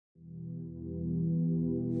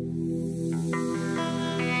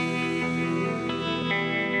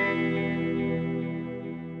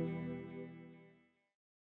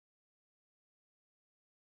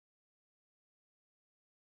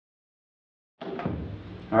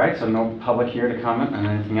All right, so no public here to comment on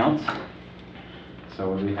anything else. So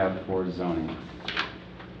what do we have for zoning?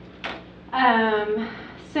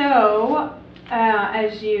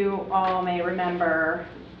 As you all may remember,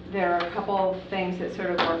 there are a couple of things that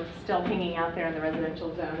sort of were still hanging out there in the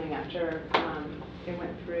residential zoning after it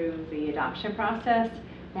went through the adoption process.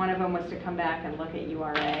 One of them was to come back and look at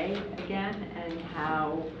URA again and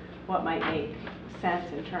what might make sense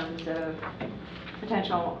in terms of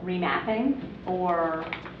potential remapping or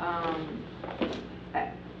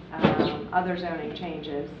other zoning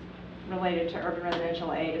changes related to urban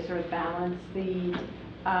residential A to sort of balance the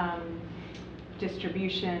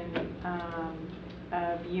distribution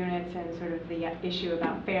of units and sort of the issue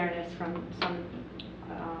about fairness from some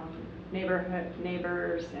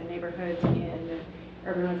neighbors and neighborhoods in the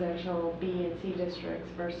urban residential B and C districts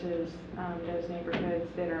versus those neighborhoods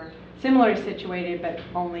that are similarly situated but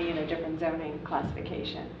only in a different zoning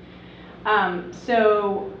classification.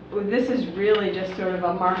 So this is really just sort of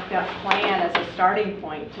a marked up plan as a starting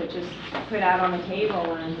point to just put out on the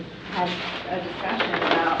table and have a discussion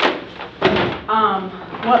about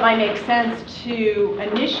what might make sense to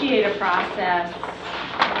initiate a process,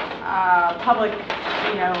 public,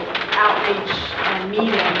 outreach and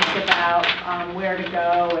meetings about where to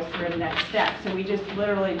go as sort of the next step. So we just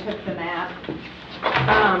literally took the map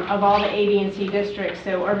of all the A, B, and C districts.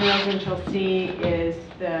 So urban residential C is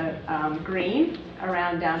the green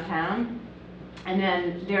around downtown. And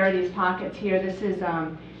then there are these pockets here. This is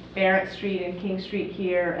Barrett Street and King Street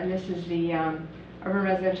here. And this is the urban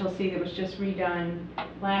residential C that was just redone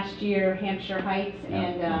last year, Hampshire Heights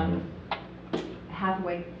and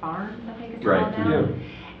Hathaway Farms, I think it's called now. Yeah.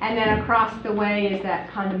 And then across the way is that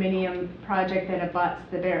condominium project that abuts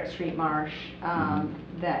the Barrett Street Marsh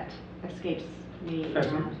that escapes me.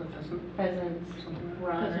 Pheasants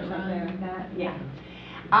Run or something like that. Yeah.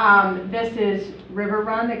 This is River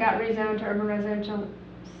Run that got rezoned to urban residential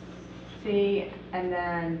C, and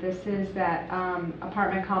then this is that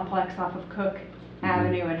apartment complex off of Cook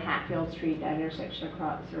Avenue and Hatfield Street, that intersection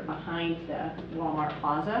across sort of behind the Walmart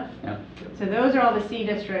Plaza. Yep. So those are all the C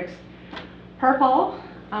districts. Purple,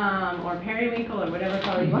 or periwinkle, or whatever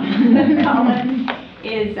color you want to call it,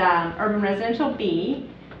 is urban residential B.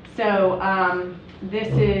 So this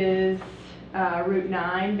is Route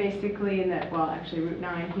 9 basically, and that, well, actually Route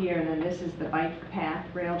 9 here, and then this is the bike path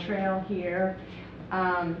rail trail here.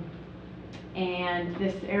 And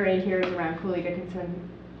this area here is around Cooley Dickinson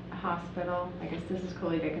Hospital. I guess this is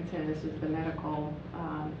Cooley Dickinson, this is the medical,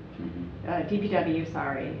 DPW,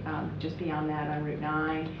 sorry, just beyond that on Route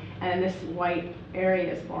 9. And this white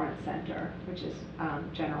area is Florence Center, which is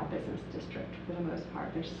general business district for the most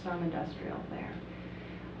part. There's some industrial there.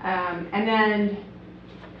 And then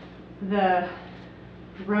the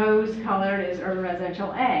rose colored is urban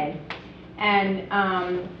residential A. And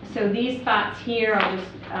so these spots here, I'll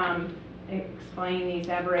just explain these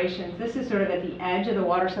aberrations. This is sort of at the edge of the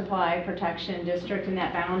water supply protection district, and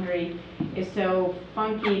that boundary is so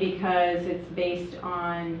funky because it's based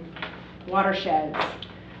on watersheds.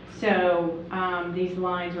 So these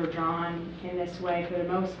lines were drawn in this way for the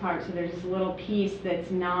most part. So there's this little piece that's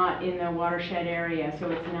not in the watershed area, so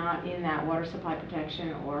it's not in that water supply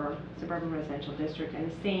protection or suburban residential district. And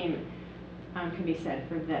the same can be said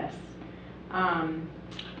for this.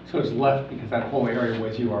 So it's left because that whole area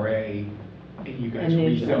was URA, and you guys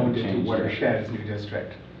rezoned it to watershed as new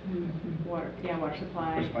district. Water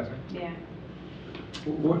supply. Yeah.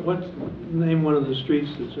 What's name one of the streets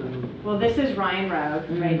that's in? Well, this is Ryan Road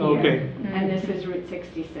right here, okay. And this is Route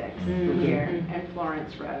 66 here, and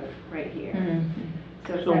Florence Road right here.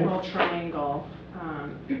 So it's that whole triangle.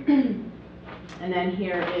 And then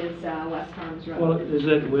here is West Farms Road. Well, is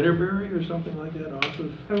that Winterberry or something like that off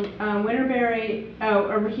of? Winterberry,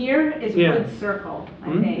 over here is Woods Circle, I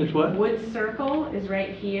think. It's what? Woods Circle is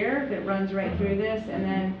right here, that runs right through this, and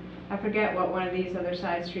then I forget what one of these other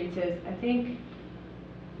side streets is. I think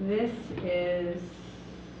this is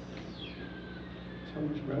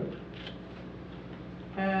Summers Road?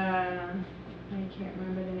 I can't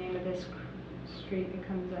remember the name of this street that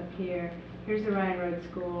comes up here. Here's the Ryan Road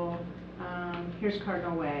School. Here's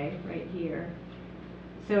Cardinal Way right here.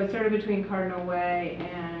 So it's sort of between Cardinal Way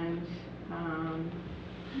and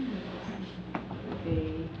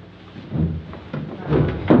you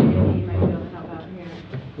might be able to help out here.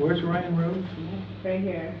 Where's Ryan Road? Right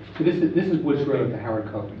here. So this is Woods Road, the Howard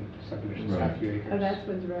Copeland subdivision, right. Half acres. Oh, that's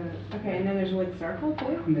Woods Road. Okay, and then there's Woods Circle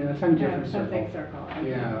too? No, that's some different circle. Something circle. Okay.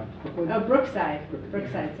 Yeah. Oh, Brookside.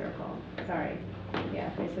 Brookside Circle. Sorry.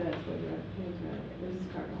 Yeah, okay, so that's Woods Road. This is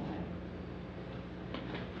Cardinal Way.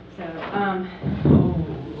 So, oh,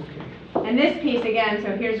 okay. And this piece again,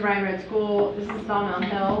 so here's Ryan Road School, this is Sawmill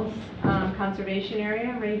Hills Conservation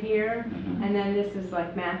Area right here. Mhm. And then this is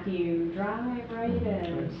like Matthew Drive, right?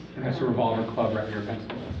 And that's a revolver club right here,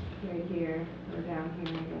 Pennsylvania. right here, or down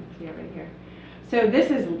here, I guess, yeah, right here. So this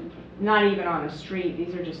is not even on a street,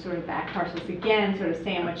 these are just sort of back parcels, again, sort of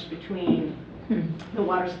sandwiched between the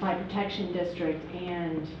Water Supply Protection District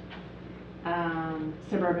and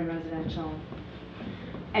suburban residential.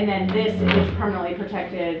 And then this is permanently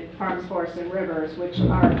protected farms, forests, and rivers, which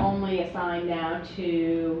are only assigned now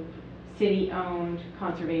to city-owned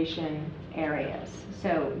conservation areas.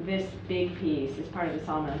 So this big piece is part of the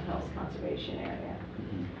Sawmill Hills Conservation Area.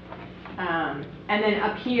 And then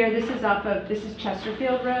up here, this is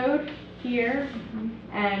Chesterfield Road here,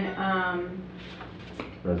 and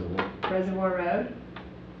Reservoir Road.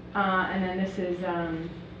 And then this is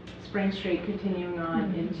Spring Street continuing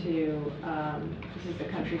on into, this is the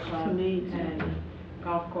country club and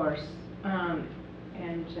golf course, and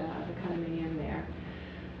the condominium there.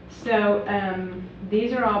 So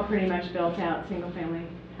these are all pretty much built out single family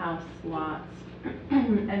house lots.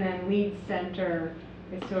 And then Leeds Center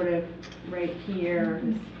is sort of right here.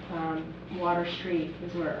 This Water Street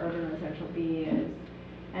is where urban residential B is.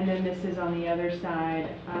 And then this is on the other side.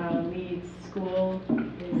 Leeds School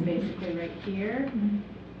is basically right here.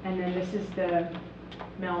 And then this is the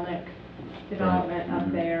Melnick development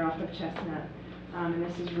up there off of Chestnut. And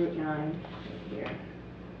this is Route 9 right here.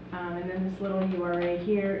 And then this little URA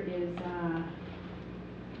here is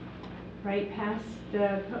right past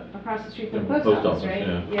across the street from the post office,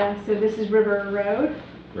 right? Yeah, so this is River Road.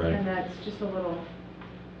 Right. And that's just a little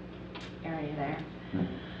area there.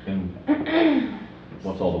 And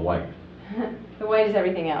what's all the white? The white is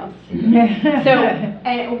everything else. So,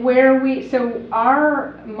 and so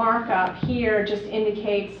our markup here just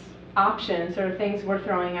indicates options or things we're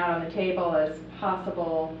throwing out on the table as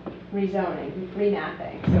possible rezoning,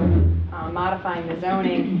 remapping, so modifying the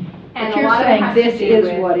zoning. And But a lot you're of it saying has to this do is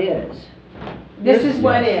with- what is. This is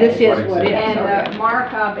what is. This is what is, And okay. the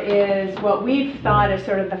markup is what we've thought is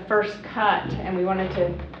sort of the first cut, and we wanted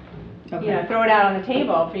to, throw it out on the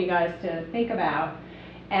table for you guys to think about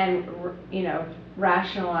and,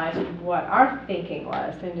 rationalize what our thinking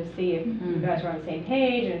was and to see if you guys were on the same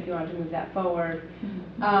page and if you wanted to move that forward.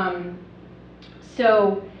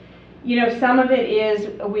 So, some of it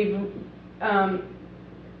is we've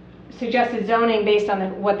suggested zoning based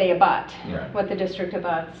on what they abut, Right. what the district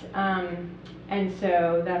abuts. And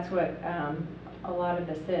so that's what a lot of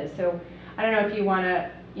this is. So I don't know if you want to,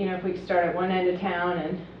 if we could start at one end of town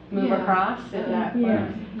and move across, if that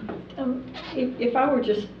works. If I were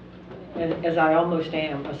just, as I almost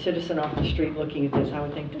am, a citizen off the street looking at this, I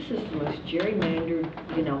would think this is the most gerrymandered,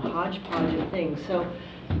 hodgepodge of things. So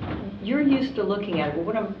you're used to looking at it, but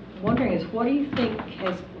what I'm wondering is, what do you think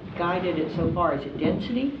has guided it so far? Is it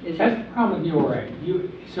density? Is That's it? the problem with URA.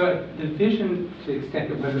 So the vision, to the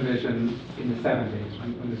extent it was a vision in the 70s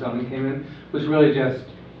when the zoning came in, was really just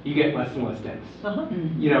you get less and less dense. Uh-huh.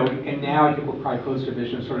 And now I think we're probably closer to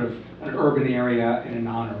vision of sort of an urban area and a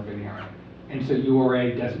non-urban area. And so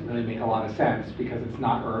URA doesn't really make a lot of sense because it's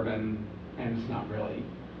not urban and it's not really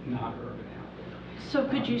not urban area. So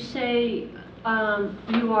could you say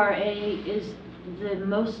URA is the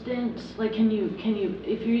most dense? Like, can you,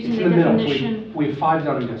 if you're using It's the in the middle. So definition? we have 5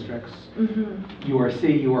 zoning districts. Mm-hmm.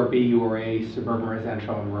 URC, URB, URA, suburban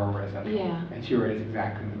residential, and rural residential. Yeah. And so URA is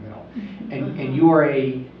exactly in the middle. And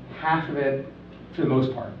URA, half of it, for the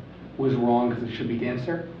most part, was wrong because it should be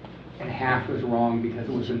denser, and half was wrong because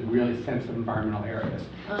it was in really sensitive environmental areas.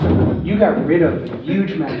 So you got rid of a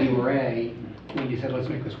huge amount of URA when you said, let's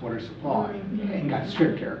make this water supply, and got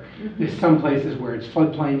stricter. There's some places where it's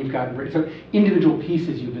floodplain, you've gotten rid, so individual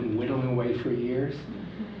pieces you've been whittling away for years.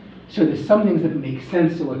 So there's some things that make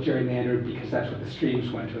sense to look gerrymandered because that's what the streams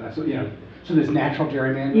went to. That's what, so there's natural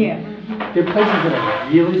gerrymandering. Yeah. There are places that are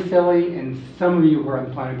really silly, and some of you who are on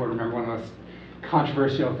the planning board remember one of those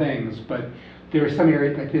controversial things, but there are some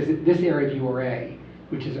areas, like this area of URA,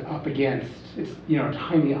 which is up against, it's, a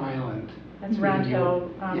tiny island. That's Round Hill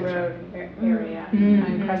Yes, Road area, Mm-hmm.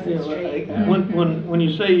 and Crescent Street. When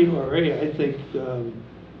you say URA, I think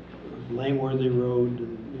Langworthy Road,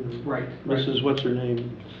 and, Right. Mrs. What's her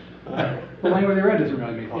name? Well, Langworthy Road doesn't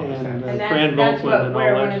really make a lot of And, sense. And Fran that's Volkman and all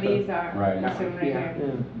where that one of stuff. these are. Right. This one right Yeah.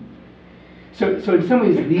 here. Yeah. So in some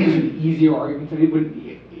ways, these are the easier arguments. I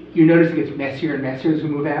mean, you notice it gets messier and messier as we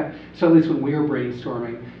move out. So at least when we were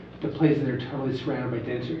brainstorming, the places that are totally surrounded by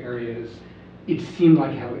denser areas, it seemed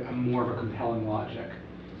like how a more of a compelling logic.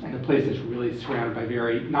 And the place that's really surrounded by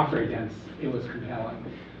not very dense, it was compelling.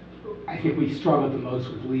 I think we struggled the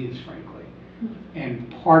most with Leeds, frankly.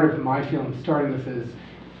 And part of my feeling starting this is,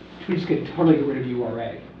 we just totally get rid of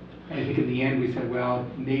URA. And I think in the end, we said, well,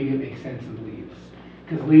 maybe it makes sense in Leeds.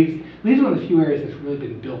 Because Leeds is one of the few areas that's really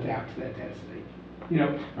been built out to that density. You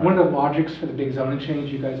know, one of the logics for the big zoning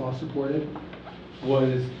change you guys all supported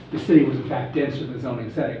was the city was in fact denser than the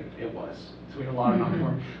zoning setting it was. So we had a lot of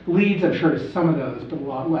non-conforming. Leeds, I'm sure, to some of those, but a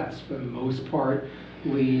lot less. For the most part,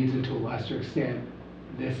 Leeds, and to a lesser extent,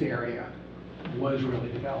 this area was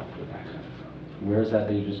really developed with that kind of zoning. Where is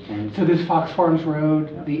that you just came? So this Fox Farms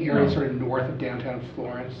Road, the area Yeah. sort of north of downtown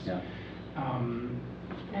Florence. Yeah,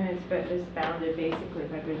 And it's bounded basically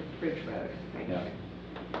by Bridge Road, right? yeah.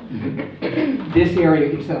 This area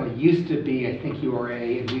incidentally used to be, I think,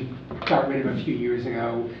 URA, and we got rid of it a few years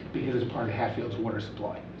ago because it was part of Hatfield's water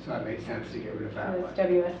supply. So that made sense to get rid of that So one. it's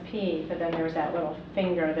WSP, but then there was that little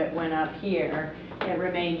finger that went up here. It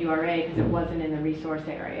remained URA because it wasn't in the resource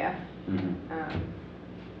area. Mhm.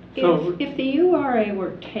 So- If the URA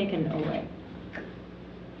were taken away,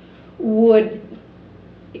 would,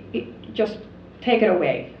 just take it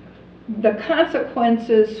away, the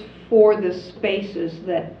consequences for the spaces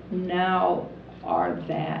that now are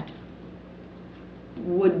that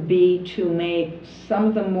would be to make some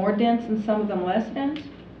of them more dense and some of them less dense?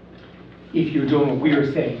 If you're doing what we were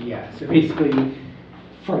saying, yes. So basically,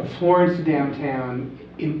 from Florence to downtown,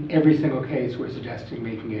 in every single case, we're suggesting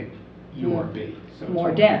making it URB. So it's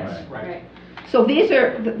More dense. Right. So these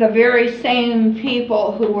are the very same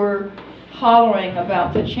people who were hollering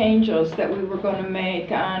about the changes that we were going to make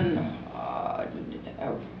on,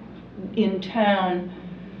 in town,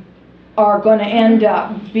 are going to end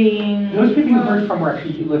up being. Those people you heard from were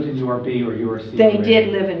actually, you lived in URB or URC. They already. did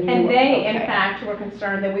live in. And they, in okay. fact, were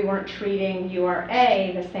concerned that we weren't treating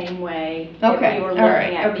URA the same way that Okay, we were all looking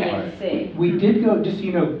right, at B okay. and C. We did go, just so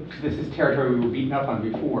you know, because this is territory we were beaten up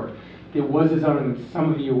on before, there was a zoning that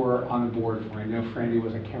some of you were on the board for. I know Frandy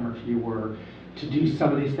was, I can't remember if you were, to do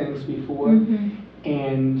some of these things before. Mhm.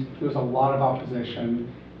 And there was a lot of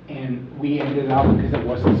opposition, and we ended up, because it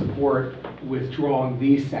wasn't support, withdrawing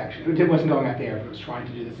these sections. It wasn't going out there, but it was trying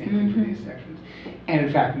to do the same thing for these sections. And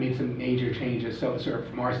in fact, made some major changes, so sort of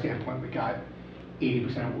from our standpoint, we got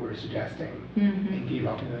 80% of what we were suggesting and gave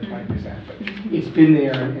up another 20%. But it's been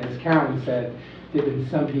there, and as Carolyn said, there have been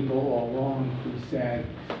some people all along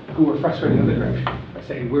who were frustrated in the other direction by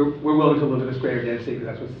saying, we're willing to live at this greater density because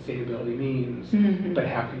that's what sustainability means, but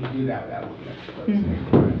how can you do that without looking at those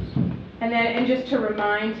neighborhoods? And then, and just to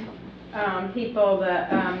remind people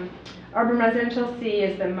that urban residential C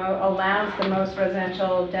is allows the most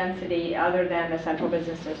residential density other than the central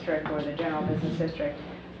business district or the general business district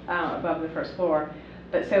above the first floor.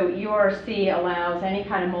 But so URC allows any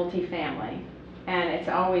kind of multifamily, and it's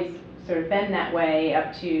always sort of been that way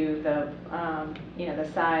up to the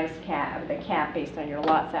the size cap, the cap based on your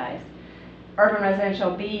lot size. Urban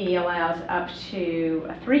residential B allows up to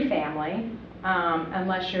a 3-family,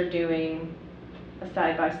 unless you're doing a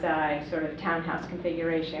side-by-side sort of townhouse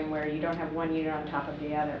configuration where you don't have one unit on top of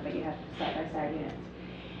the other, but you have side-by-side units.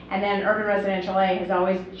 And then urban residential A has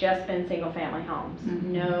always just been single-family homes.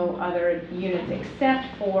 No other units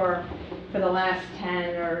except for the last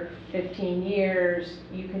 10 or 15 years,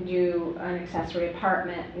 you can do an accessory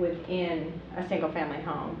apartment within a single-family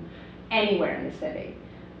home anywhere in the city.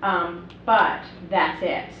 But that's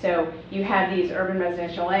it. So you have these urban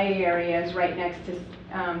residential A areas right next to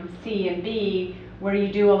C and B where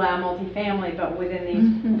you do allow multifamily, but within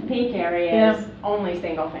these pink areas, only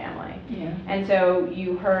single family. Yeah. And so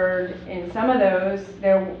you heard in some of those,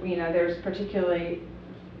 there's particularly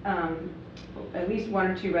at least 1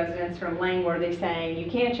 or 2 residents from Langworthy saying, you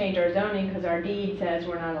can't change our zoning because our deed says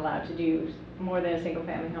we're not allowed to do more than a single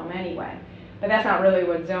family home anyway. But that's not really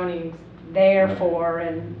what zoning's there for,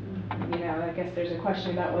 and I guess there's a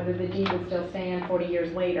question about whether the deed would still stand 40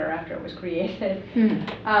 years later after it was created.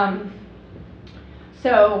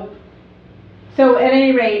 So at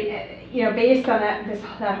any rate, based on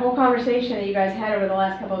that whole conversation that you guys had over the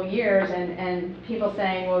last couple of years, and people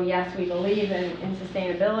saying, well, yes, we believe in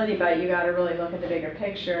sustainability, but you got to really look at the bigger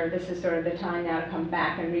picture. This is sort of the time now to come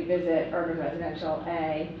back and revisit urban residential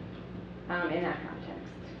A in that context.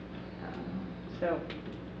 So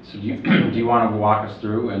do you want to walk us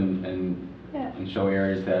through and show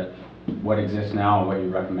areas that what exists now and what you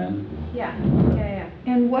recommend? yeah.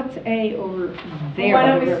 And what's A over there? Why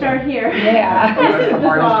don't we start here? Yeah. This is That's the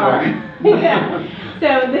hardest bizarre. Yeah.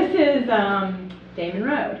 So this is Damon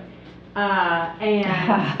Road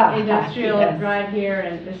and Industrial Yes. Drive here,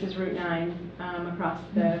 and this is Route 9 across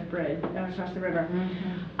the bridge, across the river.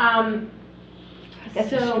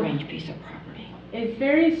 That's a So- strange piece of property. It's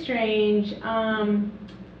very strange.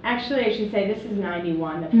 Actually, I should say this is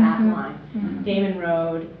 91, the fat line. Damon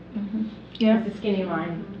Road Yeah. is the skinny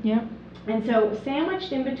line. Yeah, And so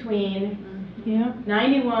sandwiched in between yeah,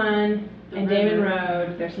 91 The and Damon river.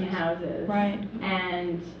 Road, there's some houses. right.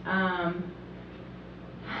 And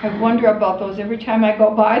I wonder about those every time I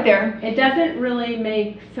go by there. it doesn't really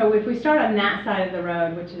make, so if we start on that side of the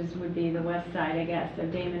road, which would be the west side, I guess,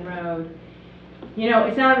 of Damon Road, you know,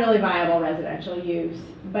 it's not really viable residential use,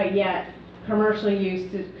 but yet commercial use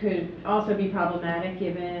could also be problematic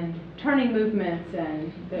given turning movements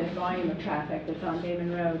and the volume of traffic that's on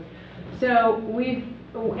Damon Road. So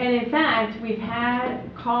and in fact, we've had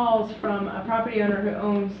calls from a property owner who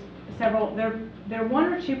owns several, there are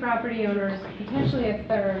one or two property owners, potentially a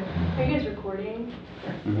third. Are you guys recording?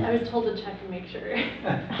 Mhm. I was told to check and make sure.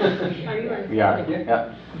 Are you? Or- We are,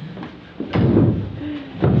 yeah.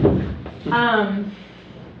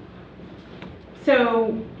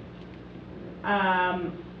 So,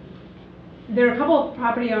 there are a couple of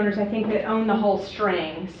property owners, I think, that own the whole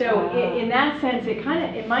string. So in that sense,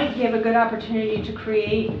 it might give a good opportunity to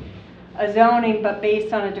create a zoning, but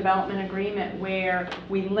based on a development agreement where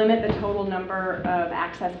we limit the total number of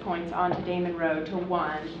access points onto Damon Road to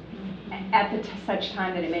one at such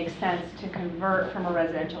time that it makes sense to convert from a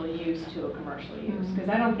residential use to a commercial use. Because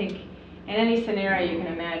I don't think in any scenario you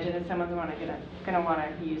can imagine that someone's gonna want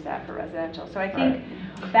to use that for residential. So I think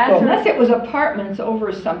that's Well, sort unless of, it was apartments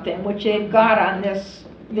over something, which they've got on this,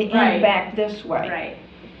 the Right. end back this way. right.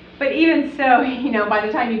 But even so, you know, by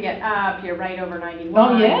the time you get up, you're right over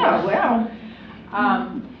 91. Oh, yeah,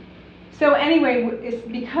 well, So anyway, it's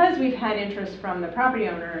because we've had interest from the property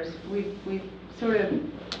owners, we've sort of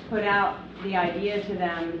put out the idea to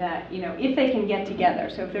them that, you know, if they can get together,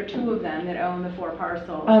 so if there are two of them that own the 4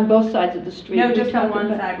 parcels. on both sides of the street. No, we're just on talking one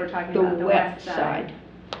about side, we're talking about the west side.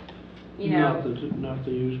 You know, Not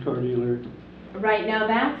the used car dealer. right now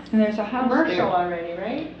that's And there's a house commercial there. already,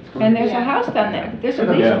 right? And there's a Yeah. house down there. There's at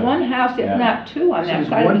Yeah. least one house, if Yeah. not two, on So that there's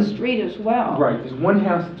side of one- the street as well. Right, there's one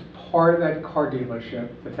house that's part of that car dealership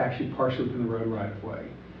that's actually partially within the road right of way.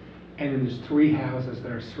 And then there's 3 houses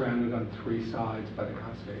that are surrounded on 3 sides by the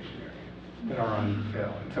conservation area that are on fill.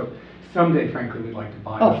 And so someday, frankly, we'd like to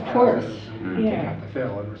buy Of those course, houses and take yeah. out the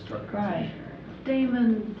fill and restore the Right. conservation area.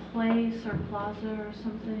 Damon Place or Plaza or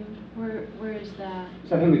something? Where is that?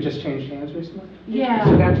 So I think we just changed hands recently? Yeah.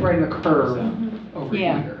 So that's right in the curve over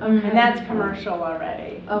Yeah. here. Okay. And that's commercial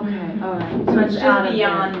already. Okay, all right. So it's out just of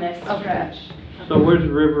beyond there. this Okay. stretch, So where's the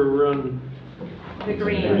river run? the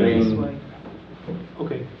green. Green.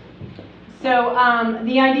 Okay. So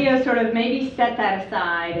the idea is sort of maybe set that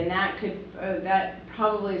aside, and that could, that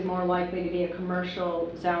probably is more likely to be a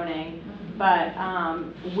commercial zoning, but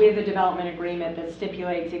with a development agreement that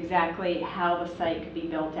stipulates exactly how the site could be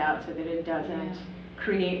built out so that it doesn't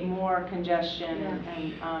create more congestion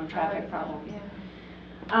and traffic problems.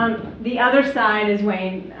 The other side, as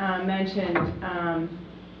Wayne mentioned,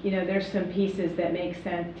 you know, there's some pieces that make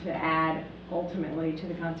sense to add ultimately to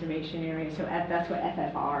the conservation area. So that's what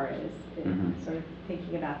FFR is Mhm. sort of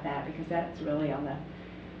thinking about that, because that's really on the,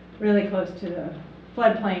 really close to the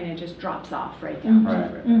floodplain and just drops off right down to the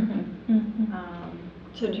Right. river. Mhm, mhm.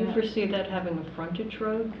 So do you that- foresee that having a frontage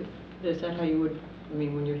road? Is that how you would, I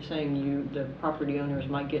mean, when you're saying the property owners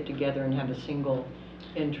might get together and have a single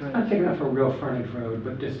entrance? I'm thinking of a real frontage road,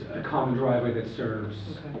 but just a common driveway that serves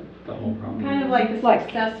Okay. the whole property. Kind of like the Like-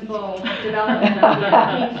 successful development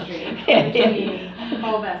of King Street, between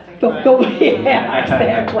Paul Vesting. Yeah,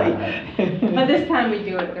 exactly. But this time we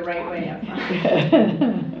do it the right way up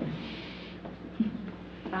front.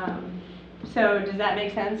 So does that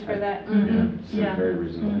make sense for that? Yeah, seems Yeah. very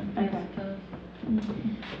reasonable. Okay.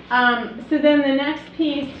 So then the next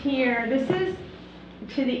piece here, this is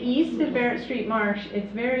to the east of Barrett Street Marsh.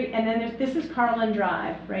 It's very, and then this is Carlin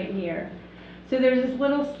Drive right here. So there's this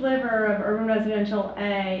little sliver of urban residential A,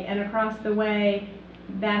 and across the way,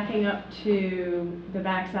 backing up to the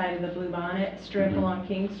backside of the Blue Bonnet strip Mhm. along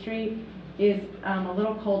King Street, is a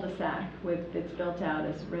little cul-de-sac that's built out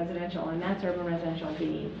as residential, and that's urban residential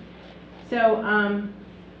B. So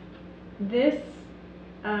this,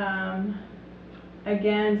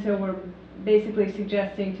 again, so we're basically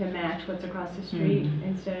suggesting to match what's across the street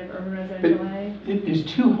instead of urban residential A. There's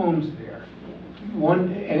 2 homes there.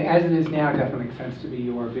 One, and as it is now, it definitely makes sense to be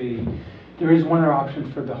URB. There is one other option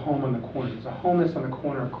for the home on the corner. There's a home that's on the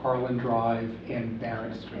corner of Carlin Drive and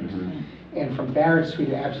Barrett Street. Mhm. And from Barrett Street,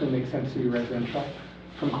 it absolutely makes sense to be residential.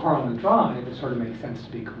 From Carlin Drive, it sort of makes sense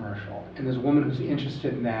to be commercial. And there's a woman who's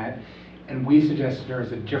interested in that, and we suggested her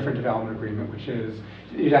as a different development agreement, which is,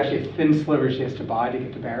 there's actually a thin sliver she has to buy to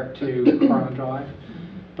get to Carlin Drive.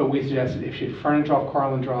 But we suggested if she had frontage off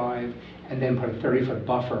Carlin Drive and then put a 30-foot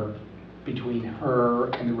buffer between her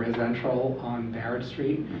and the residential on Barrett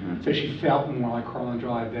Street. So she felt more like Carlin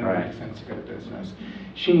Drive, then it Right. makes sense to go to business.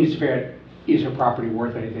 She needs to figure out, is her property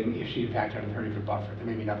worth anything if she in fact had a 30-foot buffer? There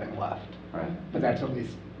may be nothing left. Right. But that's at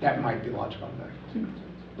least, that might be logical in fact.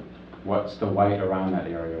 What's the white around that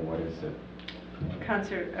area? What is it?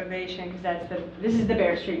 Conservation, because this is the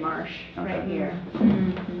Bear Street Marsh right Okay. here.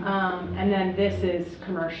 And then this is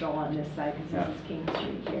commercial on this side, because this is King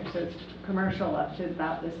Street here. So it's commercial up to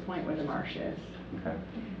about this point where the marsh is. Okay.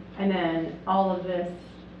 And then all of this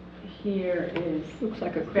here is Looks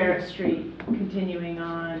like a Barrett Street continuing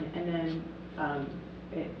on, and then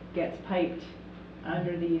it gets piped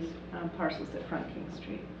under these parcels at Front King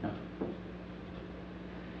Street.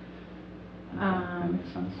 That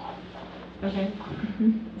makes sense. Okay.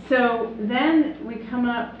 So then we come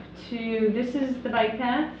up to, this is the bike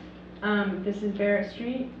path. This is Barrett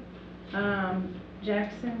Street.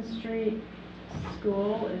 Jackson Street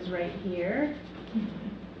School is right here.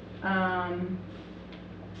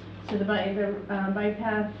 So the bike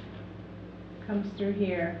path comes through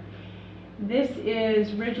here. This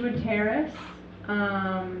is Ridgewood Terrace.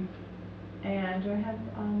 And do I have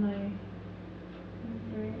all my, does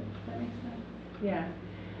that make sense? Yeah.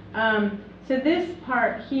 So this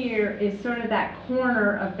part here is sort of that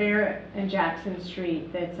corner of Barrett and Jackson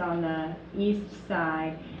Street that's on the east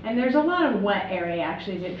side. And there's a lot of wet area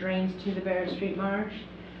actually that drains to the Barrett Street Marsh.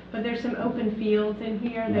 But there's some open fields in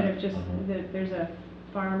here that have just, there's a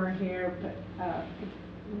farmer here, but,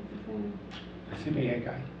 what's his name? The CPA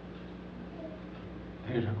guy.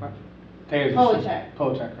 Who you're talking about? Polachek.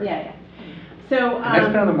 Polachek, right. Yeah. So, And that's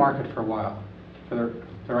been on the market for a while, for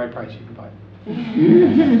the right price you can buy.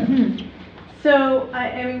 So,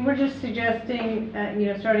 I mean, we're just suggesting,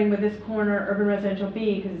 starting with this corner, urban residential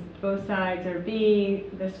B, because both sides are B,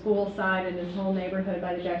 the school side and this whole neighborhood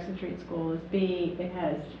by the Jackson Street School is B. It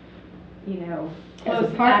has, Has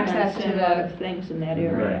close apartments access to and a lot the, of things in that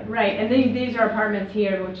area. right, and these are apartments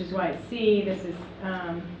here, which is why it's C. This is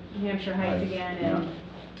Hampshire Heights again,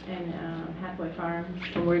 and Hathaway Farms.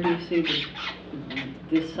 And where do you see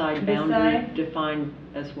this side This boundary side? defined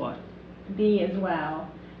as what? B as well.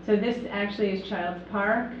 So this actually is Child's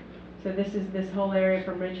Park. So this is this whole area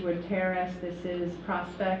from Ridgewood Terrace. This is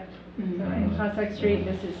Prospect, is that right? Prospect Street.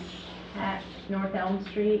 This is at North Elm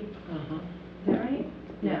Street. Uh-huh. Is that right?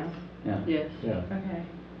 No. Yeah. Yes. Yeah. Okay.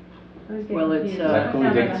 I was getting Well, it's, confused. Is that That's Cooley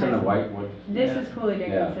not by Dickinson, the high white? school. This is Cooley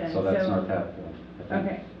Dickinson. Yeah, so that's Northampton. I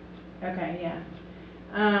think. Okay, yeah.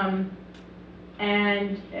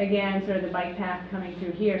 And again, sort of the bike path coming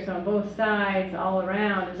through here. So on both sides, all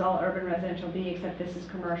around is all urban residential B, except this is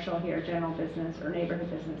commercial here, general business, or neighborhood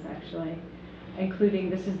business actually. Including,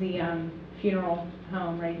 this is the funeral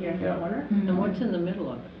home right here in the Yeah. corner. And what's in the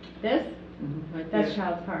middle of it? This, Right that's there.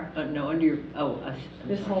 Child's Park. No, under your, I'm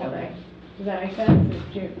This sorry, whole okay. thing. Does that make sense?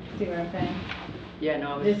 Do you see what I'm saying? Yeah,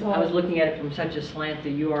 no, This I was whole- looking at it from such a slant, the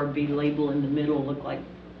URB label in the middle looked like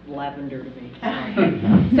lavender to me.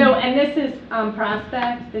 So, and this is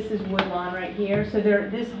Prospect, this is Woodlawn right here. So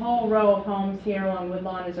this whole row of homes here along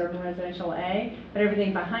Woodlawn is urban residential A, but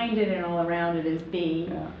everything behind it and all around it is B.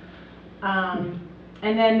 Yeah.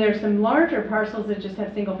 And then there's some larger parcels that just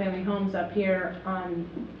have single-family homes up here on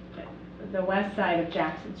the west side of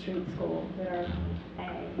Jackson Street School that are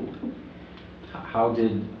A. How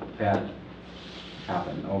did that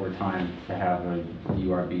happen over time to have a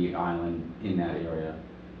URB island in that area?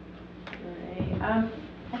 Right.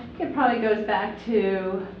 I think it probably goes back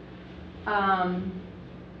to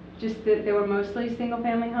just that they were mostly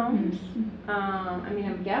single-family homes. I mean,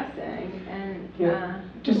 I'm guessing, and Yeah.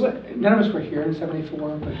 Just, none of us were here in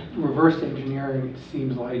 '74, but reverse engineering, it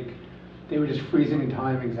seems like they were just freezing in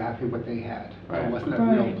time exactly what they had. Right. It wasn't a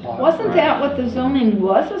real Right. plot. Wasn't that what the zoning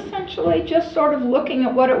was essentially? Just sort of looking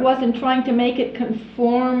at what it was and trying to make it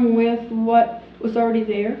conform with what was already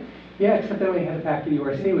there? Yeah, except that we had the fact that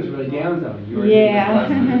URC was really downzoned. URC was Yeah. less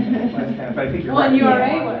than, but I think you're well, right. and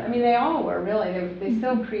Yeah. URA, I mean, they all were really. They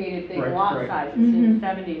still created big Right, lot right. sizes in the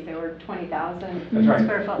 '70s. They were 20,000 That's right.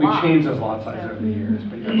 square foot We lots. changed those lot sizes So- over the years,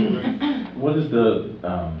 but you're right. What is the,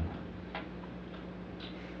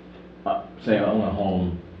 say I own a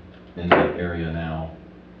home in that area now,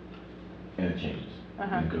 and it changes,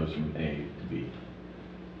 and it goes from A to B.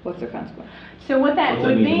 What's the consequence? So what that What's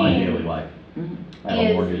that would mean in my mean? daily life? I have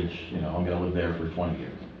Is- a mortgage, I'm gonna live there for 20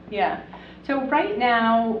 years. Yeah. So right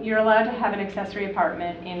now, you're allowed to have an accessory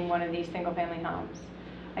apartment in one of these single-family homes.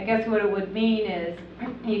 I guess what it would mean is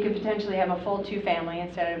you could potentially have a full two-family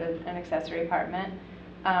instead of an accessory apartment,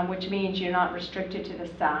 which means you're not restricted to the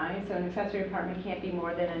size. So an accessory apartment can't be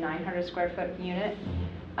more than a 900 square foot unit.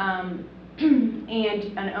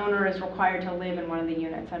 and an owner is required to live in one of the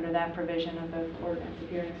units under that provision of the ordinance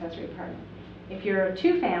if you're an accessory apartment. If you're a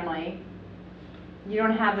two-family, you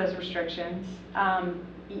don't have those restrictions.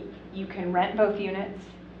 You can rent both units.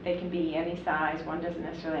 They can be any size. One doesn't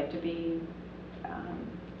necessarily have to be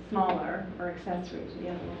smaller or accessory to the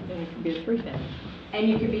other one. Then it could be a three-family. And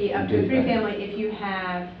you could be up to a three-family if you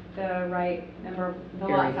have the right number of the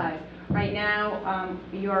lot size. Right now,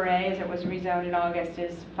 URA, as it was rezoned in August,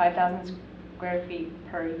 is 5,000 square feet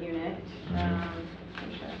per unit.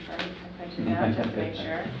 Make sure that's right. I printed it out just to make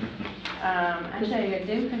sure. Actually, I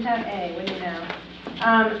didn't print out A, what do you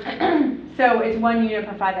know? So it's 1 unit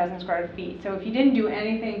per 5,000 square feet. So if you didn't do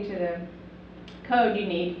anything to the code, you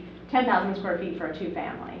need 10,000 square feet for a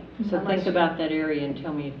two-family. So think about that area and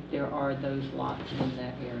tell me if there are those lots in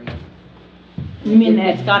that area. You mean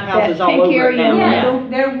that, It's got that houses all pink over it area now. in the Yes, middle?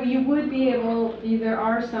 there, you would be able, there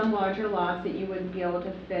are some larger lots that you wouldn't be able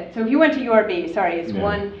to fit. So if you went to URB, sorry, it's Yeah.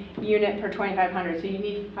 1 unit per 2,500, so you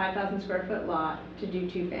need 5,000 square foot lot to do a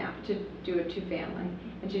two-family.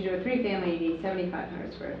 And to do a three-family, you need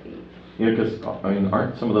 7,500 square feet. Yeah, because, I mean,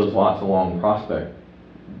 aren't some of those lots along Prospect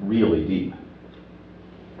really deep?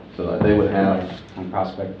 So that they would have, On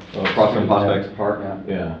Prospect. Prospect Park,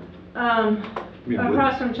 Yeah. yeah.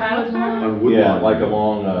 Across from Child's Park? Yeah, like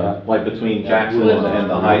along, like between Jackson and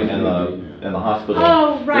the height and the hospital.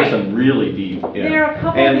 Oh, right. There's some really deep, yeah. There are a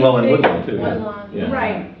couple And of well, these in big- Woodlawn too. yeah. Woodlawn. Yeah.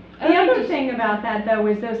 Right. I The think other just- thing about that, though,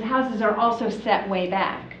 is those houses are also set way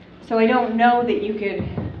back. So I don't know that you could,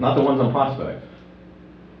 Not the ones on Prospect,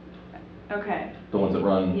 okay. the ones that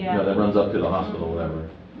run, you Yeah. know, that runs up to the hospital, whatever.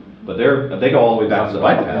 But they go all the way back to the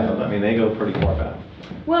bike path. I mean, they go pretty far back.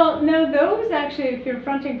 Well, no, those actually, if you're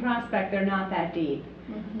fronting Prospect, they're not that deep.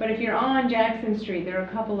 But if you're on Jackson Street, there are a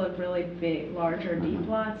couple of really big, larger, deep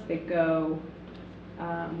lots that go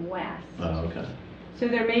west. Oh, okay. So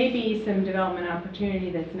there may be some development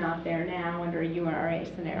opportunity that's not there now under a URA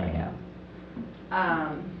scenario.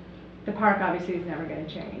 The park obviously is never gonna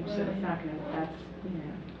change, so it's not gonna, that's, you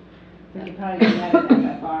know, we could probably do that at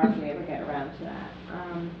FFR if we ever get around to that.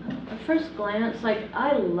 At first glance, like,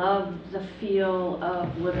 I love the feel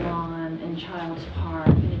of Woodlawn and Child's Park,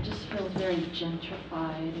 and it just feels very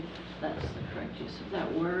gentrified, if that's the correct use of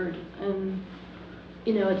that word. And,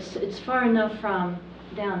 you know, it's far enough from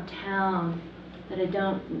downtown that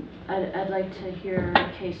I'd like to hear a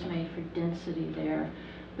case made for density there.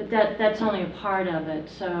 But that's only a part of it,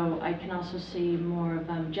 so I can also see more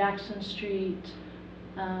of Jackson Street,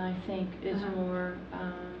 I think is more,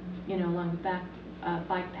 you know, along the back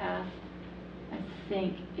bike path, I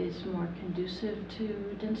think is more conducive to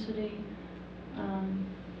density.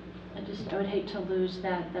 I would hate to lose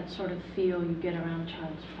that sort of feel you get around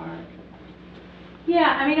Child's Park.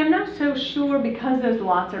 Yeah, I mean, I'm not so sure because those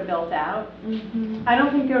lots are built out. I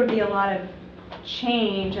don't think there would be a lot of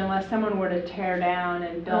change unless someone were to tear down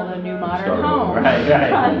and build a new modern Start over. home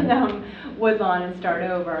Right. on Woodlawn and start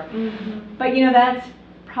over. But you know, that's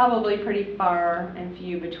probably pretty far and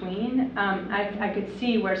few between. I could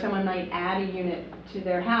see where someone might add a unit to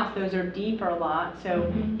their house. Those are deeper lots,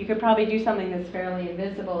 so you could probably do something that's fairly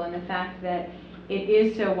invisible. And the fact that it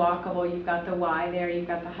is so walkable, you've got the Y there, you've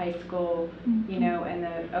got the high school, you know, and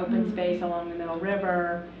the open space along the Middle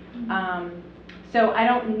River. So I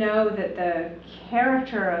don't know that the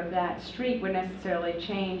character of that street would necessarily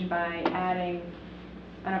change by adding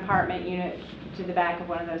an apartment unit to the back of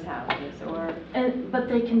one of those houses, or But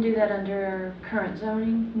they can do that under current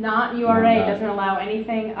zoning? not URA No. doesn't allow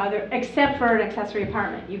anything other, except for an accessory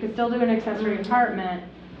apartment. You could still do an accessory apartment,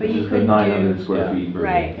 but Which you is the couldn't 900 do. square feet version.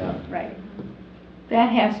 Right, Yeah. right. That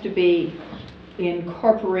has to be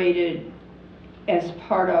incorporated as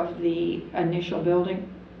part of the initial building?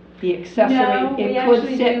 The No, accessory, we it could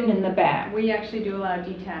actually sit do- in the back? We actually do a lot of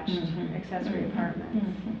detached Mhm. accessory apartments.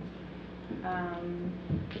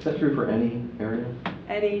 Is that true for any area?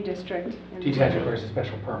 Any district. in the Detached city. requires a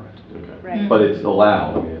special permit. Okay. Right. But it's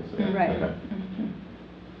allowed, I mean, it's, yeah, Right. okay.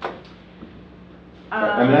 Mm-hmm.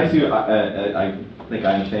 I mean, I see, I think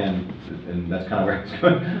I understand, and that's kind of where it's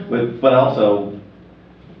going, but also,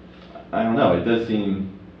 I don't know, it does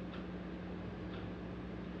seem,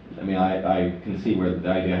 I mean, I can see where the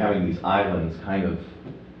idea of having these islands kind of,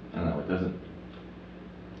 I don't know, it doesn't,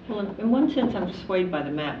 Well, in one sense, I'm swayed by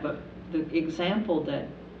the map, but the example that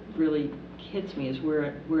really hits me is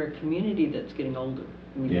we're a community that's getting older.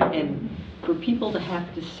 I mean, Yeah. And for people to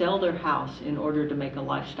have to sell their house in order to make a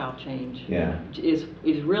lifestyle change yeah. is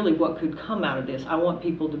really what could come out of this. I want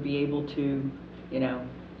people to be able to, you know,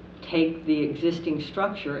 take the existing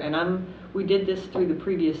structure, and I'm we did this through the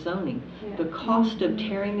previous zoning. The cost of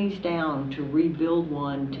tearing these down to rebuild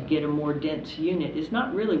one to get a more dense unit is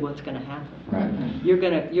not really what's gonna happen. Right. You're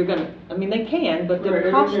gonna, I mean, they can, but the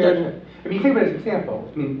Right, cost right, doesn't. right. I mean, think about it as an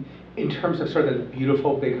example. I mean, in terms of sort of the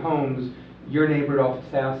beautiful big homes, your neighbor off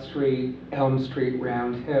South Street, Elm Street,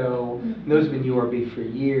 Round Hill, those have been URB for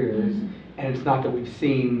years, and it's not that we've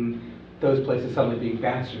seen those places suddenly being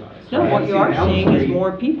bastardized. No, Right? what you are I've seen Elm seeing is Street-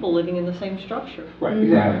 more people living in the same structure. Right,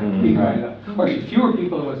 exactly. Mhm. Right. Or actually fewer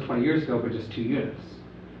people than it was 20 years ago, but just 2 units.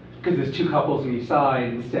 Because there's 2 couples on each side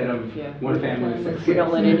instead of Yeah. one family with 6 kids. We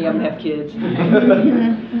don't let any of them have kids.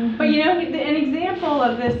 But you know, an example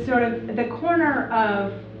of this sort of, the corner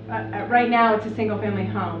of, right now it's a single family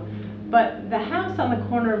home, but the house on the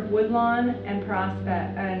corner of Woodlawn and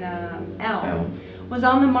Elm was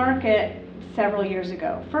on the market several years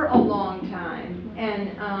ago, for a long time.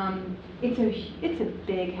 And it's a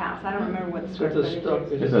big house, I don't remember what the square It's a footage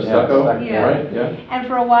stuck- is. It's a stucco, Yeah. right? Yeah. And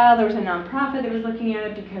for a while, there was a nonprofit that was looking at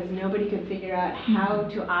it because nobody could figure out how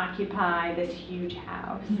to occupy this huge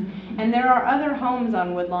house. And there are other homes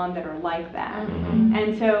on Woodlawn that are like that.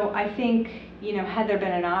 And so I think, you know, had there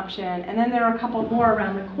been an option, and then there are a couple more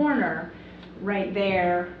around the corner right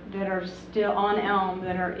there that are still on Elm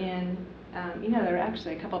that are in, you know, there are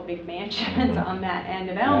actually a couple of big mansions on that end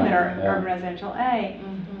of Elm that are urban residential A.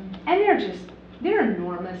 And they're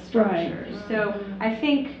enormous structures. So I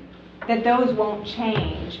think that those won't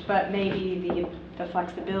change, but maybe the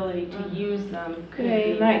flexibility to use them could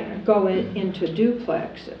They be. might go into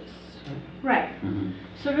duplexes. Right. Mhm.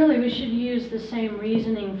 So really, we should use the same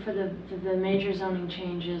reasoning for the major zoning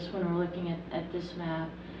changes when we're looking at this map.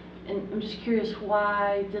 And I'm just curious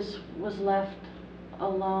why this was left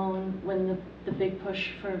alone when the big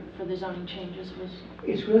push for the zoning changes was.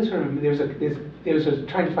 It's really sort of, there's a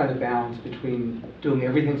trying to find a balance between doing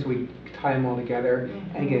everything so we tie them all together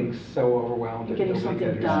and getting so overwhelmed that Getting nobody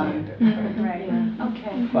can something done. understand it. Right. Yeah,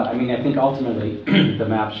 okay. But I mean, I think ultimately, the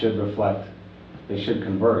map should reflect, they should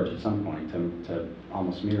converge at some point to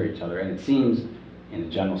almost mirror each other. And it seems, in a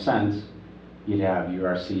general sense, you'd have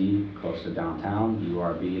URC close to downtown,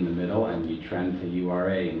 URB in the middle, and you trend to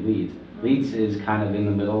URA in Leeds. Leeds is kind of in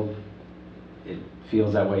the middle. It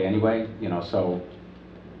feels that way anyway, you know, so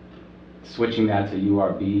switching that to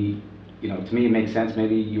URB, you know, to me it makes sense,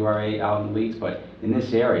 maybe URA out in Leeds, but in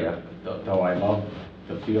this area, though I love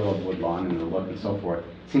the feel of Woodlawn and the look and so forth,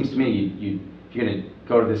 it seems to me if you're gonna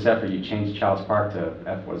go to this effort, you change Childs Park to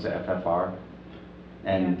FFR,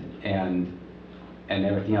 and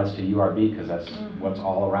everything else to URB, because that's what's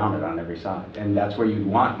all around it on every side. And that's where you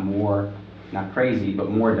want more, not crazy, but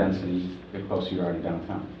more density the closer you are to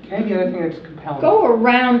downtown. Maybe the other thing that's compelling. Go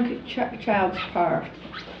around Child's Park.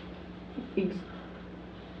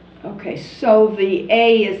 Okay, so the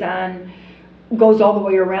A is goes all the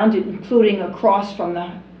way around it, including across from the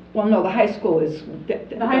high school is.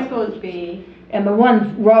 The high school is B. And the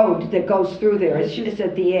one road that goes through there is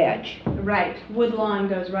at the edge. Right. Woodlawn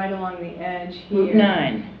goes right along the edge here. Route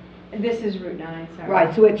 9. This is Route 9, sorry.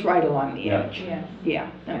 Right, so it's right along the Yeah. edge. Yes. Yeah,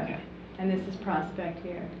 okay. And this is Prospect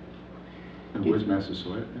here. And where's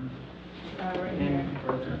Massasoit? Right here.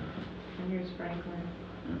 Okay. And here's Franklin.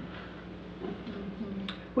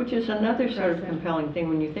 Which is another sort of compelling thing,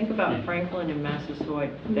 when you think about Franklin and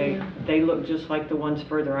Massasoit, they look just like the ones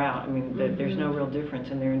further out. I mean, there's no real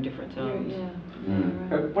difference, and they're in different zones.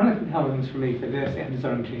 One of the compelling things for me for this and the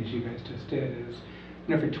zoning change you guys just did is,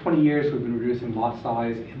 you know, for 20 years we've been reducing lot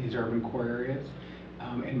size in these urban core areas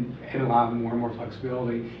and allowing more and more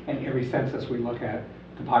flexibility. And every census we look at,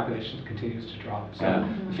 the population continues to drop. So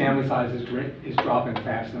the family size is dropping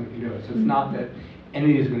faster than we can do it. So it's not that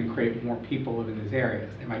any is going to create more people living in these areas.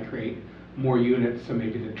 They might create more units, so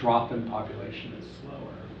maybe the drop in population is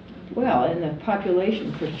slower. Well, and the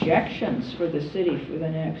population projections for the city for the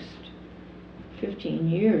next 15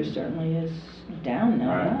 years certainly is down,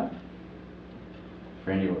 not Right. up.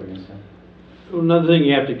 Randy, what were you going to say? Well, another thing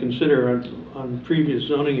you have to consider on previous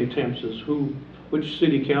zoning attempts is which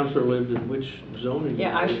city councilor lived in which zoning.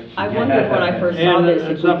 Yeah, area. I wondered when I first saw And this it's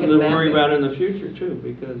if we something could to map worry it. about in the future too,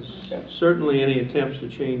 because certainly any attempts to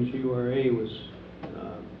change URA was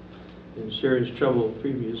in serious trouble with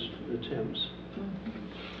previous attempts.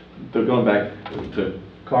 So going back to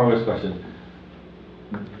Carla's question,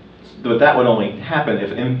 but that would only happen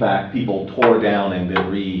if in fact people tore down and then I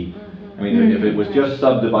mean, if it was just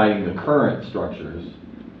subdividing the current structures.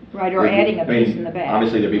 Right, or adding a I mean, piece in the back.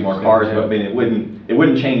 Obviously, there'd be more cars, but I mean, it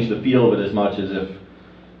wouldn't change the feel of it as much as if,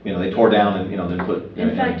 you know, they tore down and, you know, then put.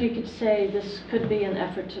 In fact, you could say this could be an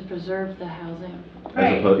effort to preserve the housing.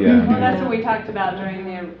 Right. Yeah. Well, that's what we talked about during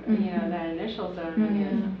the, you know, that initial zoning,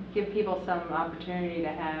 is give people some opportunity to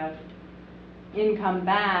have income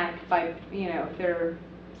back by, if they're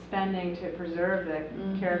spending to preserve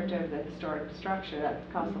the character of the historic structure,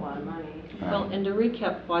 that costs a lot of money. Well, and to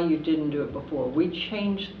recap why you didn't do it before, we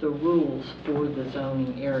changed the rules for the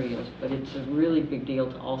zoning areas, but it's a really big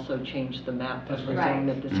deal to also change the map of the Right. zone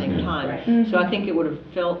at the same time. Right. So I think it would have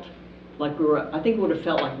felt like we were up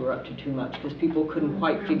to too much, because people couldn't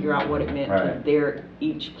quite figure out what it meant to Right. their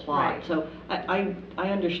each plot. Right. So I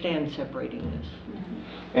understand separating this.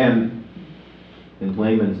 And in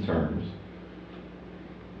layman's terms,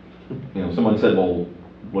 someone said, well,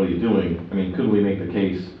 what are you doing? I mean, couldn't we make the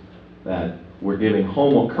case that we're giving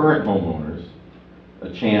current homeowners a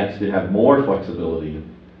chance to have more flexibility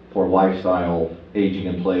for lifestyle, aging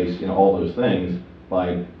in place, all those things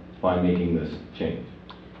by making this change?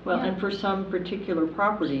 Well, and for some particular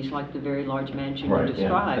properties, like the very large mansion you Right, yeah.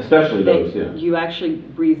 described. Especially they- those, yeah. You actually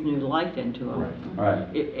breathe new life into them. Right.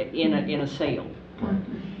 In a sale.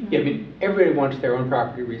 Yeah, I mean, everybody wants their own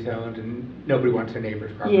property rezoned, and nobody wants their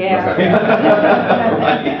neighbor's property Yeah. rezoned.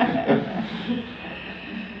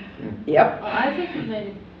 Yep. Well, I think we made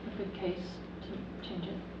a good case to change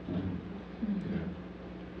it.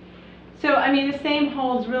 So, I mean, the same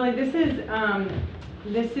holds really, this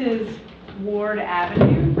is Ward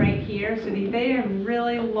Avenue right here. So they have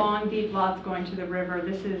really long, deep lots going to the river.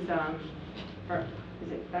 This is,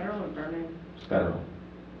 is it Federal or Vernon? Federal.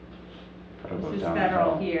 This is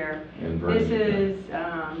Federal here. And Vernon, This is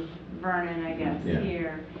Vernon, I guess, Yeah.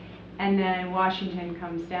 here. And then Washington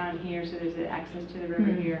comes down here, so there's access to the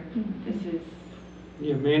river here. This is,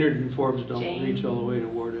 Yeah, Maynard and Forbes don't Jane. reach all the way to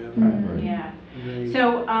Ward Avenue. Right. yeah. They-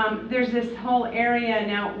 So there's this whole area,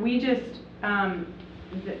 now we just,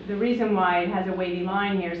 the reason why it has a wavy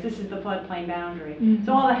line here is this is the floodplain boundary.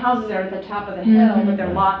 So all the houses are at the top of the hill, but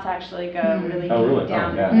their lots actually go really Oh, really? deep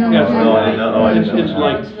down the Oh, hill. Yeah, No, I didn't know. Oh, I didn't know It's that.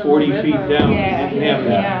 like Down to the 40 river. feet down. Yeah, You can have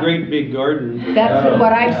yeah. this great big garden. That's Oh.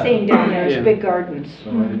 what I've seen down there, is Yeah. big gardens. So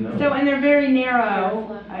I didn't know. So, and they're very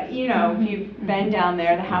narrow, if you've been down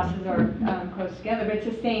there, the houses are close together, but it's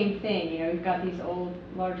the same thing, you've got these older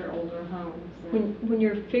homes. When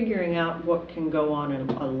you're figuring out what can go on in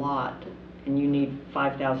a lot, and you need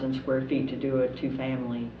 5,000 square feet to do a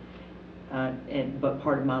two-family, but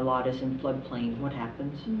part of my lot is in floodplain, what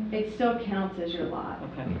happens? It still counts as your lot,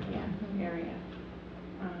 Okay. yeah, area,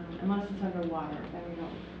 unless it's underwater, then we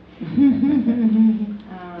don't.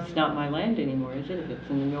 It's not my land anymore, is it, if it's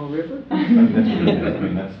in the Mill River? I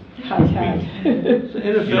mean, that's. Hush, hush. In effect, the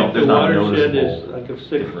there's not watershed is noticeable like a sixth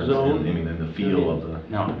difference zone. in the feel of the.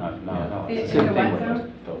 No. It's the same a thing what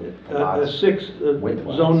with zone? the A lots. sixth,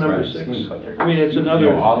 Width-wise, zone number right, 6. seems like they're- I mean, it's You another.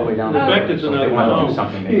 go all the way down. In effect, it's So if another they want to do zone.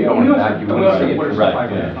 something, they go in the back, you wouldn't see it. What is Right,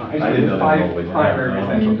 5 yeah. defined? I didn't know There's they were all the way 5 down. primary Oh.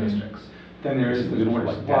 residential districts. Then there's Beautiful water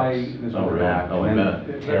like supply, this. there's Oh, water really? back. Oh, I And bet.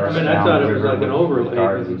 then terrace I mean, I down thought the it was river like an with overlay,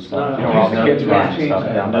 gardens but and it's stuff. not. You know, all Used to the get kids that running stuff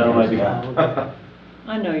changed. down No there. idea.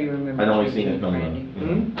 I know you remember I'd only seen changing it from the, Randy.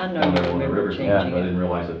 Hmm? I know from you the remember river, changing yeah, but I it. didn't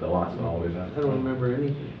realize that the lots went all the way back. I don't remember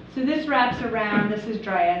anything. So this wraps around, this is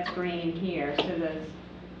Dryad's Green here, so the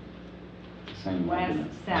Same west, way.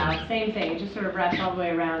 south, same thing, it just sort of wraps all the way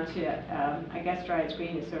around to, I guess Dryad's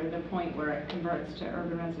Green is sort of the point where it converts to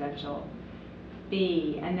urban residential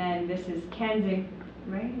B, and then this is Kensington,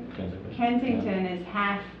 right? Kensington is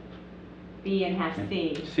half B and half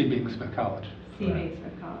C, C being Smith College. C Right. being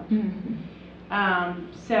Smith College.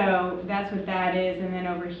 So that's what that is, and then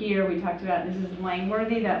over here, we talked about, this is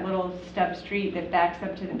Langworthy, that little stub street that backs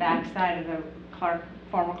up to the backside of the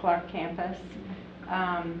former Clark campus.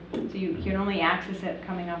 So you can only access it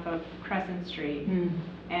coming off of Crescent Street,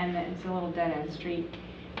 and it's a little dead-end street.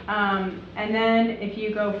 And then if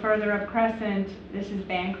you go further up Crescent, this is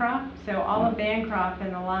Bancroft. So all of Bancroft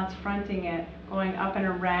and the lots fronting it, going up and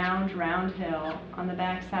around Round Hill on the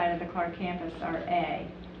backside of the Clark campus are A.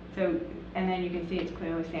 So, and then you can see it's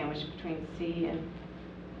clearly sandwiched between C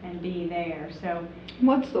and B there. So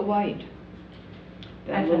What's the white?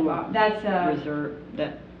 That little that's a reserve,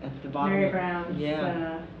 that at the bottom. Mary Brown's,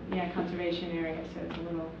 Yeah. conservation area, so it's a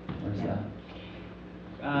little. Where's yeah.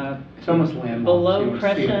 that? It's almost landlocked. so you Below don't see it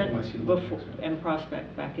Crescent unless you look before, next to it. and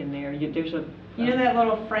Prospect back in there, there's a. You know that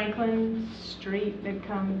little Franklin Street that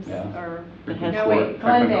comes, Yeah. or, That has no Court, wait,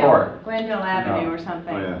 Franklin Glendale, Court. Glendale Avenue Oh. or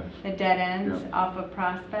something. Oh, yeah. That dead ends Yeah. off of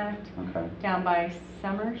Prospect, Okay. down by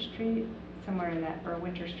Summer Street, somewhere in that, or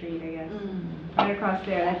Winter Street, I guess. Right across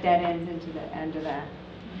there, that dead ends into the end of that.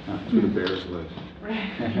 That's where the bears live.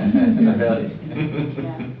 Really?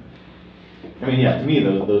 Yeah. I mean, yeah, to me, the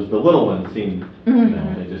little ones seem,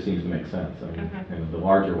 it just seems to make sense. I mean, Okay. and the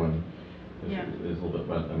larger one Yeah. is a little bit,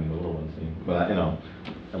 but, I mean, the little ones seem, but,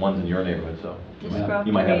 the one's in your neighborhood, so. Describe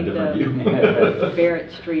You might have a to me different view. the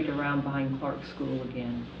Barrett Street around behind Clark School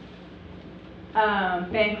again.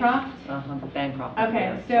 Bancroft? Bancroft. Okay,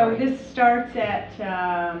 yeah, so sorry. this starts at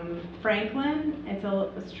Franklin. It's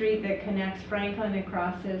a street that connects Franklin and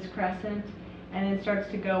crosses Crescent, and then starts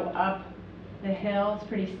to go up the hill. It's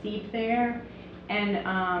pretty steep there.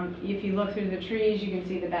 And if you look through the trees, you can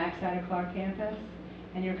see the backside of Clark campus.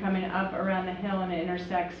 And you're coming up around the hill and it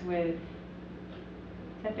intersects with,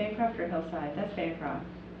 is that Bancroft or Hillside? That's Bancroft.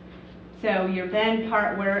 So your then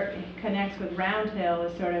part where it connects with Round Hill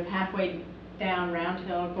is sort of halfway down Round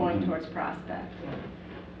Hill going towards Prospect.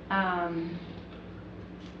 And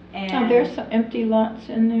Are there some empty lots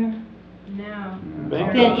in there? No.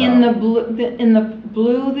 Bancroft. Then in the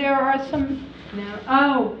blue there are some, No.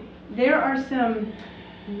 Oh, there are some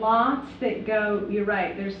lots that go, you're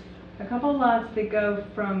right, there's a couple lots that go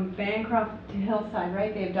from Bancroft to Hillside,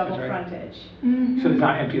 right? They have double That's right. frontage. So there's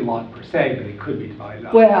not empty lot per se, but it could be divided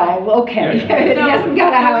up. well, okay, Yeah. he hasn't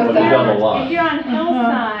got a house With a double there. lot. If you're on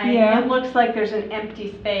Hillside, yeah. it looks like there's an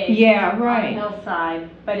empty space. Yeah, right. On Hillside,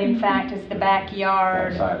 but in fact, it's the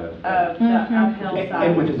backyard Backside of of- the Mhm. uphill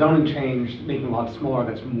And with side. the zoning change, making the lots smaller,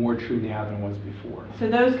 that's more true now than it was before. So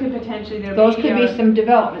those could potentially, there Those could be are- some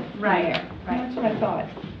development in Right, there. right. That's what I thought.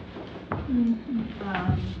 Mhm.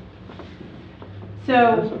 That's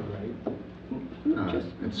So, all right.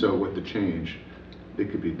 And so with the change,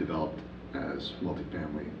 it could be developed as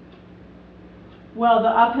multifamily. well, the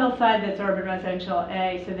uphill side that's urban residential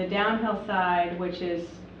A, so the downhill side, which is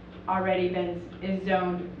already is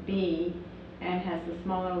zoned B and has the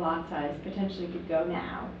smaller lot size, potentially could go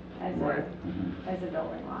now as Right. as a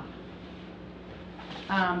building lot.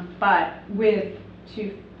 But with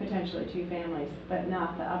potentially two families, but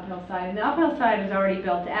not the uphill side. And the uphill side is already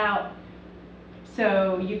built out,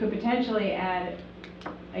 so you could potentially add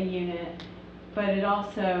a unit, but it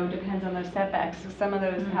also depends on those setbacks. So some of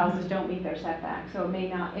those houses don't meet their setbacks, so it may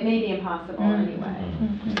be impossible anyway.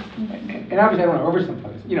 And obviously, I don't want to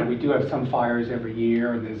oversimplify. You know, we do have some fires every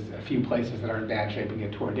year, and there's a few places that are in bad shape and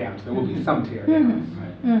get torn down, so there will be some tear downs.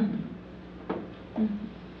 Mhm.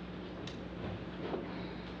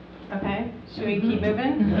 Okay, should we keep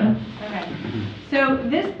moving? Okay. So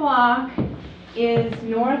this block is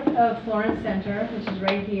north of Florence Center, which is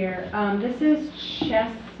right here. This is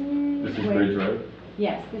Chestnut. This is Bridge Road?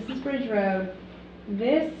 Yes, this is Bridge Road.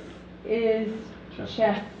 This is Chestnut.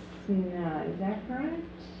 Chestnut, is that correct?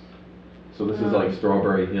 So this is like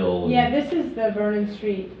Strawberry Hill? and- Yeah, this is the Vernon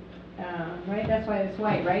Street, right? That's why it's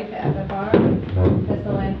white, right? The farm? That's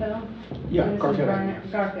the landfill? Yeah, And this is Garfield Vernon-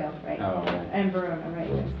 Avenue. Garfield, right. Oh, right. And Verona, right.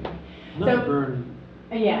 Not So- Vernon.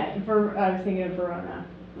 Yeah, I was thinking of Verona.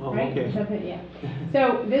 Oh, Right? okay. So, yeah.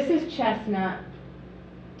 So this is Chestnut.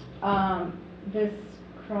 This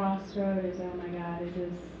crossroad is, oh my God, is this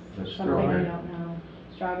That's something I Strawberry. don't know?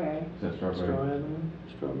 Strawberry. Is that Straw Strawberry? Avenue?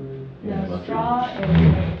 Strawberry? Yeah, No, left straw is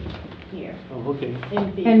right here, Oh, okay.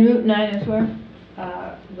 in B. And Route 9 is where?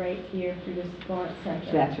 Right here through this Florence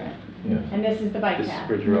Center. That's right. Yeah. And this is the bike This is path.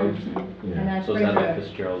 Bridge Road. And Yeah. that's So is Bridge that like Road.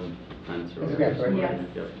 Fitzgerald's fence or? That's right. Yes,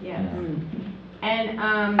 Yep. yes. Mhm.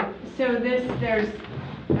 And so there's,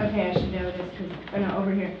 okay, I should know this because, oh no,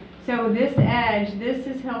 over here. So this edge, this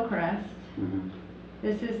is Hillcrest, Mhm.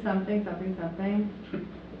 this is something, something, something,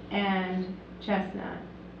 and Chestnut.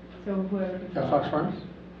 So whoever. can That's spell Fox that. Farms?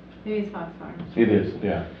 Maybe it's Fox Farms. It is,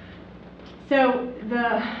 yeah.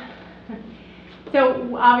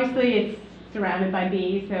 So obviously it's surrounded by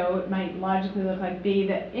B, so it might logically look like B.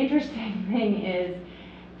 The interesting thing is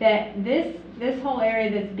that this whole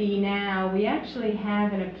area that's B now, we actually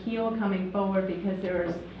have an appeal coming forward because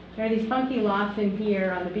there are these funky lots in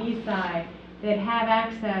here on the B side that have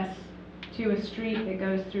access to a street that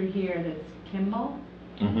goes through here that's Kimball.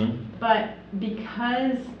 Mm-hmm. But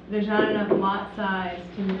because there's not enough lot size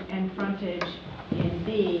and frontage in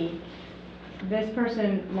B, this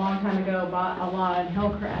person, a long time ago, bought a lot on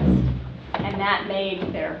Hillcrest, and that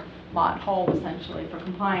made their lot whole essentially for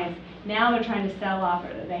compliance. Now they're trying to sell off,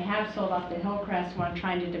 or they have sold off the Hillcrest one,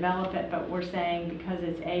 trying to develop it, but we're saying because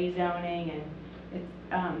it's A zoning and it's,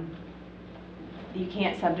 you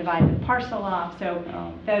can't subdivide the parcel off. So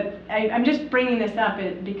I'm just bringing this up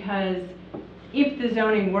because if the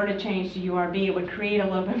zoning were to change to URB, it would create a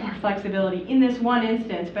little bit more flexibility in this one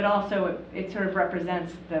instance, but also it sort of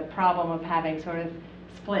represents the problem of having sort of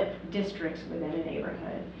split districts within a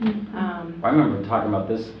neighborhood. I remember talking about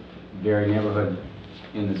this very neighborhood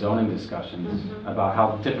in the zoning discussions, about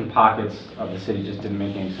how different pockets of the city just didn't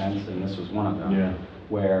make any sense, and this was one of them. Yeah.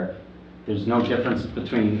 Where there's no difference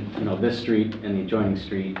between, this street and the adjoining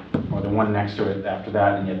street, or the one next to it after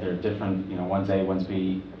that, and yet they're different, one's A, one's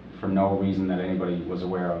B, for no reason that anybody was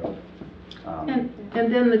aware of. And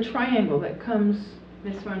then the triangle that comes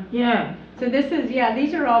This one. Yeah. So this is, yeah,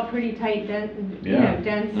 these are all pretty tight, dense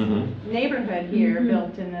Mhm. neighborhood here, Mhm.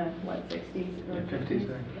 built in the, what, 60s? early 50s,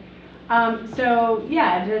 50s. So,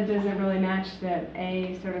 yeah, it doesn't really match the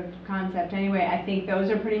A sort of concept anyway. I think those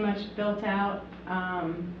are pretty much built out,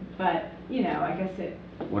 but, you know, I guess it.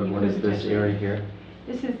 What you is could this potentially- area here?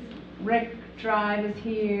 This is Rick Drive is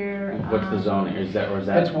here. What's the zoning, is that, or is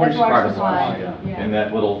that? That's water That's water supply. supply, yeah. And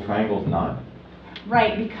that little triangle's not?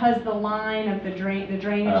 Right, because the line of the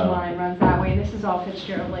drainage Oh. line runs that way. This is all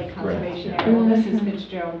Fitzgerald Lake Conservation Right. Area. Well, this is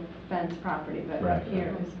Fitzgerald Fence property, but Right.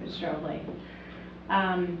 here is Fitzgerald Lake.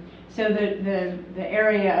 So the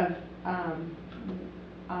area of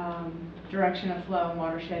direction of flow and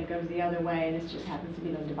watershed goes the other way, and this just happens to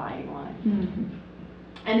be the dividing line. Mhm.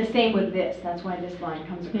 And the same with this, that's why this line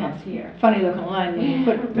comes across here. Funny looking line when you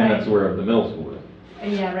put it. And that's where the middle school is.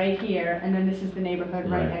 And yeah, right here, and then this is the neighborhood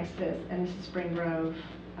right Right. next to this, and this is Spring Grove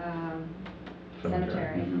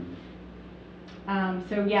Cemetery. Mhm.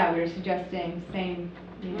 So yeah, we were suggesting same,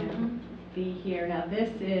 you know, Mhm. be here. Now this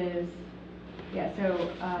is, yeah, so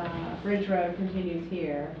Bridge Road continues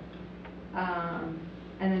here.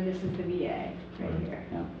 And then this is the VA right Right. here.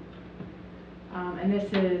 Yeah. And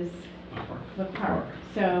this is the park.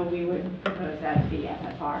 So we would propose that to be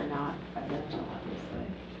FFR, not residential, obviously.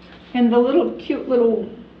 And the little cute little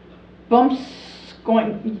bumps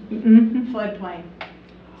going, mhm. Floodplain.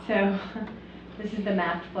 So this is the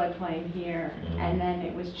mapped floodplain here, and then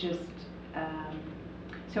it was just,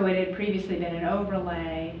 so it had previously been an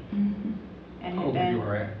overlay Mhm. and had Over been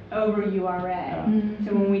URA. over URA. Mhm.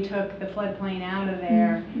 So when we took the floodplain out of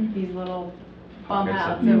there, Mhm. these little bump Pockets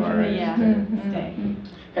outs of of, URA yeah, stay. stay.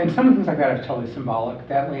 And some of the things like that are totally symbolic.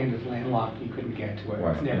 That land is landlocked, you couldn't get to it. It's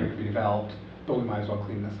Right. never going to be developed, but we might as well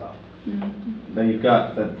clean this up. Mhm. Then you've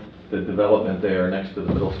got the development there next to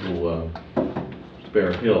the middle school,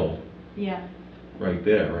 Spare Hill, Yeah, right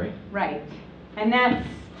there, right? right. And that's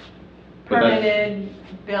But that's- permitted,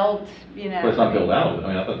 built, you know. But it's not built out, I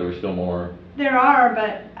mean, I thought there was still more. There are,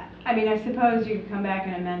 but, I mean, I suppose you could come back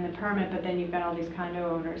and amend the permit, but then you've got all these condo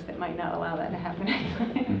owners that might not allow that to happen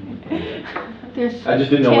anyway. There's I just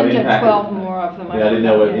didn't know what 10 to impact. 12 more of them. Yeah, I didn't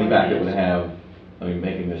know what forgot impact it is. would have, I mean,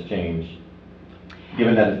 making this change,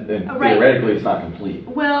 given that Right. theoretically it's not complete.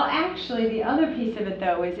 Well, actually, the other piece of it,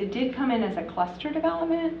 though, is it did come in as a cluster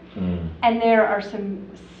development, Mm. and there are some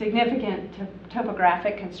significant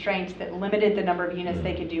topographic constraints that limited the number of units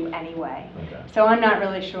they could do anyway. Okay. So I'm not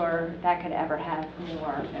really sure that could ever have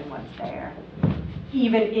more than what's there,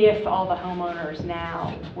 even if all the homeowners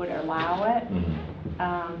now would allow it. Mhm.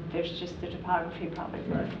 There's just the topography probably.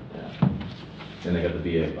 Right, yeah. And they got the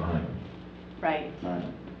VA behind them. Right. Right.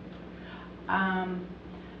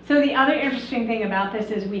 So the other interesting thing about this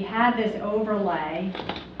is we had this overlay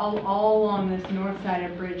all along this north side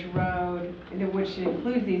of Bridge Road, which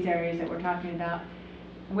includes these areas that we're talking about,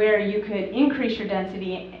 where you could increase your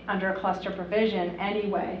density under a cluster provision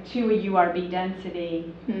anyway to a URB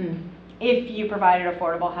density Hmm. if you provided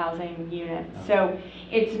affordable housing units. So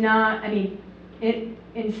it's not, I mean,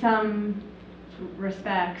 in some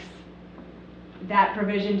respects, that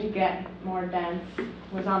provision to get more dense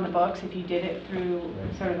was on the books if you did it through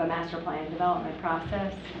sort of a master plan development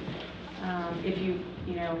process. If you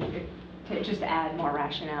know, to just add more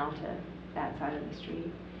rationale to that side of the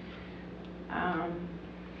street.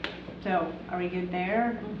 So, are we good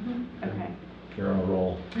there? Okay. You're on a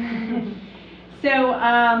roll. So,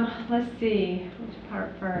 let's see, which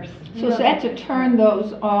part first? So is that to turn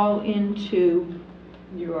those all into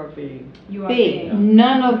URB. URB. B,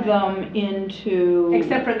 none of them into?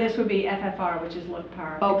 Except for this would be FFR, which is Look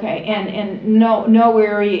Park. Okay, and no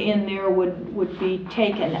area in there would be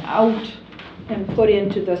taken out and put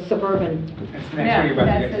into the suburban? That's the next one you're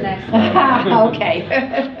about to get to. That's the next one.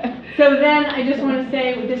 Okay. So then, I just want to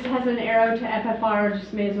say, this has an arrow to FFR,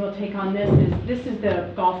 just may as well take on this, this is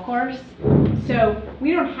the golf course. So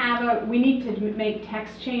we don't have we need to make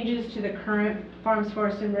text changes to the current Farms,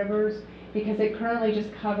 Forests, and Rivers, because it currently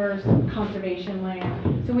just covers conservation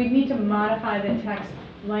land. So we need to modify the text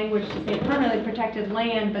language to say permanently protected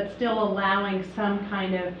land, but still allowing some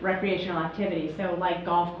kind of recreational activity. So like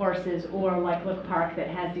golf courses or like Look Park that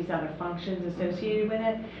has these other functions associated with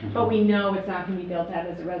it. But we know it's not going to be built out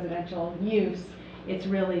as a residential use. It's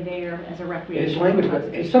really there as a It's recreational. language,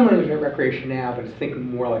 it's some language about recreation now, but it's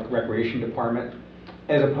thinking more like recreation department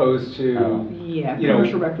as opposed to, Yeah, you know,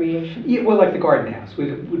 commercial recreation. yeah, well, like the garden house.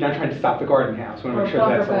 We're not trying to stop the garden house. We want to make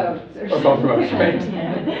sure that's all. Or bumper boats,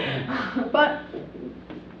 right? But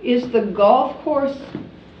is the golf course,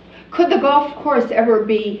 could the golf course ever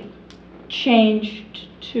be changed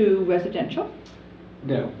to residential?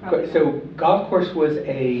 No, Probably so golf course was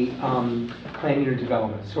a planned unit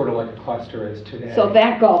development, sort of like a cluster is today. So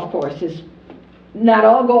that golf course is, not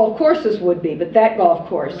all golf courses would be, but that golf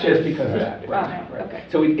course is. Just because of that, right, Okay, right. okay.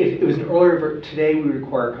 So it was an earlier, today we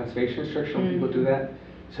require conservation restriction when people do that.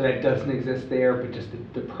 So that doesn't exist there, but just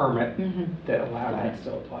the permit that allowed that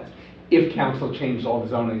still applies. If council changed all the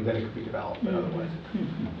zoning, then it could be developed, but otherwise.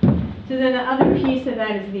 So then the other piece of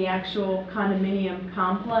that is the actual condominium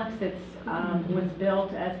complex that's, was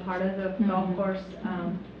built as part of the golf course.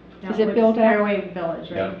 Is it built out? Fairway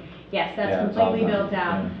Village, right? Yep. Yes, Yeah, that's it's all completely done. built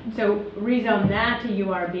out. So rezone that to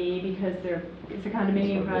URB because it's a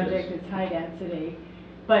condominium project, it's high density.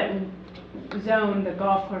 But zone the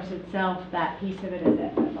golf course itself, that piece of it is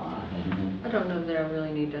FFR. I don't know that I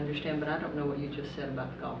really need to understand, but I don't know what you just said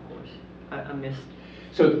about the golf course. I missed.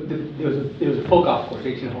 So there was a full golf course,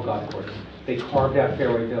 18-hole golf course. They carved out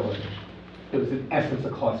Fairway Village. It was in essence a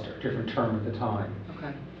cluster, different term at the time.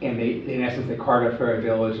 Okay. And in essence, they carved out Fairway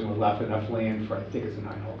Village and were left enough land for, I think it's a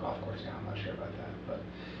 9-hole golf course now, I'm not sure about that. But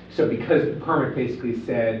so because the permit basically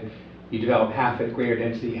said you develop half at greater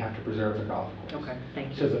density, you have to preserve the golf course. Okay,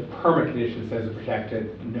 thank So you. the permit condition says it's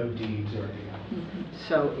protected, no deeds or anything else.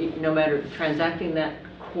 So no matter, transacting that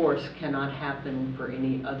course cannot happen for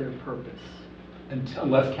any other purpose.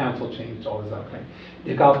 Unless council changed all the zoning.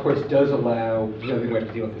 The golf course does allow, the other thing we have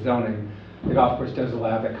to deal with the zoning, the golf course does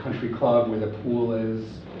allow that country club where the pool is,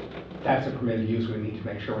 that's a permitted use, we need to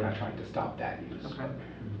make sure we're not trying to stop that use. Okay.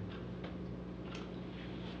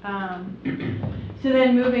 So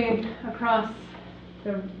then moving across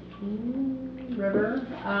the river,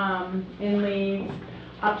 in Leeds,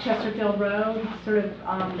 up Chesterfield Road, sort of,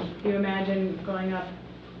 you imagine going up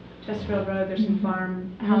Chesterfield Road, there's some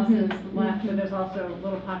farm houses left, but there's also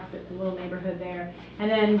little pockets, a little neighborhood there. And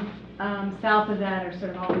then south of that are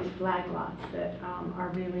sort of all these flag lots that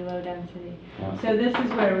are really low density. So this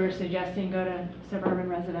is where we were suggesting go to suburban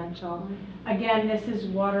residential. Again, this is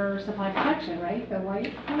water supply protection, right? The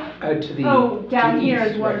white part? To the Oh, down to the here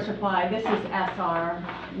east, is water right. supply. This is SR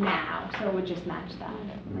now, so it would just match that.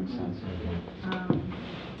 Makes sense.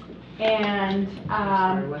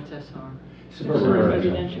 Sorry, what's SR? Suburban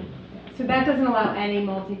residential. So that doesn't allow any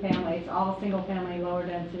multifamily, it's all single family, lower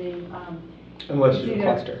density. Unless it's you do a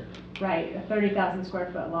either- cluster. Right, a 30,000 square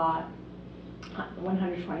foot lot,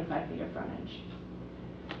 125 feet of frontage.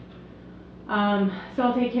 So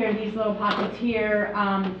I'll take care of these little pockets here.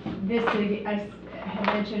 This I had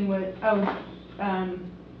mentioned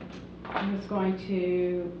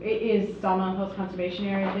it is Sawmill Hills Conservation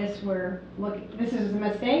Area. This is a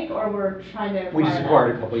mistake, or we're trying to acquire We just that?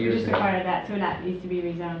 acquired a couple years We just ago. acquired that, so that needs to be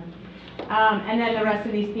rezoned. And then the rest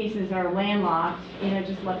of these pieces are landlocked,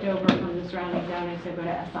 just left over from the surrounding zoning, so go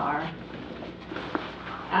to SR.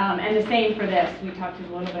 And the same for this, we talked a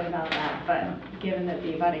little bit about that, but given that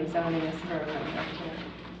the abutting zoning is suburban,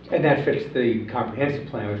 And that fits the comprehensive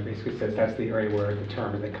plan, which basically says that's the area where the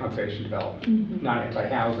term is a conservation development, not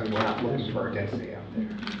anti-housing, we're not looking for a density out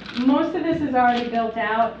there. most of this is already built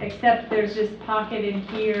out, except there's this pocket in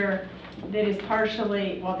here that is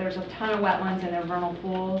partially, well, there's a ton of wetlands and there are vernal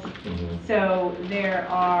pools. So there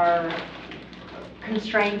are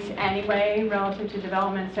constraints anyway relative to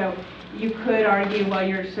development. So you could argue, well,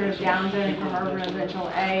 you're sort of downzoning from urban residential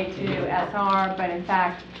A to SR, but in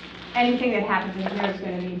fact, anything that happens in here is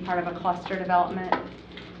going to be part of a cluster development.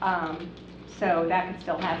 So that could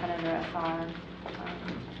still happen under SR.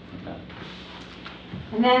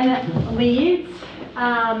 And then Leeds.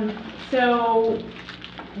 So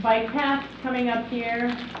bike path coming up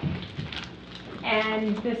here.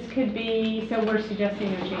 And this could be, so we're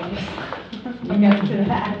suggesting no changes, I guess, to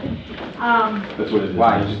that. That's what it is.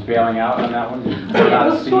 Why, you just bailing out on that one? You're not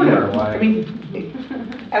Well, seeing sort of. or why? I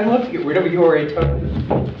mean, I'd love to get rid of URA totally.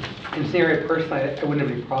 In this area personally, I wouldn't have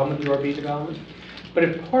any problem with URB development. But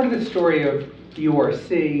if part of the story of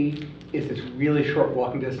URC is it's really short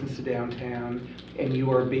walking distance to downtown, and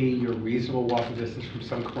URB, your reasonable walking distance from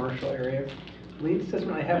some commercial area, Leeds doesn't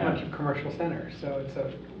really have much of a commercial center, so it's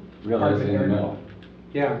a Really, part it's of in the area. middle.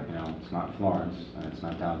 Yeah. It's not Florence, and it's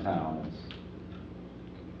not downtown,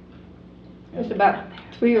 There's about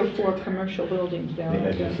 3 or 4 commercial buildings there. The aren't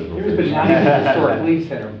edges there? of the- There is, but not even the historic Leeds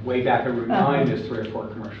Center, way back at Route 9, there's 3 or 4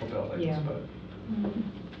 commercial buildings, Yeah. but.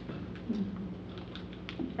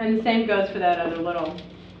 And the same goes for that other little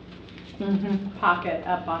pocket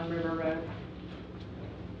up on River Road.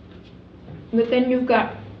 But then you've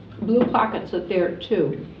got blue pockets up there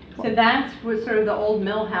too. So that's was sort of the old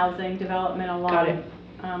mill housing development Got it.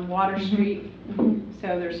 along Water Street. Mhm.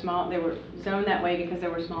 So they're small, they were zoned that way because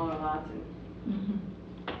there were smaller lots.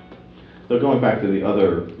 So going back to the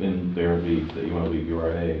other in there, that you want to leave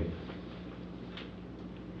URA,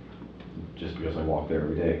 just because I walk there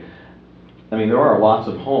every day. I mean, there are lots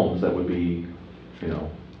of homes that would be,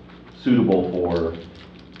 suitable for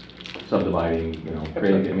subdividing,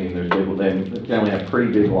 creating, I mean, they generally have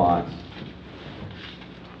pretty big lots.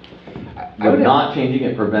 Would not changing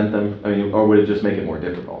it prevent them, I mean, or would it just make it more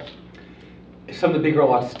difficult? Some of the bigger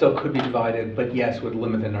lots still could be divided, but yes, would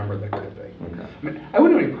limit the number that could be. Okay. I mean, I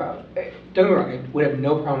wouldn't have any problem, don't get me wrong, I would have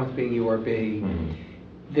no problem with being URB. Mhm.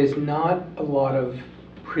 There's not a lot of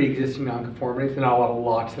pre-existing nonconformities, there's not a lot of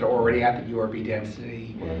lots that are already at the URB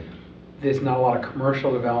density. Right. There's not a lot of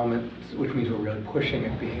commercial development, which means we're really pushing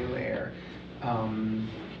it being there.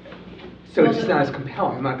 So it's just not as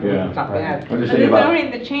compelling, it's not Yeah, bad. right. I'm But just the thinking about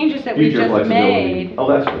zoning, the changes that we future just flexibility. made Oh,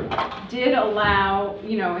 that's true. did allow,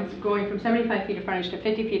 it's going from 75 feet of frontage to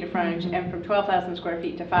 50 feet of frontage, and from 12,000 square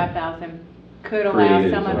feet to 5,000, could allow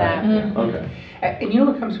Created, some of right, that. yeah, okay. And you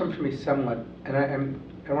know what comes from for me somewhat, and I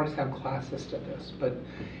don't want to sound classist at this, but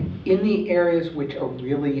in the areas which are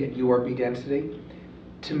really at URB density,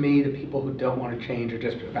 to me, the people who don't want to change are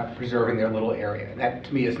just about preserving their little area, and that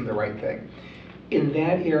to me isn't the right thing. In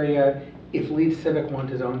that area, if Leeds Civic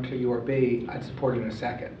wanted to zone to URB, I'd support it in a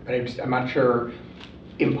second, but I'm not sure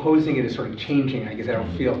imposing it is sort of changing, I guess I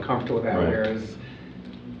don't feel comfortable with that, Right. whereas,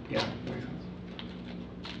 yeah, makes sense.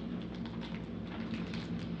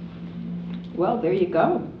 Well, there you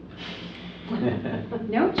go.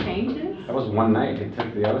 No changes? That was one night. It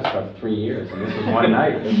took the other stuff 3 years, and this was one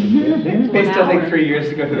night. This is good. It still take 3 years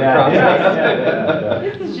to go through the Yeah, process. yeah.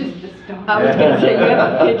 This is just the start. I was gonna say, you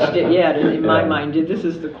haven't pitched it yet, in my mind, this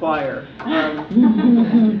is the choir.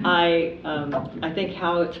 I think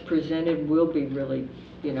how it's presented will be really,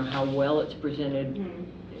 how well it's presented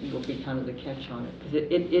will be kind of the catch on it.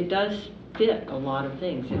 Because it does fit a lot of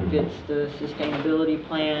things. It fits the sustainability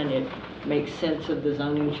plan, it makes sense of the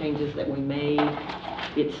zoning changes that we made.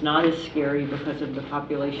 It's not as scary because of the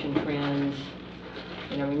population trends.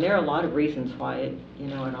 I mean, there are a lot of reasons why it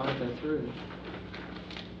ought to go through.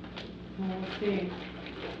 We'll see.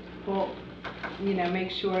 Well,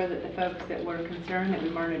 make sure that the folks that were concerned that we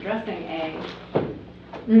weren't addressing A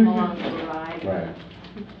come along for the ride. Right.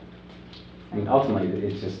 I mean, ultimately,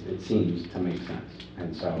 it seems to make sense,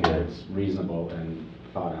 and so it's reasonable and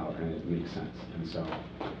thought out, and it makes sense, and so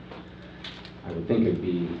I would think it'd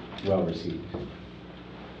be well received.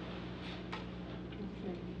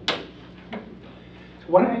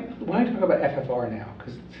 Why don't I talk about FFR now?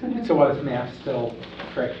 Because so while this map's still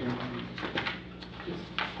fresh.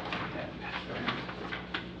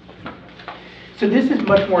 So this is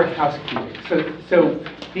much more housekeeping. So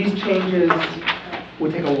these changes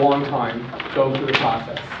would take a long time going through the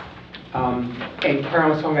process. And Karen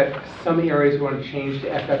was talking about some areas we want to change to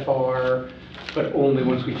FFR, but only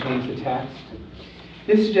once we change the text.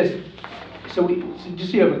 This is just, so just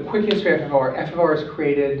so you have a quick history of FFR. FFR was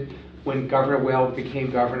created when Governor Weld became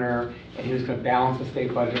governor, and he was going to balance the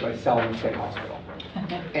state budget by selling the state hospital.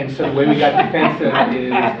 And so the way we got defensive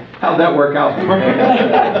is... How'd that work out?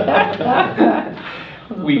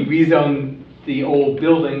 We rezoned the old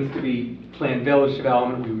buildings to be planned village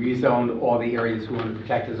development. We rezoned all the areas we wanted to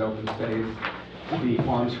protect as open space to be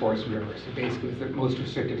farms, forests, and rivers. So basically, it's the most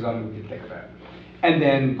restrictive zoning we could think about. And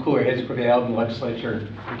then cooler heads prevailed, and the legislature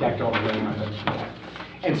protected all the land.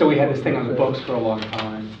 And so we had this thing on the books for a long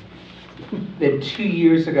time. Then 2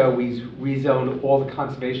 years ago, we rezoned all the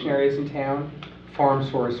conservation areas in town, farms,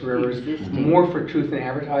 forests, rivers, more for truth in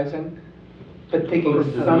advertising. But thinking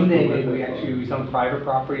someday maybe we actually rezone private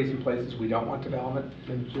properties in places we don't want development,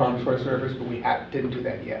 farms, forests, rivers, but we didn't do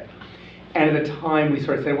that yet. And at the time, we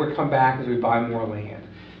sort of said, we'll come back as we buy more land.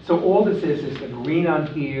 So all this is the green on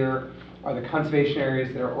here are the conservation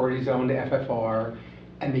areas that are already zoned to FFR,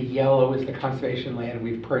 and the yellow is the conservation land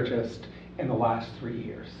we've purchased in the last 3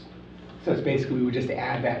 years. So it's basically, we would just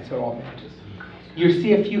add that so it all matches. You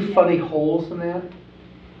see a few funny holes in that,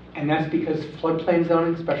 and that's because floodplain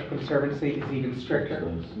zoning, special conservancy, is even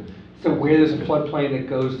stricter. So where there's a floodplain that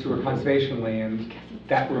goes through a conservation land,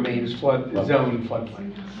 that remains zone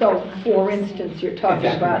floodplain. So, for instance, you're talking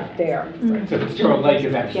Exactly about right. there. So Fitzgerald Lake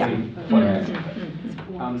is actually Yeah.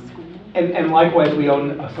 floodplain. And likewise, we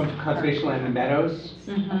own some conservation land in Meadows.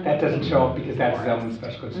 That doesn't show up because that's zone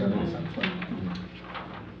special conservancy.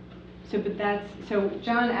 So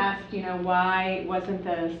John asked, why wasn't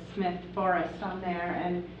the Smith Forest on there?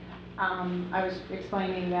 And I was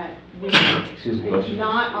explaining that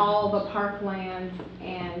not all the parklands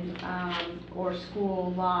and or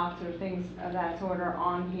school lots or things of that sort are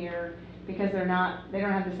on here because they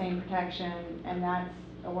don't have the same protection, and that's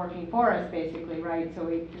a working forest basically, right? So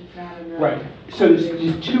it's not in the Right. So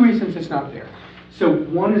there's two reasons it's not there. So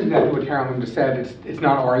one is exactly what Carolyn just said. It's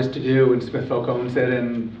not ours to do, and Smith Folk owns it,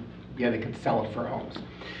 and yeah, they could sell it for homes.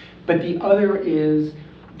 But the other is,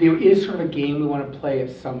 there is sort of a game we want to play at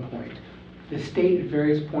some point. The state at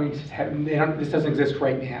various points, this doesn't exist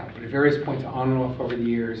right now, but at various points on and off over the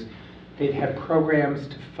years, they've had programs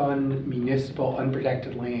to fund municipal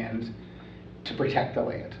unprotected land to protect the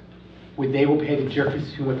land. Where they will pay the difference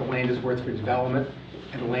between what the land is worth for development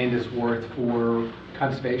and the land is worth for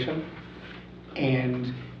conservation.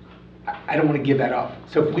 And I don't want to give that up.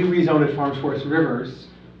 So if we rezoned at Farms, Forests, and Rivers,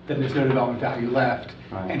 then there's no development value left,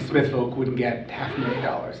 Right. and Smithville wouldn't get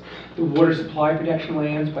 $500,000. The water supply protection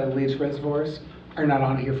lands by the Leeds reservoirs are not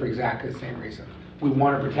on here for exactly the same reason. We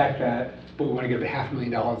want to protect that, but we want to give the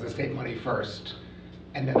 $500,000 of state money first,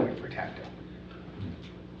 and then we protect it.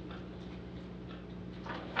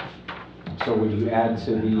 So would you add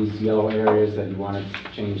to these yellow areas that you want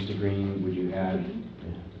to change to green, would you add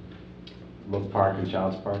Look Park and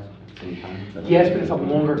Child's Park at the same time? Yes, but it's a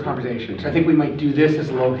longer conversation. So I think we might do this as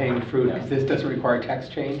low-hanging fruit, because this doesn't require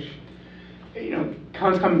text change. You know,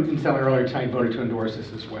 Colin's come and said earlier tonight, voted to endorse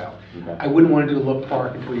this as well. Okay. I wouldn't want to do Look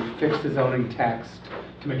Park until we fix the zoning text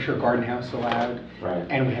to make sure garden house is allowed. Right.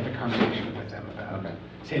 And we have a conversation with them about it. Okay.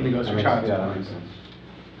 Same thing goes That for makes- Child's yeah, that Park. makes sense.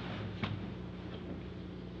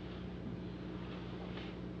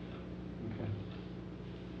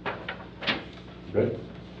 Okay. Good?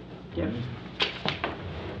 Yeah.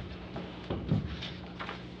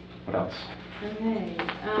 What else? Okay.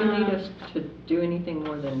 Do you need us to do anything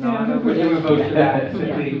more than No, nod we're over going to this? vote for that.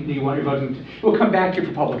 Yeah. Do you want your voting? We'll come back to you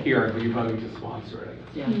for public hearing, but you're voting to sponsor it.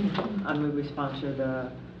 Yeah, I move we sponsor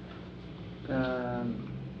the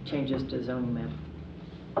changes to zoning map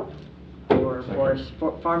for forest,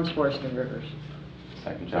 farms, forests, and rivers.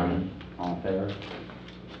 Second, John, all in favor?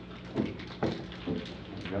 There you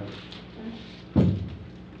go.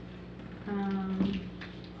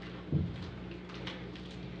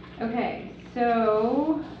 Okay,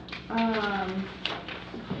 so, let's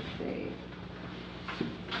see.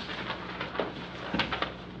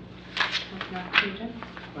 What's next, Susan?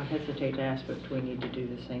 I hesitate to ask, but do we need to do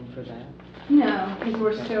the same for that? No,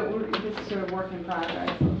 because this is sort of work in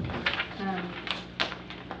progress.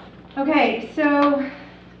 Okay, so,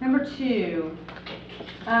 number 2.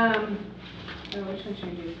 Which one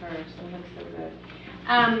should we do first? It looks so good.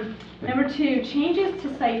 Number 2, changes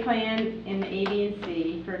to site plan in the A, B, and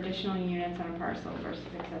C for additional units on a parcel versus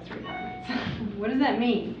accessory apartments. What does that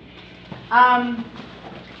mean?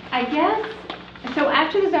 I guess, so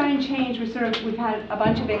after the zoning change, we've had a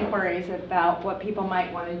bunch of inquiries about what people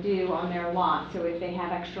might want to do on their lot. So if they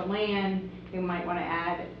have extra land, they might want to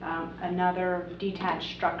add another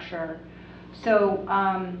detached structure. So,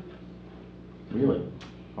 Really?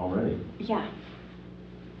 Already? yeah.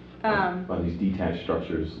 On these detached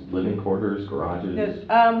structures, living quarters, garages?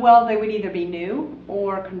 Well, they would either be new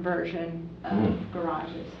or conversion of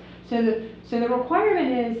garages. So the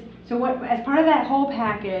requirement is, as part of that whole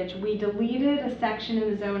package, we deleted a section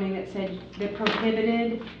in the zoning that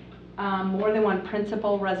prohibited more than one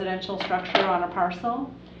principal residential structure on a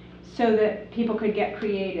parcel, so that people could get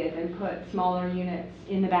creative and put smaller units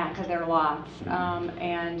in the back of their lots,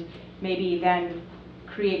 and maybe then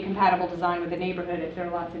create compatible design with the neighborhood if there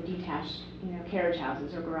are lots of detached, carriage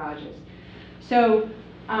houses or garages. So,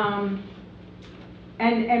 and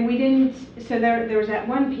we didn't. So there was that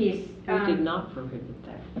one piece. We did not prohibit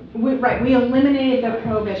that. We eliminated the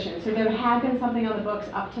prohibition. So there had been something on the books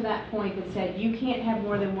up to that point that said you can't have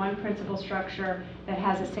more than one principal structure that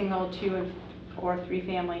has a single 2 or 3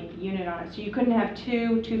 family unit on it. So you couldn't have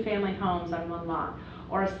two family homes on one lot,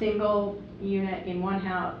 or a single unit in one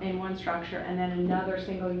house, in one structure, and then another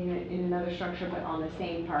single unit in another structure, but on the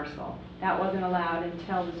same parcel. That wasn't allowed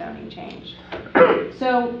until the zoning changed.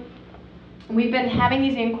 So we've been having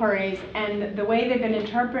these inquiries, and the way they've been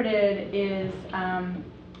interpreted is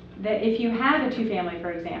that if you have a 2-family,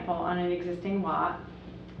 for example, on an existing lot,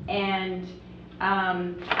 and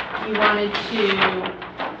you wanted to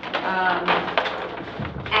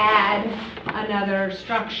add another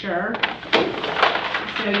structure,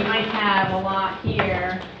 so you might have a lot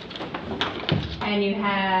here, and you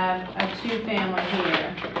have a 2-family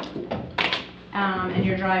here, and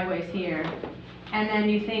your driveway's here. And then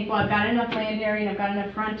you think, well, I've got enough land area and I've got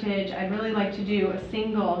enough frontage, I'd really like to do a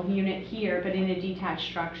single unit here, but in a detached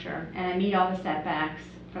structure. And I meet all the setbacks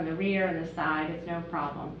from the rear and the side, it's no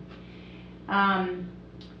problem.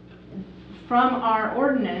 From our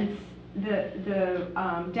ordinance, the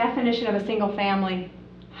definition of a single family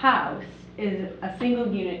house is a single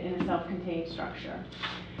unit in a self-contained structure.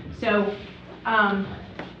 So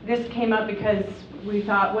this came up because we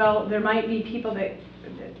thought, well, there might be people that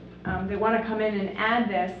want to come in and add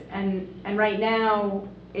this, and right now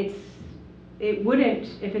it's it wouldn't,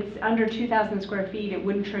 if it's under 2,000 square feet, it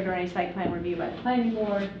wouldn't trigger any site plan review by the planning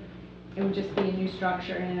board. It would just be a new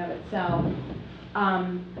structure in and of itself.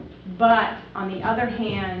 But on the other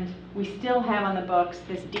hand, we still have on the books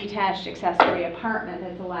this detached accessory apartment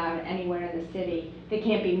that's allowed anywhere in the city. They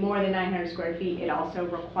can't be more than 900 square feet. It also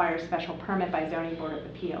requires special permit by zoning board of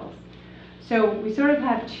appeals. So we sort of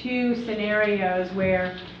have two scenarios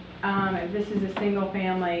where if this is a single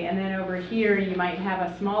family, and then over here you might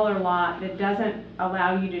have a smaller lot that doesn't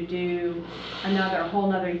allow you to do a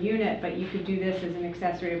whole nother unit, but you could do this as an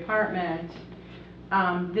accessory apartment.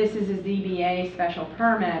 This is a ZBA special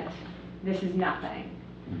permit. This is nothing.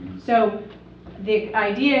 So the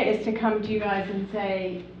idea is to come to you guys and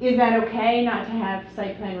say, is that okay not to have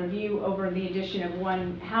site plan review over the addition of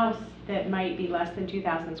one house that might be less than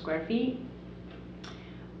 2,000 square feet?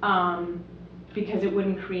 Because it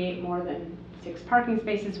wouldn't create more than 6 parking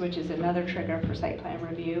spaces, which is another trigger for site plan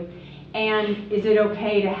review. And is it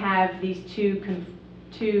okay to have these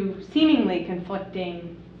two seemingly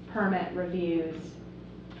conflicting permit reviews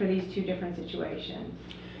for these two different situations?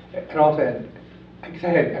 And also, I guess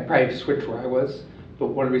I probably switched where I was, but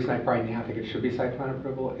one reason I probably now think it should be site plan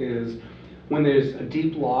approval is when there's a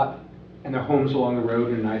deep lot and there are homes along the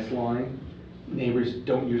road in a nice line, neighbors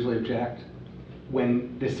don't usually object.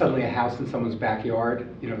 When there's suddenly a house in someone's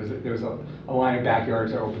backyard, you know, there's a line of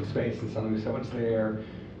backyards or open space and suddenly someone's there.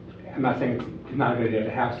 I'm not saying it's not a good idea to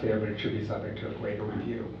have a house there, but it should be subject to a greater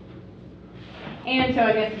review. And so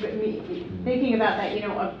I guess thinking about that, you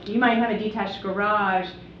know, you might have a detached garage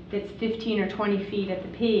that's 15 or 20 feet at the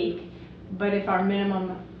peak, but if our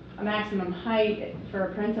maximum height for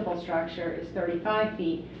a principal structure is 35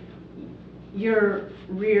 feet, your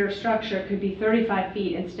rear structure could be 35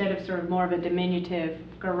 feet instead of sort of more of a diminutive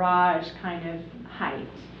garage kind of height.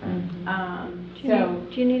 Do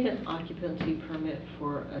you need an occupancy permit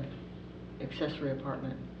for an accessory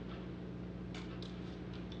apartment?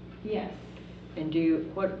 Yes. And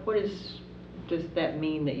does that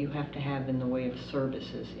mean that you have to have in the way of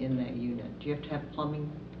services in that unit? Do you have to have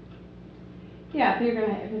plumbing? Yeah,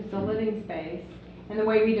 if it's a living space. And the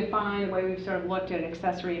way the way we've sort of looked at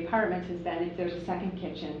accessory apartments is that if there's a second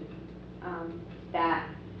kitchen, that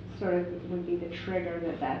sort of would be the trigger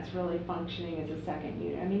that's really functioning as a second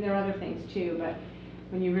unit. I mean, there are other things too, but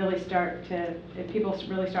when you really if people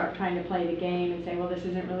really start trying to play the game and say, well, this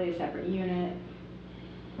isn't really a separate unit,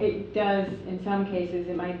 it does, in some cases,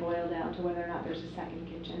 it might boil down to whether or not there's a second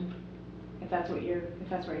kitchen, if that's where you're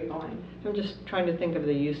going. I'm just trying to think of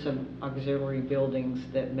the use of auxiliary buildings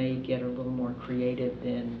that may get a little more creative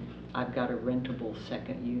than I've got a rentable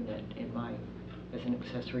second unit as an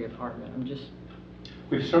accessory apartment.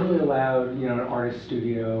 We've certainly allowed, you know, an artist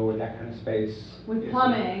studio or that kind of space. With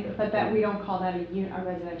plumbing, but that we don't call that a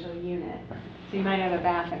residential unit. So you might have a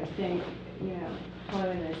bath and a sink, you know,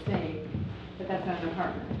 toilet and a sink, but that's not an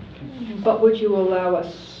apartment. But would you allow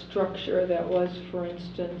a structure that was, for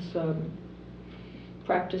instance,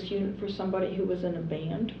 practice unit for somebody who was in a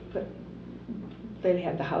band, but they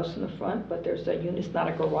had the house in the front, but there's a unit, it's not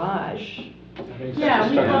a garage. Yeah,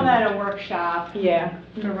 we call that a workshop. Yeah.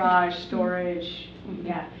 Garage, storage,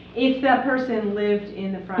 yeah. If the person lived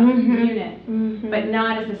in the front unit, but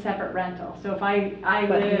not as a separate rental. So if I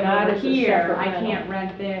live over here, I can't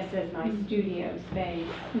rent this as my studio space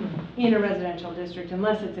in a residential district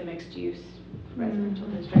unless it's a mixed use residential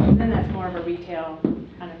district. And then that's more of a retail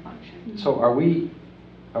kind of function. So are we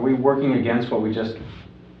working against what we just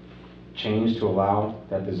changed to allow,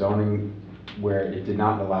 that the zoning where it did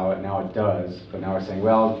not allow it, now it does, but now we're saying,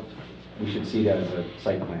 well, we should see that as a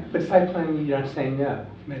site plan? But site plan, you're not saying no.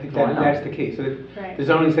 I think Why not? that's the key. So the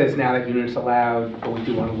zoning says now that unit's allowed, but we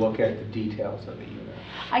do want to look at the details of the unit.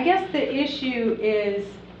 I guess the issue is,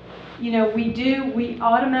 you know, we've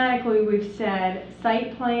said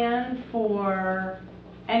site plan for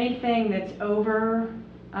anything that's over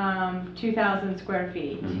 2,000 square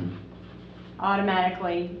feet.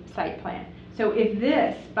 Automatically site plan. So if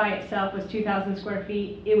this by itself was 2,000 square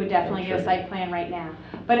feet, it would definitely get a site plan right now.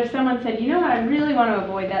 But if someone said, you know what, I really want to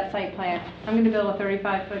avoid that site plan, I'm going to build a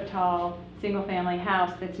 35-foot tall single-family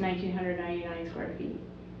house that's 1,999 square feet.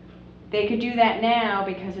 They could do that now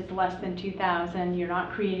because it's less than 2,000. You're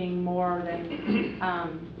not creating more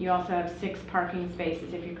than, you also have 6 parking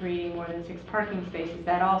spaces. If you're creating more than 6 parking spaces,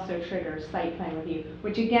 that also triggers site plan review,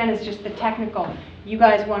 which again is just the technical. You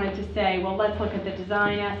guys wanted to say, well, let's look at the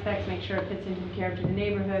design aspects, make sure it fits into the character of the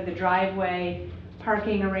neighborhood, the driveway,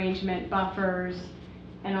 parking arrangement, buffers,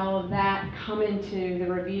 and all of that come into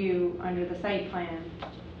the review under the site plan.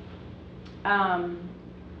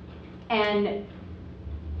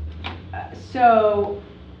 So,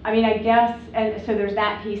 I mean, I guess, and so there's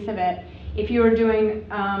that piece of it. If you were doing,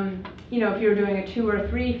 if you were doing a 2 or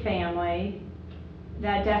 3 family,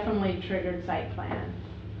 that definitely triggered site plan.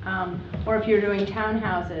 Or if you're doing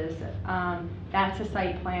townhouses, that's a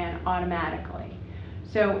site plan automatically.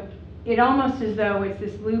 So it almost as though it's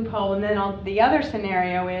this loophole, and then the other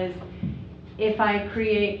scenario is if I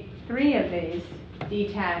create 3 of these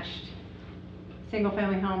detached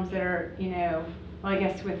single-family homes that are, well, I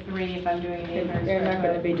guess with 3 if I'm doing a neighborhood. They're not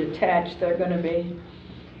gonna be detached, they're gonna be,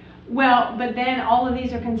 Well, but then all of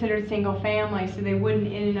these are considered single-family, so they wouldn't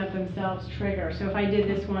in and of themselves trigger. So if I did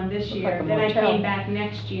this one this Look year, like a then I motel. came back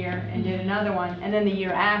next year and did another one, and then the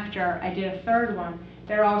year after, I did a 3rd one.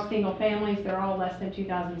 They're all single families, they're all less than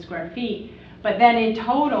 2,000 square feet. But then in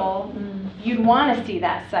total, you'd want to see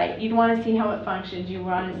that site. You'd want to see how it functions. You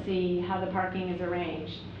want to see how the parking is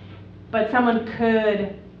arranged. But someone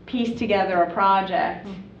could piece together a project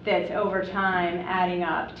that's over time adding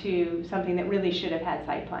up to something that really should have had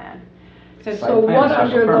site plan. So Site plan, what special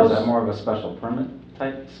under permit, is those- that more of a special permit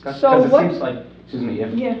type discussion? So Because it what- seems like, excuse me,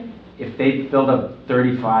 yeah. if they build a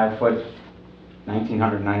 35-foot,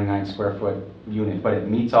 1,999 square foot unit, but it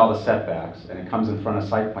meets all the setbacks, and it comes in front of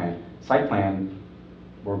site plan,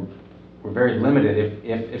 we're very limited.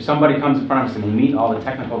 If somebody comes in front of us and we meet all the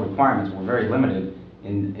technical requirements, we're very limited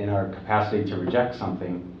in our capacity to reject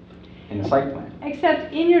something in the site plan.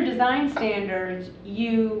 except in your design standards,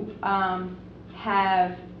 you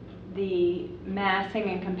have the massing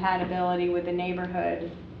and compatibility with the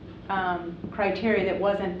neighborhood criteria that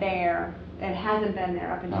wasn't there, and hasn't been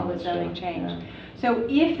there up until Oh, the that's zoning true, change. yeah. So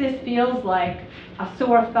if this feels like a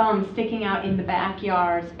sore thumb sticking out in the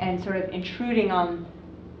backyards and sort of intruding on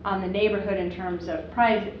the neighborhood in terms of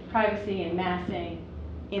privacy and massing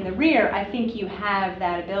in the rear, I think you have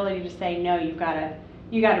that ability to say, no, you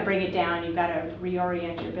gotta bring it down, you've gotta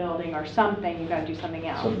reorient your building or something, you've gotta do something So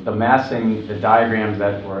else. the massing, the diagrams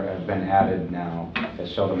that have been added now that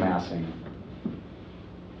show the massing,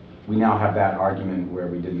 we now have that argument where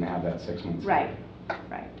we didn't have that 6 months ago. Right.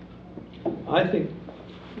 I think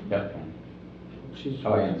Yep. she's.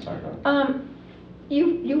 Oh, yeah, sorry. Go ahead.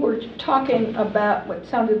 You were talking about what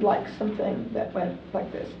sounded like something that went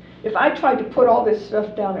like this. If I tried to put all this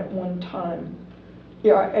stuff down at one time,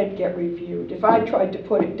 yeah, I'd get reviewed. If I tried to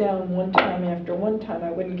put it down one time after one time,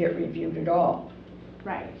 I wouldn't get reviewed at all.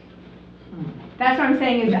 Right. That's what I'm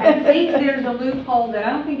saying is I think there's a loophole that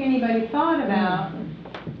I don't think anybody thought about.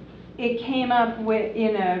 It came up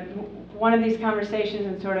in one of these conversations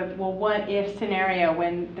and sort of, well, what if scenario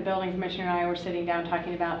when the building commissioner and I were sitting down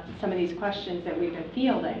talking about some of these questions that we've been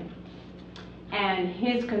fielding. And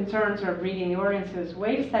his concern, sort of reading the ordinance, was,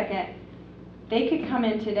 wait a second, they could come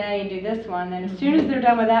in today and do this one, then as soon as they're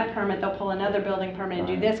done with that permit, they'll pull another building permit and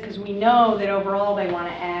do this, because we know that overall they want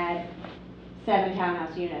to add 7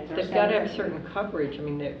 townhouse units or 7. They've got to have certain coverage. I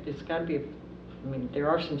mean, it's got to be, there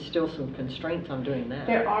are still some constraints on doing that.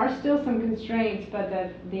 There are still some constraints, but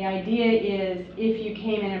the idea is if you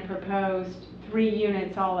came in and proposed 3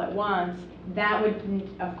 units all at once, that would,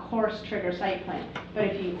 of course, trigger site plan. But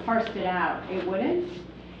if you parsed it out, it wouldn't.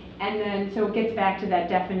 And then, so it gets back to that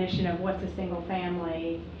definition of what's a single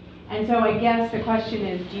family. And so I guess the question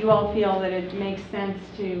is, do you all feel that it makes sense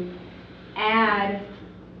to add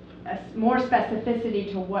more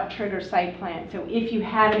specificity to what triggers site plan? So if you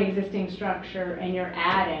have an existing structure and you're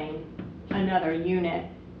adding another unit,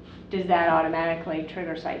 does that automatically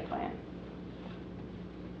trigger site plan?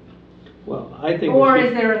 Well, I think. Or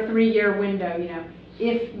is there a 3-year window,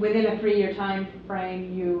 if within a 3-year time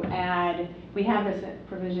frame you add, we have this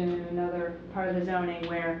provision in another part of the zoning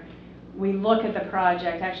where we look at the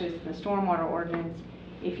project, actually it's in the stormwater ordinance,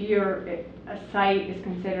 if a site is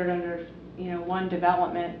considered under one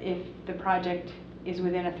development if the project is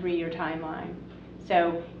within a 3-year timeline.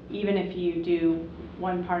 So even if you do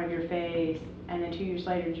one part of your phase and then 2 years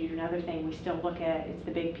later you do another thing, we still look at it's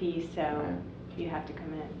the big piece, so you have to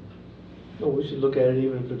come in. Well, we should look at it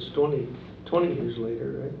even if it's 20 years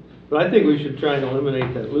later, right? But I think we should try and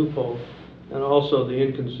eliminate that loophole and also the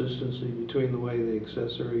inconsistency between the way the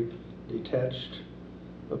accessory detached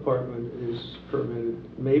apartment is permitted,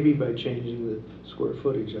 maybe by changing the square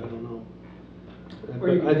footage, I don't know. Or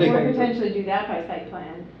you I think. Or potentially do that by site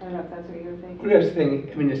plan. I don't know if that's what you're thinking. The other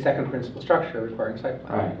thing, the second principal structure requiring site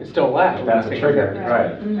plan, Right. it's still allowed. That's a trigger,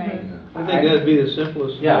 right. Right. I think that'd be the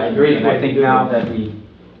simplest. Yeah, I agree, and I think way to do now it. that we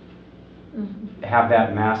have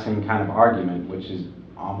that massing kind of argument, which is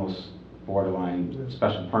almost borderline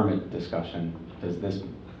special permit discussion, does this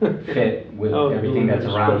fit with Oh, everything that's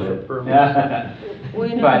doing around special it?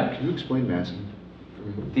 permits. But Can you explain massing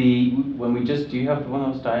for me? when we just, do you have one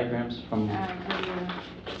of those diagrams from? I do.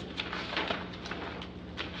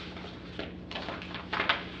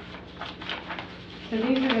 So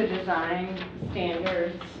these are the design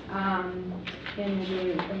standards in the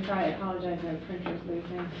new, I'm sorry, I apologize, my printer's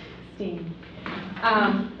losing steam.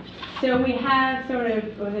 So we have sort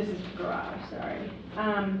of, oh, this is garage, sorry.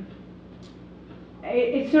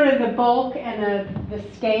 It's sort of the bulk and the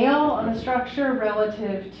scale of the structure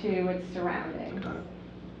relative to its surroundings.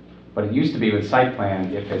 But it used to be with site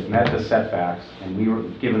plan, if it met the setbacks and we were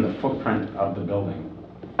given the footprint of the building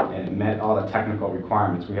and it met all the technical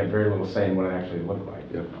requirements, we had very little say in what it actually looked like.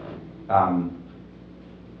 Yep.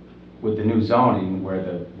 With the new zoning, where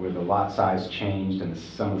the lot size changed and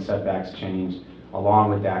some of the setbacks changed, along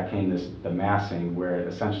with that came the massing, where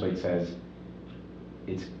essentially it says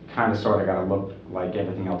it's kind of sort of got to look like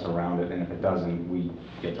everything else around it, and if it doesn't, we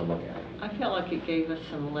get to look at it. I felt like it gave us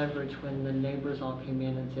some leverage when the neighbors all came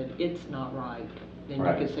in and said, it's not right. Then you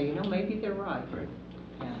Right. could say, you know, maybe they're right. Right.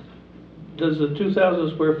 Yeah. Does the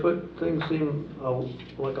 2,000 square foot thing seem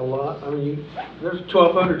like a lot? I mean, there's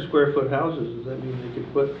 1,200 square foot houses. Does that mean they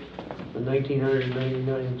could put a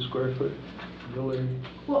 1,999 square foot building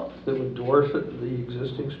Well, that would dwarf the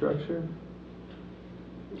existing structure?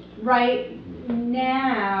 right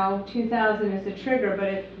now, 2,000 is the trigger, but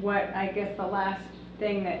if what, I guess the last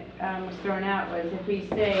thing that was thrown out was if we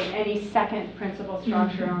say any second principal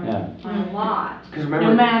structure on a lot, 'Cause no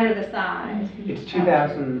remember- matter the size. It's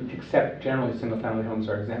 2,000, except generally single-family homes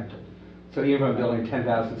are exempted. So even if I'm building a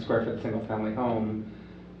 10,000 square foot single-family home,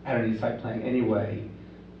 I don't need site plan anyway,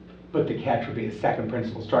 but the catch would be a second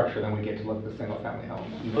principal structure, then we get to look at the single-family home.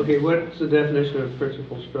 Okay, what's the definition of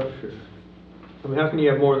principal structure? I mean, how can you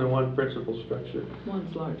have more than one principal structure?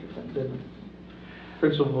 One's larger than.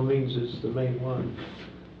 Principal means it's the main one.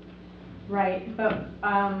 Right, but,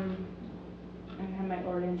 I don't have my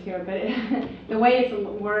ordinance here, but the way it's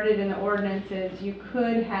worded in the ordinance is you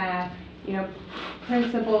could have, you know,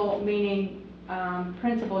 principal meaning,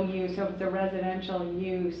 principal use, so it's a residential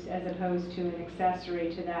use as opposed to an accessory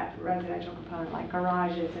to that residential component, like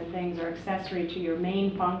garages and things are accessory to your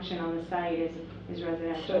main function on the site is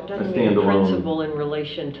residential. So it doesn't A mean standalone. principal in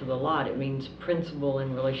relation to the lot, it means principal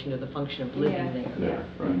in relation to the function of living Yeah. there.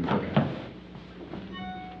 Yeah, right, okay.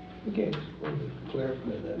 Okay, just wanted to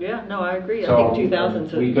clarify that. Yeah, no, I agree, I So, think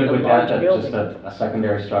 2,000's we a good with that, large that building. just a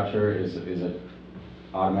secondary structure is a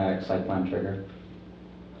automatic site plan trigger?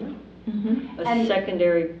 A And-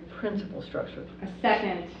 secondary principal structure. A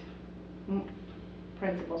second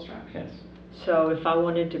principal structure. Yes. So if I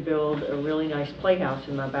wanted to build a really nice playhouse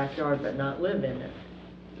in my backyard but not live in it,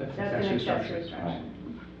 That's an accessory structure.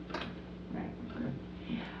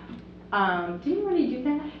 Right. Didn't you already do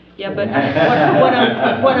that? yeah, but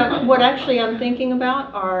what actually I'm thinking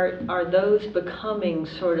about are those becoming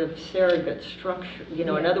sort of surrogate structure, you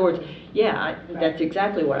know, in Yeah. other words, yeah, that's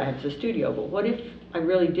exactly what I have as a studio, but what if I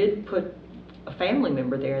really did put a family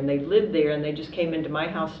member there and they lived there and they just came into my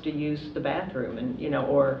house to use the bathroom and, you know,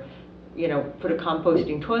 or, you know, put a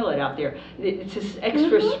composting toilet out there. It's this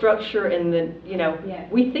extra structure and then, you know, Yeah.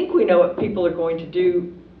 we think we know what people are going to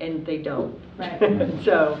do and they don't. Right.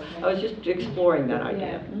 So I was just exploring that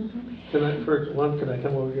idea. Can I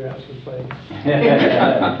come over to your house and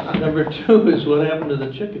play? Number two is what happened to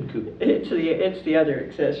the chicken coop? It's the other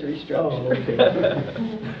accessory structure. Oh,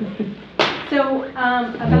 okay. So,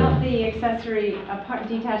 about the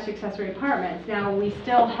detached accessory apartments, now we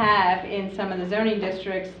still have in some of the zoning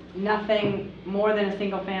districts, nothing more than a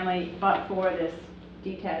single family but for this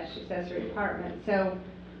detached accessory apartment. So,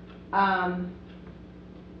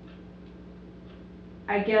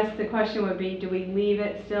 I guess the question would be, do we leave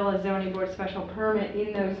it still a zoning board special permit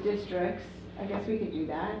in those districts? I guess we could do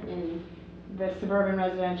that in the suburban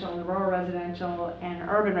residential and the rural residential and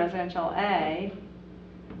urban residential A.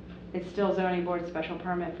 It's still zoning board special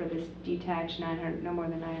permit for this detached 900, no more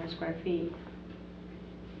than 900 square feet.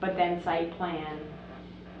 But then site plan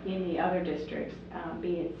in the other districts,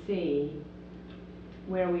 B and C,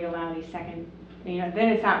 where we allow these second, you know, then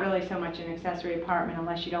it's not really so much an accessory apartment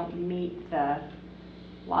unless you don't meet the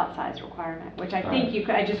lot size requirement, which I think you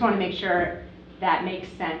could, I just want to make sure that makes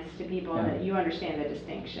sense to people, Yeah. that you understand the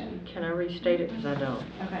distinction. Can I restate it, because I don't?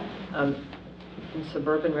 Okay. In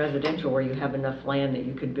suburban residential, where you have enough land that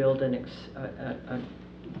you could build a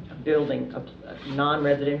building, a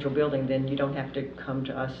non-residential building, then you don't have to come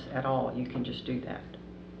to us at all, you can just do that.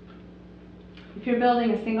 If you're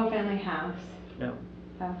building a single family house, No,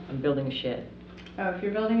 oh. I'm building a shed. Oh, if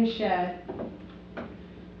you're building a shed,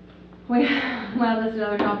 well, that's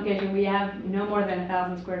another complication. We have no more than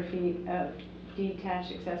 1,000 square feet of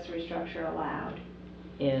detached accessory structure allowed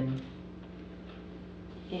In,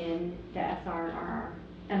 in the SR and RR,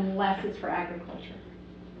 unless it's for agriculture.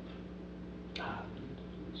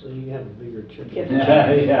 So you have a bigger chicken.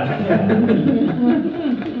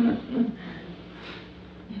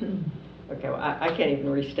 Okay, well, I can't even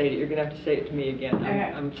restate it. You're gonna have to say it to me again.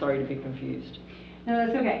 Okay. I'm sorry to be confused. No,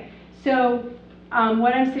 that's okay. So,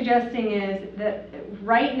 what I'm suggesting is that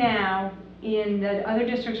right now, in the other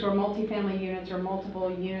districts where multifamily units or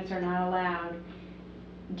multiple units are not allowed,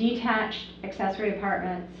 detached accessory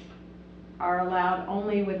apartments are allowed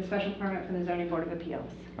only with a special permit from the Zoning Board of Appeals.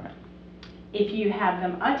 Right. If you have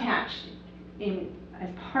them attached as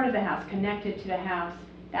part of the house, connected to the house,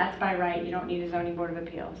 that's by right, you don't need a Zoning Board of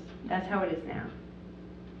Appeals. That's how it is now.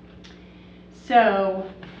 So,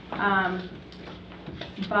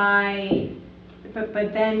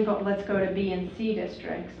 let's go to B and C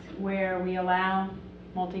districts where we allow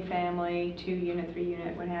multifamily, 2-unit,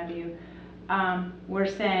 3-unit, what have you. We're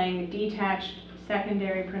saying detached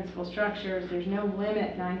secondary principal structures, there's no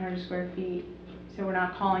limit, 900 square feet. So we're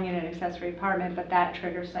not calling it an accessory apartment, but that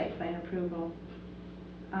triggers site plan approval.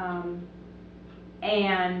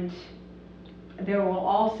 And there will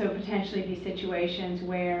also potentially be situations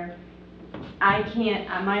where I can't,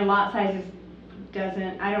 my lot size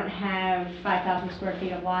I don't have 5,000 square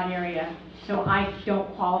feet of lot area, so I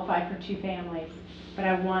don't qualify for 2 families, but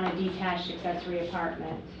I want a detached accessory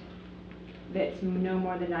apartment that's no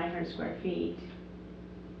more than 900 square feet.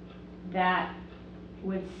 That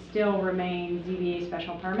would still remain ZBA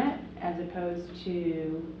special permit as opposed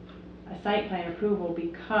to a site plan approval,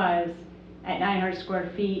 because at 900 square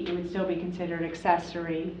feet, it would still be considered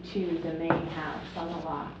accessory to the main house on the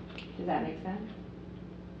lot. Does that make sense?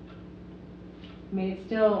 I mean, it's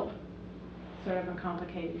still sort of a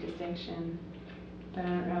complicated distinction, but I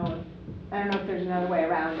don't know if there's another way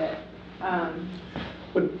around it.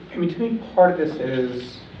 But, I mean, to me, part of this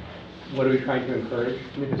is, what are we trying to encourage?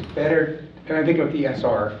 I mean, it's better, and I'm thinking of the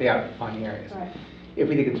SR, the outlying areas. Right. If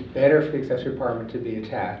we think it's better for the accessory apartment to be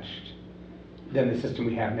attached, then the system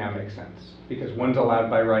we have now makes sense. Because one's allowed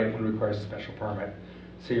by right, one requires a special permit,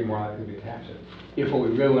 so you're more likely to be attached. If what we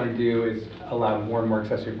really want to do is allow more and more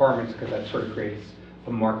accessory apartments, because that sort of creates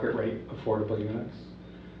a market rate affordable units,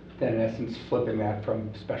 then in essence, flipping that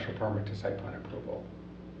from special permit to site plan approval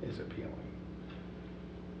is appealing.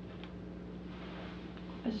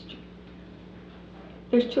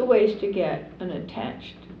 There's 2 ways to get an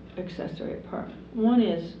attached accessory apartment. One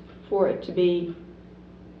is for it to be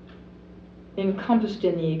encompassed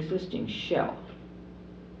in the existing shell.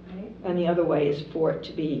 Right. And the other way is for it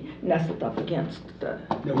to be nestled up against the,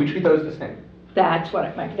 No, we treat those the same. that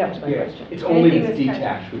was my Yeah, question. it's only if Anything it's that's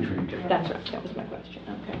detached, we treat it differently. That's right, that was my question,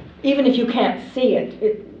 okay. Even if you can't see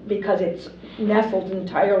it, because it's nestled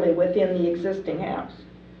entirely within the existing house.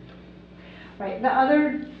 Right. The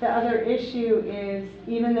other issue is,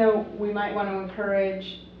 even though we might want to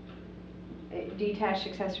encourage detached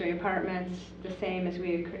accessory apartments the same as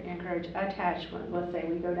we encourage attached ones, let's say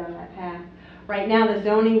we go down that path. Right now, the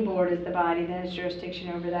zoning board is the body that has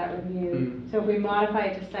jurisdiction over that review. So if we modify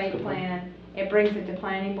it to site plan, it brings it to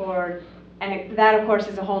planning board, and that of course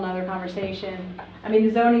is a whole nother conversation. I mean,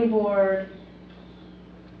 the zoning board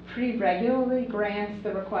pretty regularly grants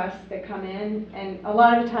the requests that come in, and a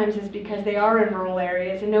lot of the times is because they are in rural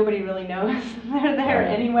areas and nobody really knows they're there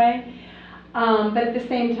anyway. But at the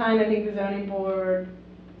same time, I think the zoning board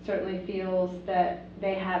certainly feels that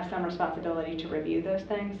they have some responsibility to review those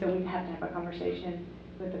things, so we have to have a conversation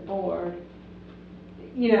with the board.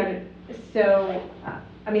 You know, so,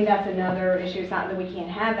 I mean, that's another issue. It's not that we can't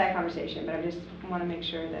have that conversation, but I just want to make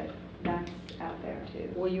sure that that's out there too.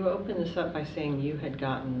 Well, you opened this up by saying you had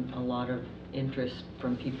gotten a lot of interest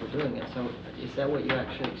from people doing it. So is that what you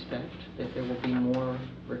actually expect? That there will be more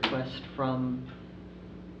requests from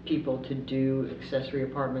people to do accessory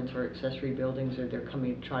apartments or accessory buildings, or they're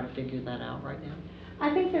coming to try to figure that out right now?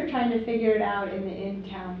 I think they're trying to figure it out in the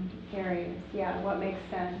in-town areas, yeah, what makes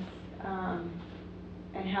sense,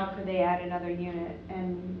 and how could they add another unit,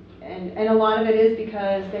 and a lot of it is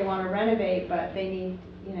because they want to renovate, but they need,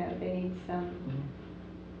 you know, they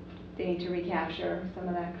need to recapture some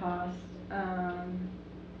of that cost.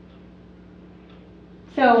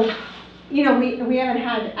 So, you know, we haven't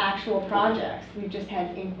had actual projects, we've just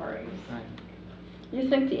had inquiries. Right. You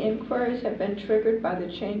think the inquiries have been triggered by the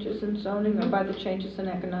changes in zoning or by the changes in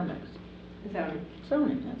economics? Zoning.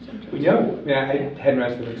 Zoning, that's interesting. We know, I mean, I hadn't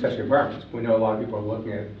messed with accessory apartments. We know a lot of people are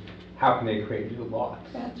looking at how can they create new lots.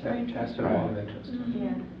 That's very That's been a lot of interest.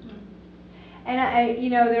 Yeah. And you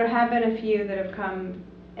know, there have been a few that have come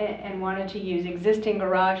and wanted to use existing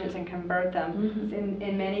garages and convert them.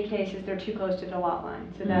 In many cases, they're too close to the lot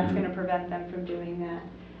line, so that's going to prevent them from doing that.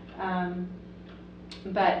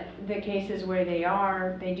 But the cases where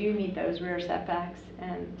they do meet those rear setbacks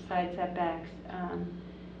and side setbacks,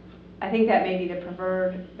 I think that may be the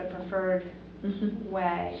preferred Mhm.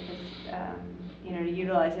 way, is, you know, to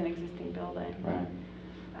utilize an existing building. Right.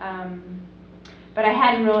 But I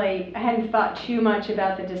hadn't thought too much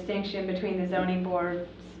about the distinction between the zoning board's,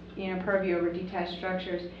 you know, purview over detached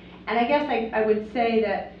structures. And I guess I would say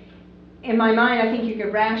that, in my mind, I think you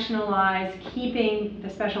could rationalize keeping the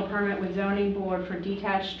special permit with zoning board for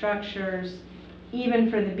detached structures, even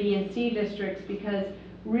for the B and C districts, because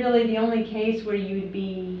really the only case where you would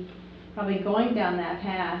be probably going down that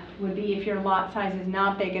path would be if your lot size is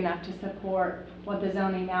not big enough to support what the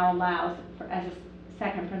zoning now allows for, as a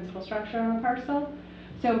second principal structure on a parcel.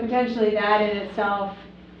 So potentially that in itself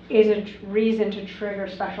is a reason to trigger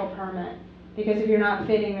special permit. Because if you're not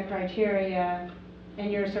fitting the criteria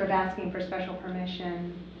and you're sort of asking for special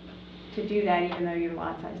permission to do that even though your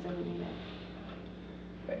lot size doesn't need it.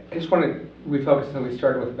 I just want to refocus on what we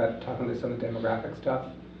started with about talking about some of the demographic stuff,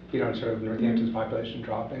 you know, sort of Northampton's population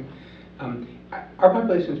dropping. Our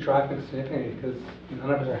population is dropping significantly because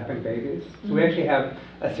none of us are having babies. So we actually have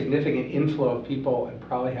a significant inflow of people and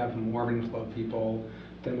probably have more of an inflow of people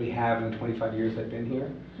than we have in the 25 years I've been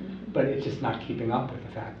here. But it's just not keeping up with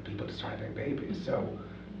the fact that people just aren't having babies. So,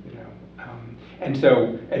 you know,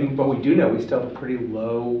 but we do know we still have a pretty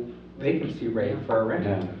low vacancy rate for our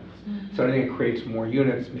rental units. So anything that creates more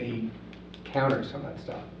units may counter some of that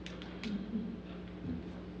stuff.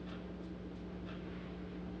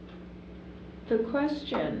 The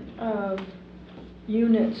question of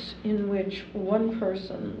units in which one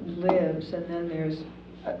person lives and then there's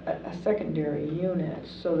a secondary unit,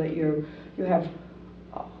 so that you have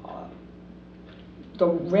the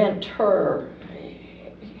renter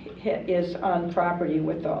is on property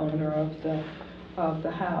with the owner of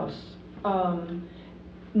the house.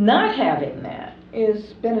 Not having that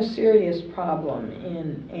has been a serious problem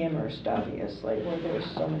in Amherst, obviously, where there's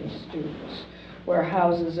so many students, where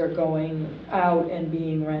houses are going out and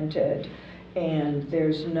being rented, and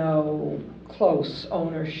there's no close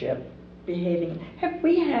ownership behaving. Have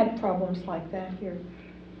we had problems like that here?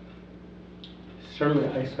 Certainly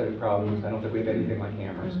isolated problems. I don't think we have anything like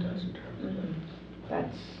Amherst does in terms of it.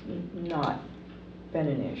 That's not been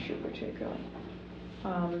an issue particularly.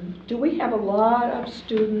 Do we have a lot of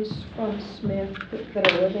students from Smith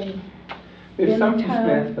that are living There's in some from town?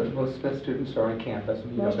 Smith, but most Smith students are on campus.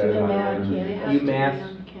 And you know Most better of them than I are on do. campus. They have to be UMass,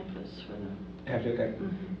 on campus for them. okay.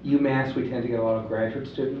 UMass, we tend to get a lot of graduate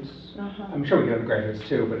students. I'm sure we get undergraduates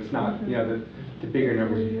too, but it's not, you know, the bigger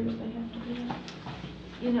numbers.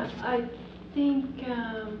 You know, I think,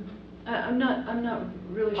 I'm not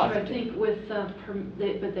really sure. I Positive. think with,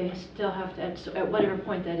 but they still have to, at whatever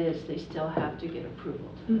point that is, they still have to get approval.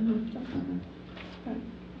 I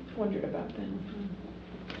wondered about that.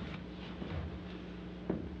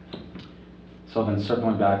 So then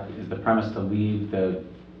circling back, is the premise to leave the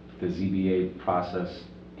ZBA process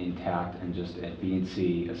intact and just at B and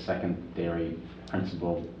C, a secondary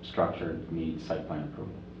principal structure needs site plan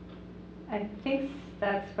approval? I think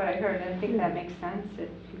that's what I heard. I think that makes sense if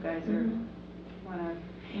you guys are wanna.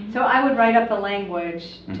 So I would write up the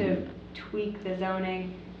language to tweak the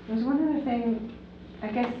zoning. There's one other thing, I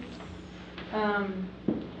guess, is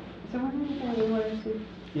there one other thing we wanted to?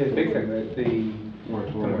 Yeah, the big thing, the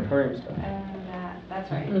moratorium stuff. That's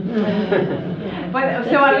right. But, But,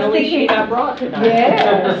 so I was only thinking. sheet I brought tonight.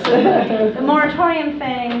 Yes. The moratorium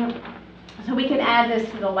thing, so we can add this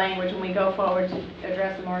to the language when we go forward to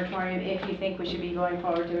address the moratorium. If you think we should be going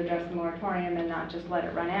forward to address the moratorium and not just let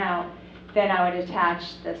it run out, then I would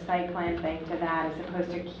attach the site plan thing to that as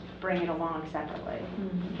opposed to bring it along separately.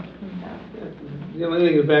 The only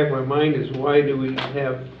thing in the back of my mind is why do we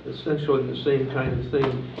have essentially the same kind of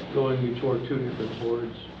thing going before two different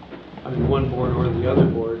boards? I mean, one board or the other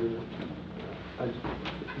board.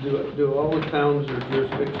 Do all the towns or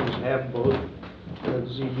jurisdictions have both the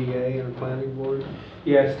ZBA and the planning board?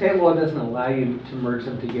 Yeah, state law doesn't allow you to merge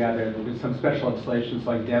them together. There'll be some special legislations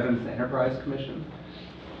like Devon's Enterprise Commission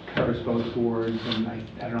covers both boards, and I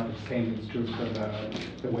don't know if it's the same is true for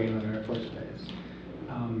the Wayland Air Force Base.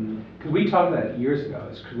 Because we talked about it years ago,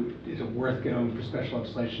 is it worth going for special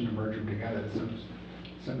legislation to merge them together?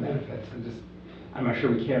 Some benefits. I'm not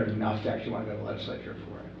sure we cared enough to actually want to go to the legislature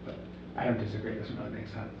for it, but I don't disagree. It doesn't really make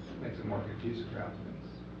sense. It makes it more confusing for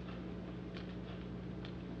applicants.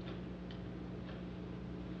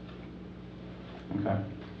 Okay.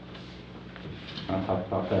 Want to talk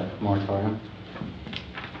about the moratorium?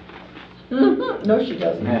 No, she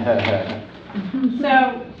doesn't. So,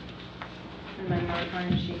 and my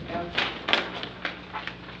moratorium sheet goes.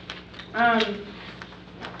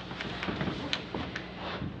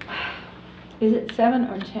 Is it 7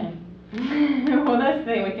 or 10? Well, that's the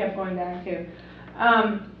thing we kept going back to.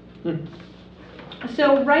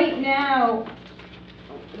 So right now,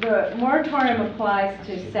 the moratorium applies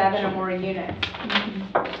to 7 or more units.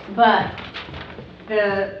 But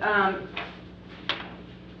the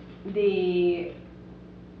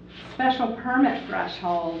special permit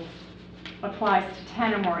threshold applies to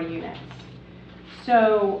 10 or more units.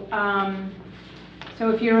 So, so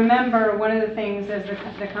if you remember, one of the things as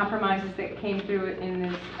the compromises that came through in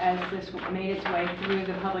this, as this made its way through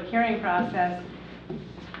the public hearing process,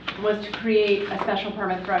 was to create a special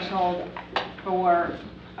permit threshold for,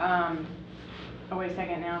 oh wait a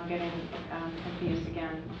second, now I'm getting confused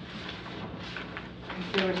again.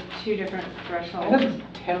 There was 2 different I thresholds.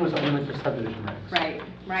 thought 10 was only for subdivision regs. Right,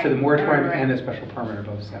 right. So the moratorium Right. and the special permit are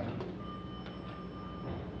both 7.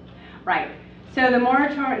 Right. So the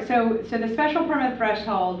moratorium, so the special permit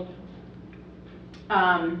threshold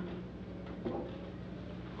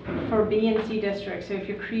for B and C districts, so if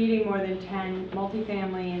you're creating more than 10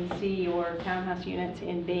 multifamily in C or townhouse units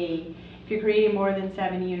in B, if you're creating more than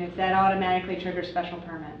 7 units, that automatically triggers special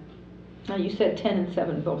permit. Now, you said 10 and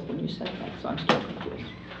 7 both when you said that, so I'm still confused.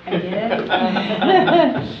 I did.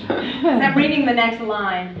 I'm reading the next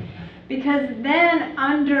line. Because then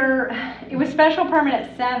it was special permit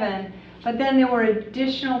at 7, but then there were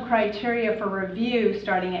additional criteria for review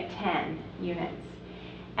starting at 10 units.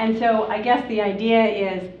 And so I guess the idea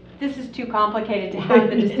is, this is too complicated to have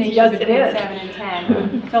the distinction Yes, it between is. 7 and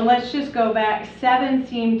 10. So let's just go back. 7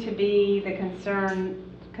 seemed to be the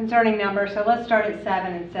concerning number, so let's start at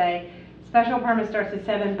 7 and say, special permit starts at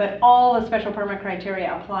 7, but all the special permit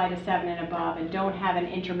criteria apply to 7 and above and don't have an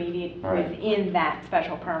intermediate Right. within that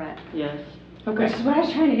special permit. Yes. Which is what I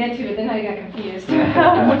was trying to get to, but then I got confused.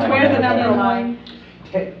 Where's the number line?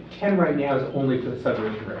 10 right now is only for the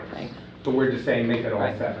subdivision regs. Thanks. But we're just saying make it all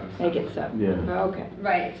Right. 7. Make it 7. Yeah. Okay.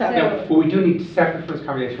 Right, So- Now, so, what we do need, separate from this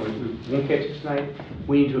conversation, we won't get to tonight,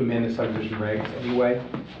 we need to amend the subdivision regs anyway.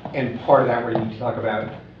 And part of that, we need to talk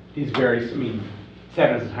about these various,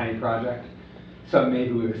 7 is a tiny project. So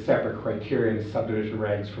maybe we have a separate criteria in subdivision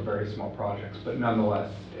regs for very small projects, but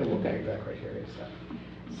nonetheless, it will take that criteria.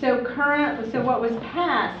 so what was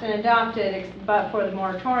passed and adopted, but for the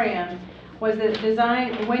moratorium, was that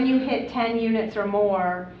when you hit 10 units or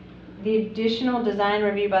more, the additional design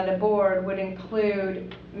review by the board would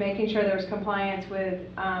include making sure there was compliance with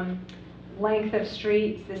length of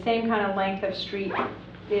streets, the same kind of length of street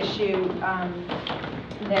issue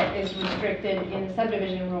that is restricted in the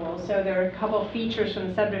subdivision rules. So there are a couple features from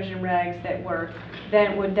the subdivision regs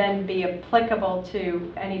that would then be applicable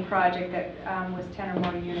to any project that was 10 or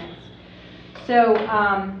more units. So,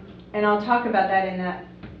 and I'll talk about that in that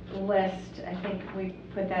list. I think we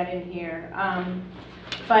put that in here.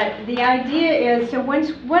 But the idea is, so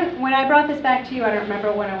when I brought this back to you, I don't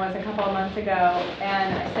remember when it was, a couple of months ago,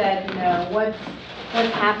 and I said, what's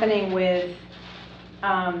happening with,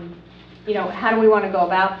 how do we want to go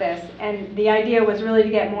about this? And the idea was really to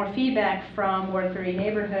get more feedback from Ward 3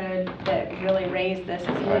 neighborhood that really raised this as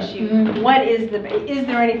an issue. Mm-hmm. Is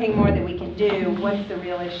there anything more that we can do? What's the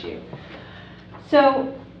real issue?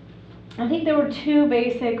 So I think there were 2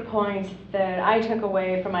 basic points that I took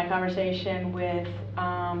away from my conversation with,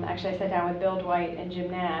 actually I sat down with Bill Dwight and Jim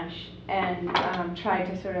Nash and tried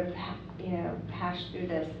to sort of, hash through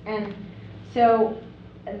this. And so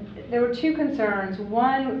there were 2 concerns.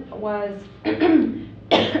 One was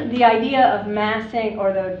the idea of massing,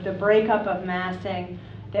 or the breakup of massing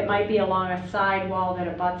that might be along a side wall that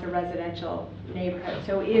abuts a residential neighborhood.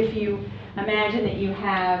 So if you imagine that you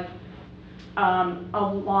have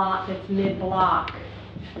a lot that's mid-block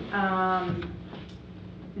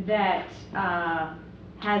that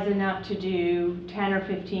has enough to do 10 or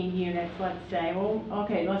 15 units, let's say. Well,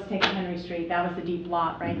 okay, let's take Henry Street. That was the deep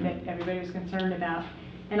lot, right, that everybody was concerned about.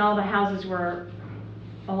 And all the houses were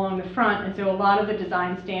along the front, and so a lot of the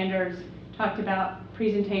design standards talked about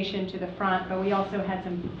presentation to the front, but we also had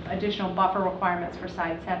some additional buffer requirements for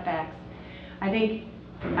side setbacks. I think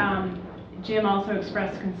Jim also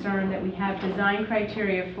expressed concern that we have design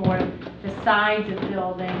criteria for the sides of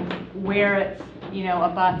buildings where it's,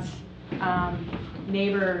 abuts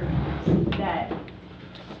neighbors that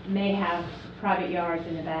may have private yards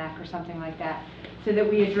in the back or something like that, so that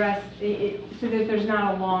we address it, so that there's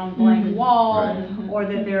not a long blank wall, Right. or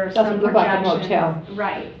that there are Doesn't some look like a projections. motel.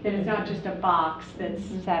 Right, that it's not just a box that's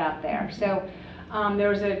set up there. So there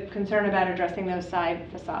was a concern about addressing those side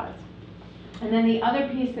facades. And then the other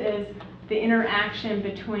piece is the interaction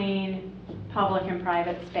between public and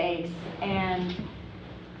private space. And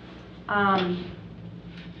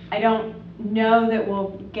I don't know that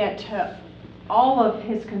we'll get to all of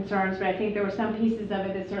his concerns, but I think there were some pieces of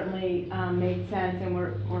it that certainly made sense and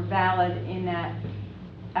were valid, in that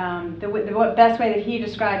the best way that he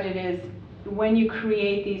described it is when you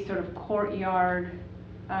create these sort of courtyard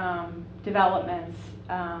developments,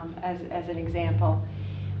 as an example,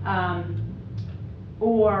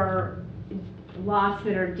 or lots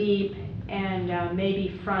that are deep and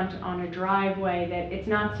maybe front on a driveway, that it's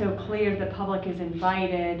not so clear the public is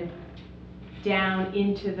invited down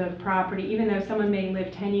into the property, even though someone may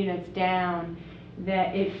live 10 units down,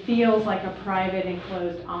 that it feels like a private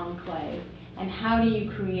enclosed enclave. And how do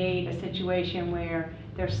you create a situation where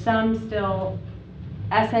there's some still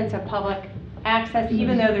essence of public access,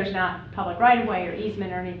 even though there's not public right-of-way or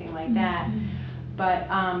easement or anything like that, but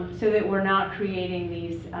so that we're not creating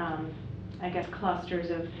these, I guess,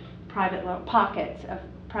 clusters of private little pockets of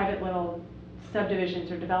private little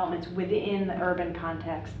subdivisions or developments within the urban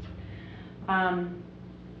context.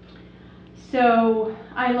 So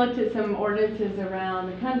I looked at some ordinances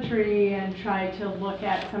around the country and tried to look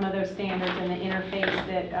at some of those standards and the interface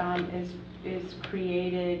that is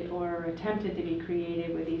created or attempted to be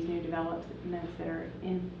created with these new developments that are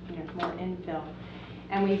in, more infill.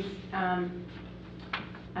 And we,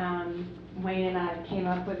 Wayne and I came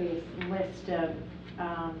up with this list of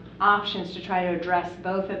options to try to address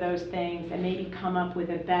both of those things and maybe come up with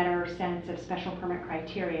a better sense of special permit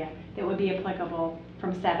criteria that would be applicable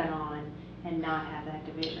from 7 on and not have that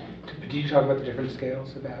division. Did you talk about the different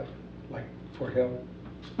scales about, like, Fort Hill?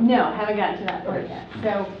 No, haven't gotten to that point yet.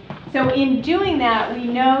 So in doing that, we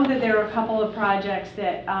know that there are a couple of projects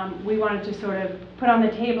that we wanted to sort of put on the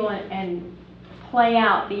table and play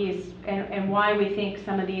out these and why we think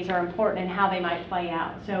some of these are important and how they might play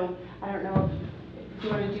out. So I don't know if you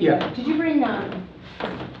want to do that. Did you bring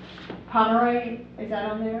Pomeroy? Is that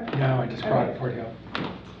on there? No, I just brought it Fort Hill.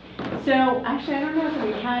 So actually, I don't know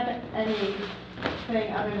if we had anything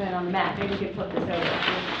other than on the map. Maybe we could flip this over.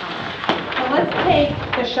 So let's take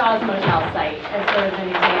the Shaw's Motel site as sort of an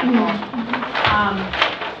example.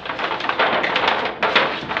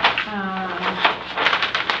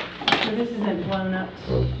 So this isn't blown up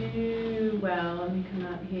too well. Let me come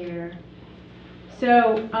up here.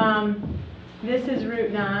 So this is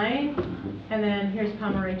Route 9, and then here's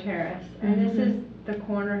Pomeroy Terrace. And this is the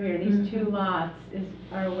corner here. These two lots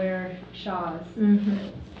are where Shaw's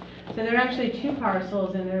is. So there are actually 2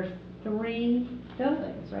 parcels, and there are 3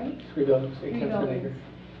 buildings, right? 3 buildings, 8 3 tenths of an acre. buildings,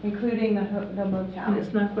 including the motel. And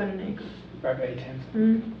it's not quite an acre. Right by 8 tenths.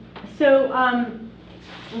 So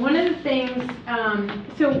one of the things,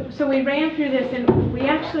 so we ran through this, and we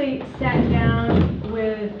actually sat down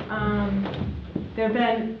with, there have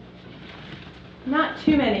been not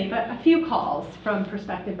too many, but a few calls from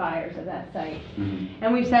prospective buyers of that site.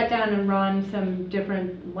 And we've sat down and run some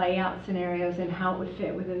different layout scenarios and how it would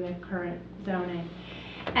fit within the current zoning.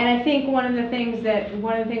 And I think one of the things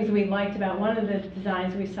we liked about one of the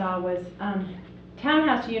designs we saw was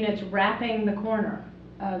townhouse units wrapping the corner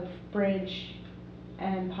of Bridge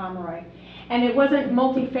and Pomeroy. And it wasn't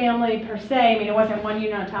multifamily per se. I mean, it wasn't one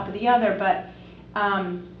unit on top of the other, but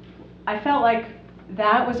I felt like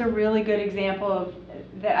that was a really good example of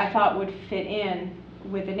that I thought would fit in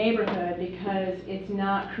with the neighborhood, because it's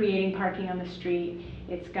not creating parking on the street.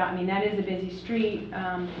 It's got, I mean, that is a busy street,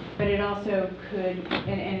 but it also could,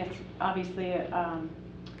 and it's obviously an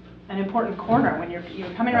important corner when you're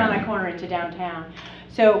coming around that corner into downtown.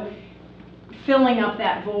 So filling up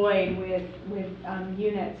that void with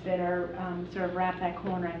units that are sort of wrap that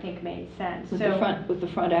corner, I think made sense. With the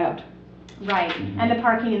front out. Right, and the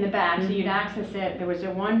parking in the back, so you'd access it. There was a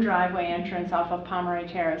one driveway entrance off of Pomeroy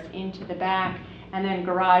Terrace into the back, and then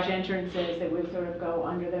garage entrances that would sort of go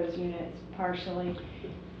under those units partially.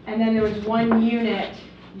 And then there was one unit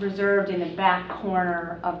reserved in the back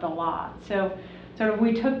corner of the lot. So sort of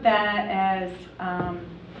we took that as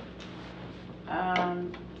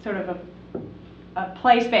sort of a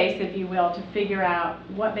play space, if you will, to figure out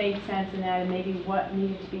what made sense in that and maybe what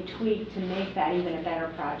needed to be tweaked to make that even a better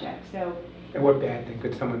project. So. And what bad thing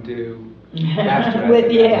could someone do after that?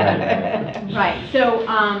 With, yeah. Right, so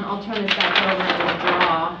I'll turn this back over to the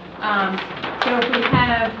draw. So if we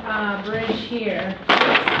have Bridge here.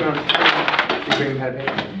 Do you bring pad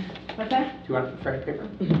paper? What's that? Do you want fresh paper?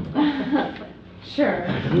 Sure.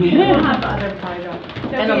 We'll have other probably don't. So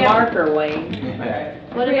And a marker, Wayne.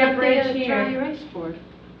 What We have about Bridge the here. dry erase board?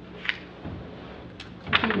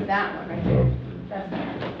 Use that one right there. That's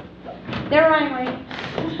better. They're right.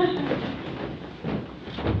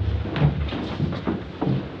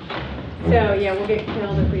 So yeah, we'll get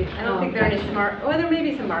killed if we. I don't think there are any smart. Well, there may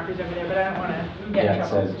be some markers over there, but I don't want to get in Yeah, it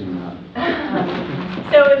trouble. says do not.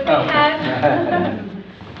 So if we have,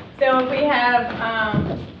 so if we have,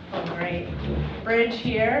 oh great, Bridge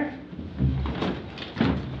here.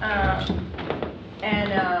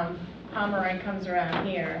 and Pomeroy comes around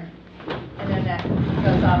here, and then that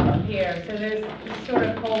goes off up here. So there's this sort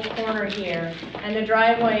of whole corner here, and the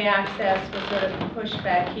driveway access was sort of pushed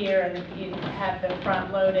back here, and you have the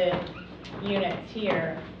front-loaded units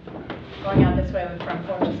here, going out this way with front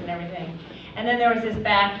porches and everything. And then there was this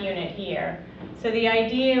back unit here. So the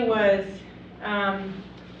idea was,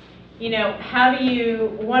 you know, how do you,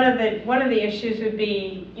 one of the issues would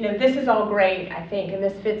be, you know, this is all great, I think, and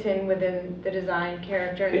this fits in within the design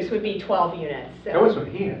character, and this would be 12 units. So. That was what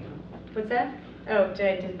he had. What's that? Oh,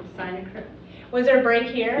 did I design it correct? Was there a break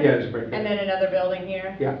here? Yeah, there's a break there. And then another building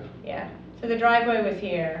here? Yeah. Yeah. So the driveway was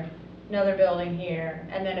here, another building here,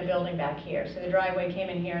 and then a building back here. So the driveway came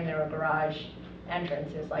in here, and there were garage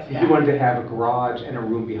entrances like So that. you wanted to have a garage and a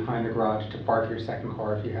room behind the garage to park your second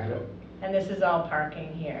car if you had it. And this is all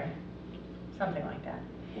parking here, something like that.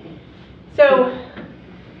 So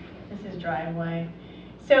this is driveway.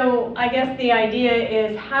 So I guess the idea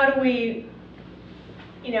is, how do we,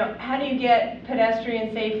 you know, how do you get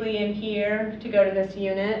pedestrians safely in here to go to this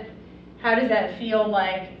unit? How does that feel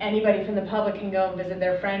like anybody from the public can go and visit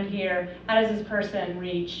their friend here? How does this person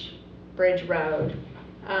reach Bridge Road?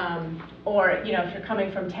 Or, you know, if you're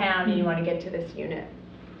coming from town and you want to get to this unit.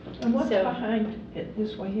 And what's So- behind it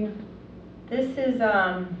this way here? This is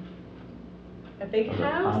a big Oh, the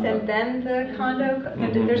house, condo. and then the condo,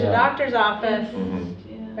 Mhm. there's a Yeah. doctor's office,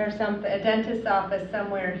 Yeah. or something, a dentist's office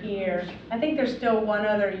somewhere here. I think there's still one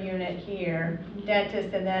other unit here,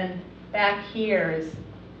 dentist, and then back here is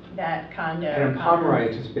that condo. And in Pomeroy,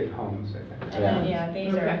 it's just big homes, I think. And then, yeah,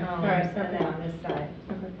 these are Okay. homes, All right. and then on this side.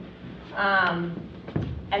 Okay.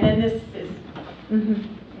 And then this is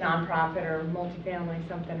Mm-hmm. nonprofit or multifamily,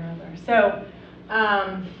 something or other. So,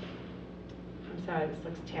 I'm sorry, this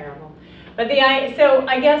looks terrible. But so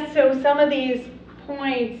I guess, so some of these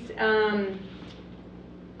points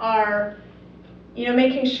are, you know,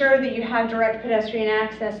 making sure that you have direct pedestrian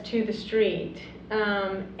access to the street.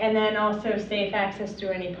 And then also safe access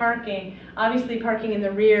to any parking. Obviously, parking in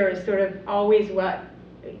the rear is sort of always what,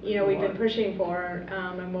 you know, we've been pushing for,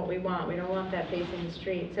 and what we want. We don't want that facing the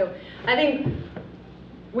street. So I think,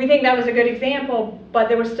 we think that was a good example, but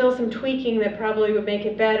there was still some tweaking that probably would make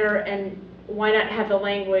it better, and why not have the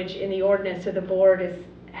language in the ordinance so the board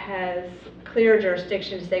has clear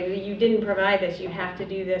jurisdiction to say, well, you didn't provide this, you have to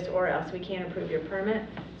do this, or else we can't approve your permit.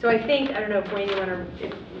 So I think, I don't know if Wayne, you want to,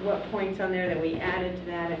 what points on there that we added to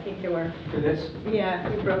that? I think there were, For this, yeah,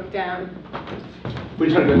 we broke down. we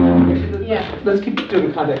just want to go, Yeah. let's keep doing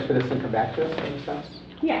the context for this and come back to this and stuff.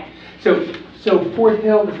 Yeah. So Fort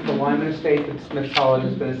Hill, this is the Lyman estate that Smith College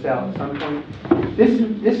is going to sell at some point. This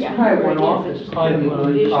is probably one off, it's probably the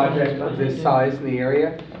only project of this size in the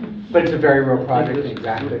area, but it's a very real project, and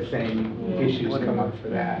exactly the same issues come up for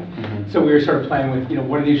that. So we were sort of playing with, you know,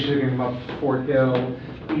 what are the issues that are going to come up for Fort Hill?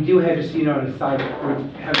 We do have, just so you know, on the side,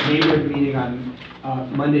 we have a neighborhood meeting on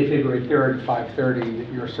Monday, February 3rd, 5:30,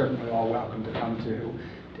 that you're certainly all welcome to come to.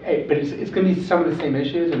 But it's going to be some of the same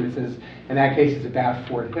issues, and this is, in that case, it's about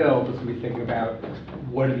Fort Hill, but it's going to be thinking about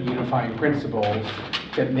what are the unifying principles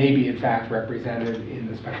that may be in fact represented in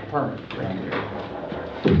the special permit.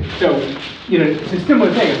 So, you know, it's a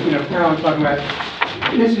similar thing, you know, Carolyn's talking about,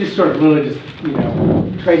 this is just sort of really just, you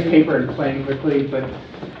know, trace paper and playing quickly, but,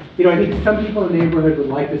 you know, I think some people in the neighborhood would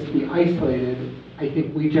like this to be isolated. I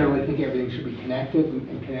think we generally think everything should be connected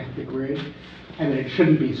and connect the grid, and that it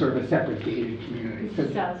shouldn't be sort of a separate gated community.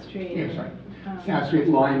 So- South Street. Yeah, sorry. South Street,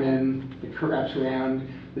 Lyman, it wraps around.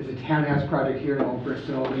 There's a townhouse project here in Old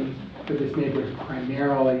Bristol, but this neighborhood is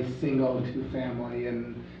primarily single and two-family,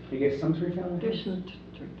 and I guess some three-family. There's some.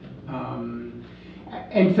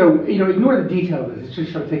 And so, you know, ignore the details of this. It's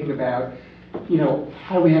just sort of thinking about, you know,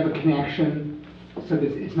 how do we have a connection so that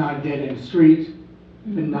it's not a dead-end street,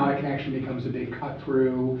 but not a connection becomes a big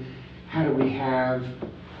cut-through. How do we have,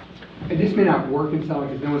 and this may not work in some,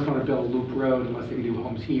 because no one's going to build a loop road unless they can do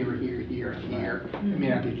homes here, here, here, and here. It may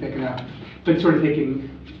not be thick enough. But sort of thinking,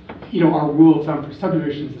 you know, our rule of thumb for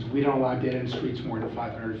subdivisions is we don't allow dead-end streets more than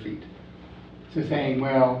 500 feet. So saying,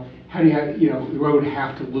 well, how do you have, you know, the road would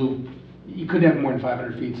have to loop, you couldn't have more than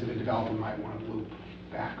 500 feet, so the developer might want to loop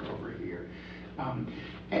back over here.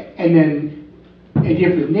 And then, the idea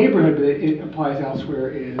for the neighborhood, but it applies elsewhere,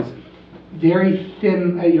 is very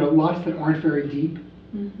thin, you know, lots that aren't very deep.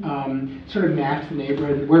 Sort of match the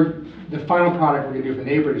neighborhood. The final product we're going to do for the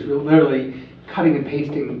neighborhood is we're literally cutting and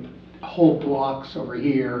pasting whole blocks over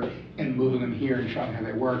here and moving them here and showing how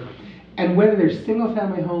they work. And whether they're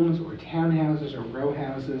single-family homes or townhouses or row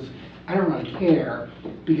houses, I don't really care,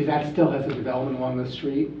 because that still has a development along the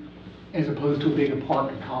street, as opposed to a big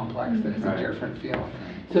apartment complex that has a different feeling.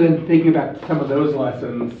 So then thinking about some of those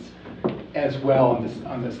lessons, as well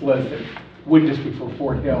on this list that wouldn't just be for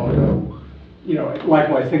Fort Hill, though, you know,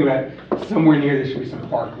 likewise, think about somewhere near there should be some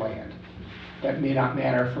parkland. That may not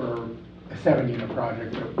matter for a 7-unit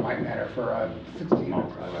project, but it might matter for a 16-unit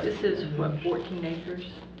project. This is what, 14 acres?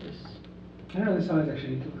 I don't know the size,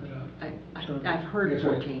 actually, need to look it up. I've heard That's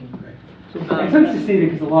right. 14. And it's nice to see it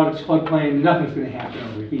because a lot of it's floodplain, nothing's gonna happen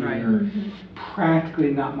over here. Right.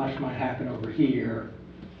 Practically not much might happen over here.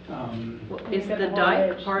 Is the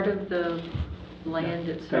dike part of the land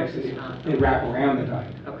itself? Actually, It's not? they wrap around the dike.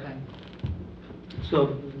 Okay.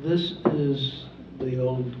 So this is the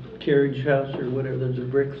old carriage house or whatever, there's a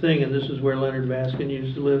brick thing, and this is where Leonard Baskin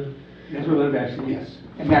used to live? That's where Liv actually, yes.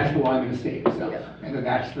 And that's the Lyman Estate itself. Yeah. And then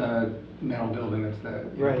that's the metal building, that's the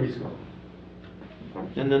Right. preschool.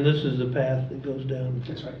 And then this is the path that goes down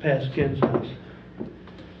That's right. past Ken's house.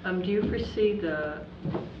 Do you foresee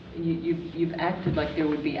you've acted like there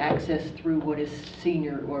would be access through what is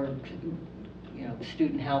senior or, you know,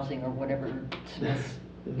 student housing or whatever Smith's,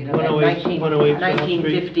 you know, that 108 South Street.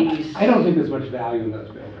 1950s. I don't think there's much value in those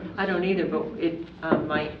buildings. I don't either, but it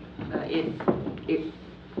might,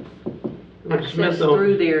 But access Smith owned-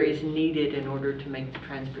 through there is needed in order to make the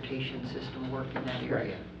transportation system work in that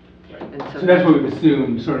area. And So that's what we've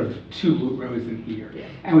assumed, sort of 2 loop roads in here. Yeah.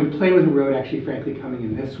 And we play with the road actually frankly coming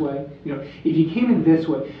in this way. You know, if you came in this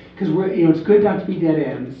way, because we're, you know, it's good not to be dead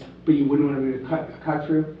ends, but you wouldn't want to be a cut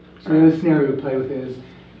through. So the other scenario we play with is,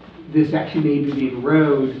 this actually may be a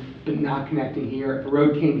road, but not connecting here. If the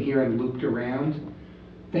road came here and looped around,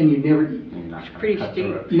 then you'd never, It's pretty steep.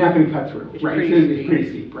 you're not gonna cut through. It's Right, pretty it's steep. pretty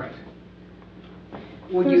steep, right.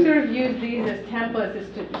 Would We you, sort of use these as templates as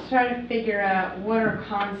to try to figure out what are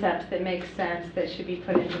concepts that make sense that should be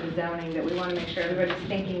put into the zoning that we want to make sure everybody's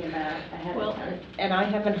thinking about ahead well, of time. and I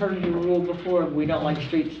haven't heard you rule before, we don't like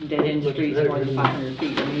streets, dead-end Looks streets better, more than doesn't it? 500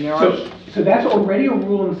 feet. I mean, there are, So that's already a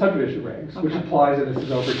rule in the subdivision regs, which Okay. applies if this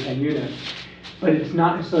is over 10 units. But it's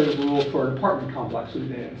not necessarily a rule for an apartment complex with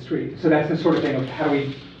a dead-end street. So that's the sort of thing of how do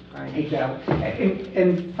we take that out?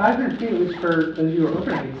 And 500 feet, at least for those of you who are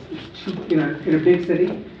urban, is too, in a big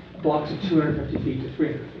city, blocks of 250 feet to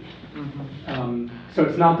 300 feet. So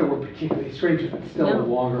it's not that we're particularly stringent, it's still a No,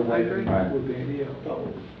 longer I way agree. than would be ideal. Oh,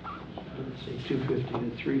 let's see, 250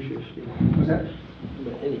 to 350, Was that?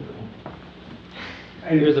 but anyway.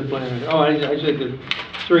 Here's the plan. Oh, I said that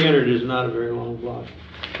 300 is not a very long block.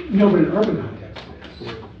 No, but in urban context, it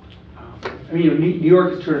is. I mean, New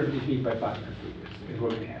York is 250 feet by 500 feet is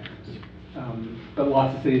what we have. But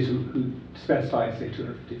lots of cities who specify, say,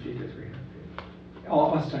 250 feet to 300 feet.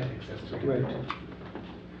 Austin, I think, says 300. Right.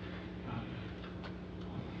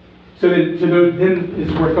 So then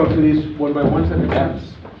it's worth going through these one by one, so that's,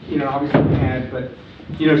 obviously we had, but,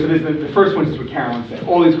 so this, the first one is what Carolyn said,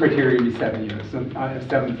 all these criteria would be 7 units, so I have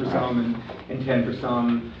 7 for some and 10 for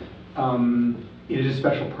some. It is a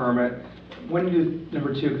special permit. When you do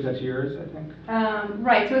number 2, because that's yours, I think?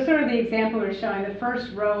 Right, so it's sort of the example we're showing. The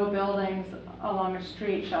first row of buildings along a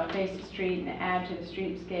street shall face the street and add to the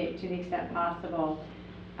streetscape to the extent possible.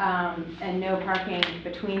 And no parking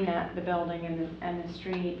between the building and the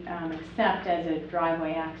street, except as a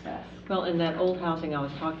driveway access. well, and that old housing I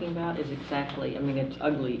was talking about is exactly, I mean, it's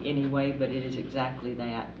ugly anyway, but it is exactly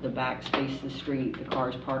that. The backs face the street, the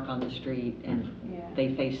cars park on the street, and Yeah.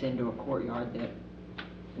 they face into a courtyard that,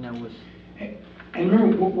 was. And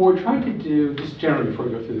remember, what we're trying to do, just generally before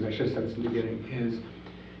we go through this, I should have said this in the beginning, is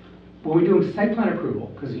when we're doing site plan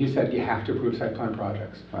approval, because you said you have to approve site plan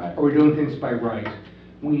projects, Right. or we're doing things by right,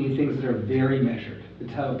 we need things that are very measured, to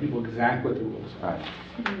tell people exactly what the rules are.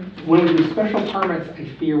 Right. When we do special permits, I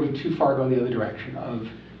fear we too far go the other direction of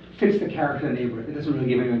fits the character of the neighborhood. It doesn't really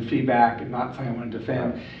give anyone feedback and not something I want to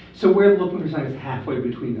defend. Right. So we're looking for something that's halfway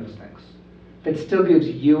between those things. That still gives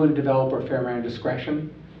you and developer a fair amount of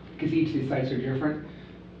discretion, because each of these sites are different,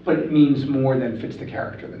 but it means more than fits the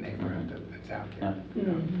character of the neighborhood that's out there.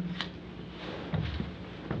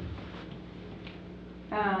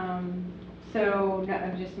 So,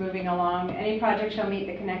 just moving along, any project shall meet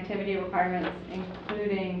the connectivity requirements,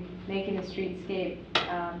 including making the streetscape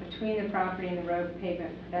between the property and the road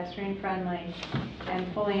pavement pedestrian friendly and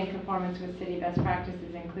fully in conformance with city best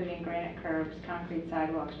practices, including granite curbs, concrete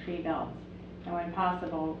sidewalks, tree belts, and when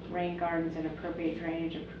possible, rain gardens and appropriate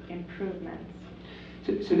drainage improvements.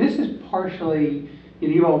 So this is partially,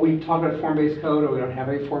 we talk about form-based code, or we don't have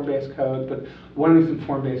any form-based code, but one of the things in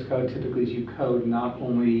form-based code typically is you code not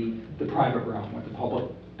only the private realm, what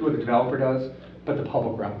the developer does, but the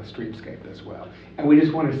public realm, the streetscape as well. And we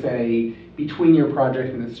just want to say, between your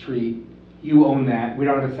project and the street, you own that. We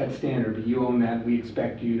don't have a set standard, but you own that. We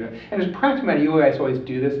expect you to, and as a practical matter, you guys always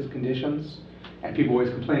do this as conditions. And people always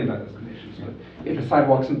complain about those conditions, but if the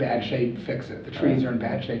sidewalk's in bad shape, fix it. The trees are in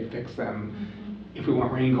bad shape, fix them. If we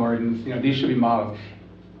want rain gardens, these should be models.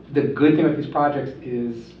 The good thing about these projects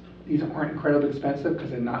is these aren't incredibly expensive because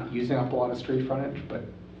they're not using up a lot of street frontage, but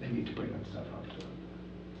they need to bring that stuff up to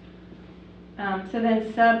it. So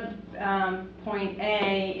then point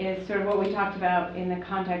A is sort of what we talked about in the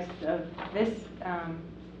context of this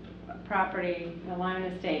property, the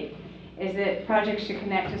Lyman Estate, is that projects should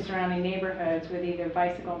connect to surrounding neighborhoods with either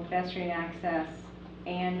bicycle and pedestrian access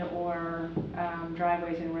and or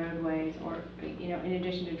driveways and roadways, or in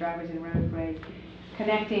addition to driveways and roadways,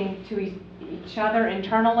 connecting to each other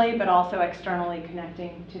internally, but also externally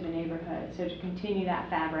connecting to the neighborhood. So to continue that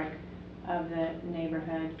fabric of the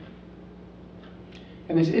neighborhood.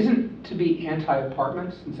 And this isn't to be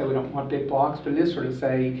anti-apartments and say we don't want big blocks, but it is sort of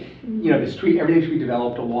say, the street, everything should be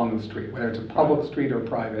developed along the street, whether it's a public street or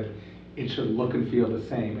private, it should look and feel the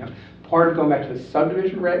same. Part of going back to the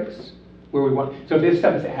subdivision regs, where we want, so if this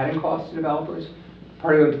stuff is adding costs to developers,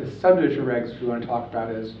 part of going to the subdivision regs, which we want to talk about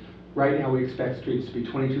is, right now we expect streets to be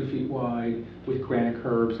 22 feet wide with granite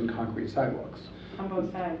curbs and concrete sidewalks. On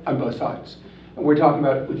both sides. On both sides. And we're talking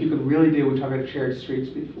about, if you could really do, we talked about shared streets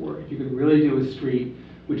before, if you could really do a street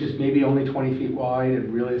which is maybe only 20 feet wide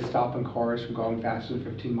and really is stopping cars from going faster than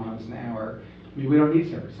 15 miles an hour, maybe we don't need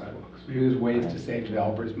separate sidewalks. Maybe there's ways to save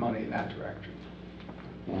developers money in that direction.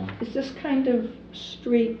 Is this kind of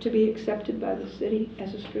street to be accepted by the city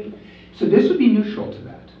as a street? So this would be neutral to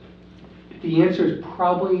that. The answer is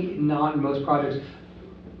probably not in most projects.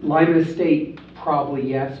 Lyman Estate, probably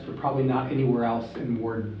yes, but probably not anywhere else in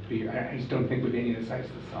Ward B. I just don't think with any of the sites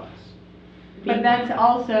the size. But that's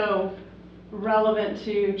also relevant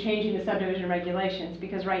to changing the subdivision regulations,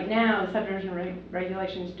 because right now the subdivision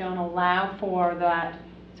regulations don't allow for that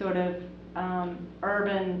sort of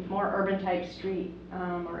more urban type street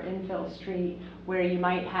or infill street where you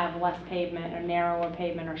might have less pavement or narrower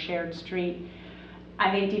pavement or shared street.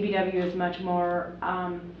 I think DPW is much more,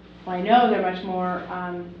 I know they're much more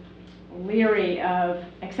leery of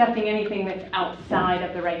accepting anything that's outside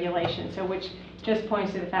of the regulation, so which just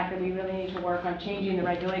points to the fact that we really need to work on changing the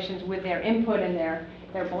regulations with their input and their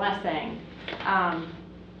blessing,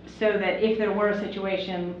 so that if there were a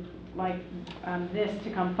situation like this to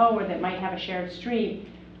come forward that might have a shared street,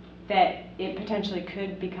 that it potentially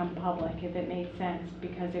could become public if it made sense,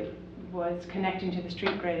 because it was connecting to the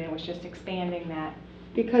street grid and it was just expanding that.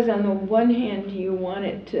 Because on the one hand, you want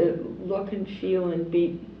it to look and feel and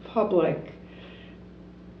be public.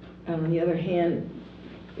 On the other hand,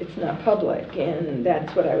 it's not public, and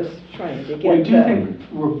that's what I was trying to get Well, I do to. think,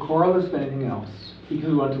 regardless of anything else, because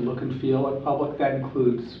we want to look and feel like public, that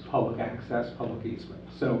includes public access, public easement.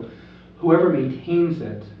 So whoever maintains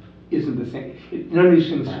it isn't the same. None of these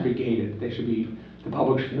things should be gated. They should be, the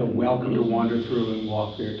public should feel welcome to wander through and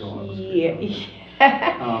walk their dogs.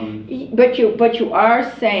 But you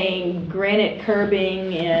are saying granite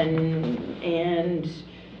curbing and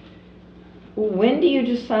when do you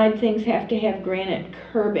decide things have to have granite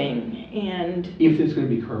curbing? And if there's going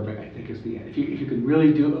to be curbing, I think is the end. If you can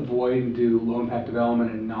really avoid and do low impact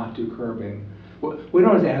development and not do curbing, we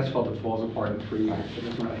don't have asphalt that falls apart in 3 years. It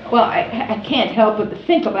doesn't really help. well, I can't help but to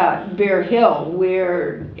think about Bear Hill,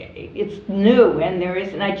 where it's new and there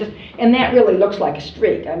is, and that really looks like a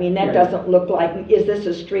street. I mean, that Right. doesn't look like, is this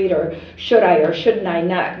a street, or should I or shouldn't I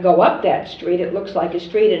not go up that street? It looks like a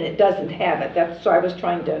street and it doesn't have it. So I was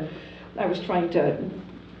trying to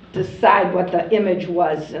decide what the image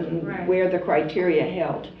was and Right. where the criteria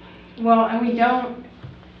held. Well, and we don't,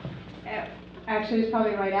 actually, it's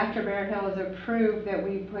probably right after Bear Hill is approved that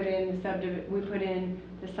we put in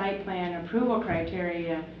the site plan approval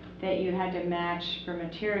criteria that you had to match for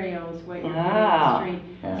materials what you're putting in the street.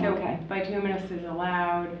 Yeah. So Okay. bituminous is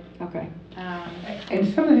allowed. Okay. And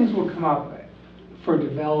some of the things will come up for a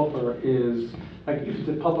developer is, like if it's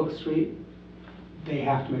a public street, they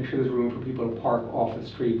have to make sure there's room for people to park off the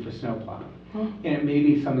street for snowplowing. And it may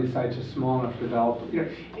be some of these sites are small enough to develop,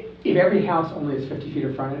 if every house only has 50 feet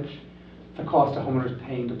of frontage, the cost a homeowner's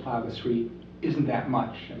paying to plow the street isn't that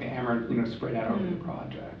much. I mean, spread out over the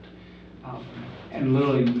project. And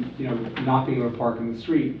literally, not being able to park in the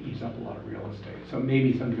street eats up a lot of real estate. So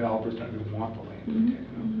maybe some developers don't even want the land to be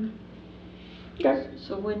taken over. Okay.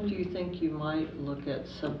 So when do you think you might look at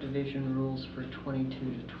subdivision rules for 22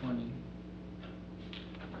 to 20?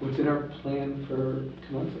 What's in our plan for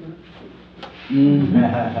 2 months ago?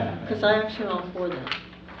 Because I actually all for that.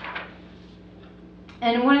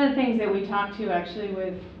 And one of the things that we talked to actually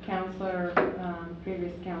with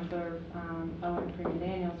previous counselor Owen Freeman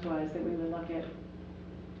Daniels was that we would look at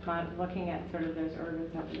looking at sort of those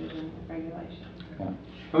urban subdivision regulations. Yeah.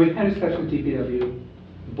 And we've had a discussion with DPW,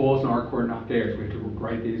 the ball's in our court, not theirs, we have to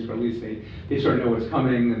write these, but at least they sort of know what's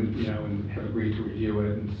coming and, you know, and have agreed to review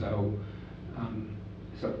it, and so,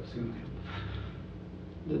 soon.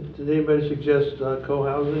 Did anybody suggest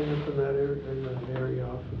co-housing up in that area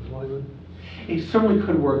off of Lyman? It certainly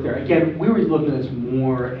could work there. Again, we were looking at this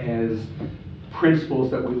more as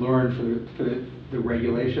principles that we learned for the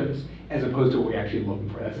regulations, as opposed to what we're actually looking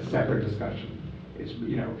for. That's a separate discussion. It's,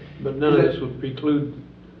 you know. But none of this would preclude.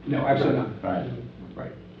 No, absolutely not. Right.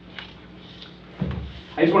 Right.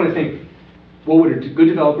 I just want to think, what would a good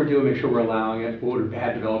developer do and make sure we're allowing it? What would a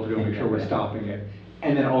bad developer do and make sure we're stopping it?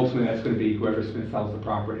 And then ultimately, that's going to be whoever's going to sell the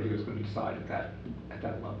property who's going to decide at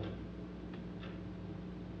that level.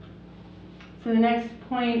 So the next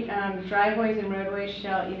point, driveways and roadways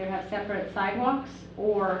shall either have separate sidewalks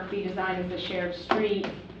or be designed as a shared street,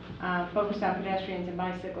 focused on pedestrians and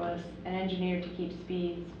bicyclists, and engineered to keep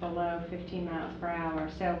speeds below 15 miles per hour.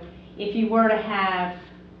 So if you were to have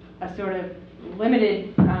a sort of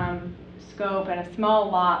limited scope and a small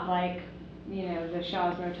lot like, you know, the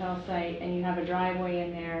Shaw's Motel site, and you have a driveway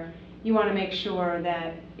in there, you want to make sure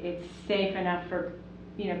that it's safe enough for,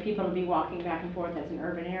 you know, people to be walking back and forth. As an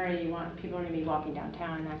urban area, you want people to be walking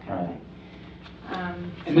downtown and that kind of thing.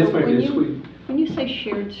 And this So might be when a sweet. When you say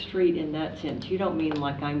shared street in that sense, you don't mean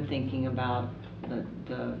like I'm thinking about the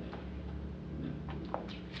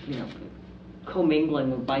you know,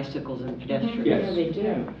 commingling of bicycles and pedestrians? Yes. Yeah, they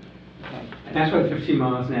do. Okay. And that's why 15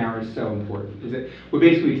 miles an hour is so important. Is that we're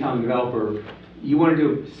basically telling the developer, you want to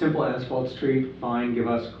do a simple asphalt street, fine, give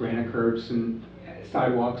us granite curbs and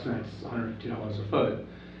sidewalks, and that's $150 a foot.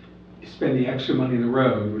 Spend the extra money in the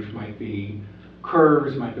road, which might be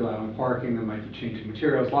curves, might be allowing parking, that might be changing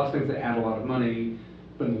materials, lots of things that add a lot of money,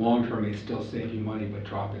 but in the long term, they still save you money by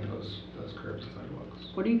dropping those curbs and sidewalks.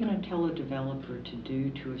 What are you going to tell a developer to do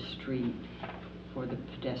to a street for the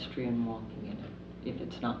pedestrian walking in it, if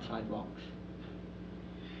it's not sidewalks?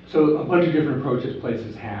 So a bunch of different approaches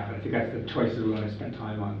places have, and I think that's the choices we want to spend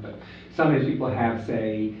time on, but sometimes people have,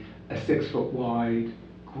 say, a 6 foot wide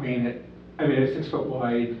a 6 foot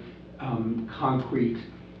wide concrete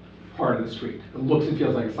part of the street. It looks and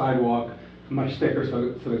feels like a sidewalk, much thicker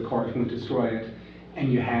so the cars won't destroy it.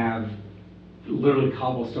 And you have literally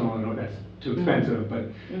cobblestone, I know that's too expensive, but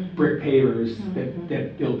brick pavers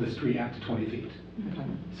that build the street out to 20 feet. Okay.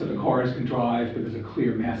 So the cars can drive, but there's a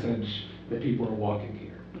clear message that people are walking here.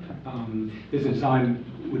 There's a design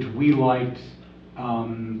which we liked,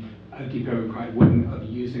 DPW probably wouldn't, of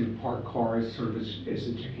using parked cars sort of as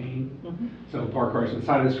a chicane. So parked cars on the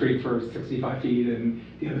side of the street for 65 feet and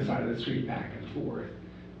the other side of the street back and forth.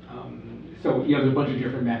 So, you know, there's a bunch of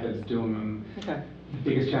different methods doing them. Okay. The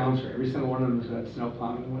biggest challenge for every single one of them is that snow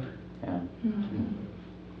plowing in the winter. Yeah.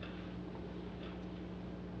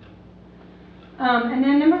 And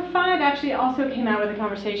then number 5 actually also came out with a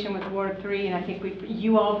conversation with Ward 3, and I think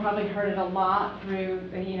you all probably heard it a lot through,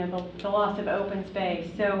 you know, the loss of open space.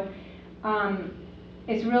 So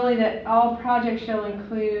it's really that all projects shall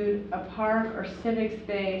include a park or civic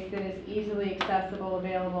space that is easily accessible,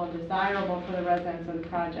 available, and desirable for the residents of the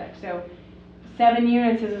project. So 7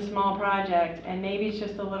 units is a small project, and maybe it's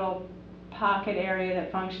just a little pocket area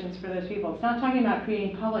that functions for those people. It's not talking about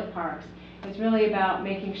creating public parks. It's really about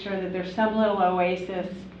making sure that there's some little oasis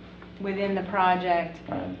within the project.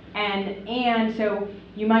 Right. And so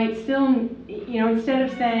you might still, you know, instead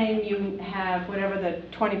of saying you have whatever the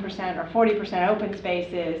 20% or 40% open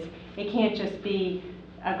space is, it can't just be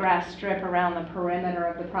a grass strip around the perimeter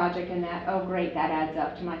of the project and that, oh great, that adds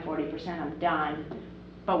up to my 40%, I'm done.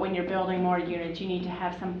 But when you're building more units, you need to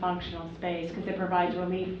have some functional space because it provides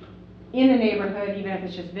relief in the neighborhood, even if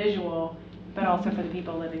it's just visual, but also for the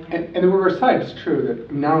people living there. And the reverse side is true,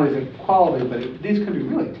 that not only is it quality, but these can be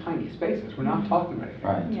really tiny spaces. We're not talking about anything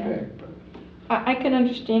Right. that's Yeah. big. But I can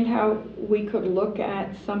understand how we could look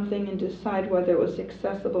at something and decide whether it was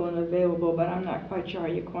accessible and available, but I'm not quite sure how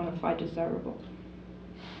you quantify desirable.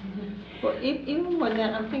 Well, even when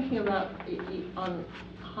that, I'm thinking about on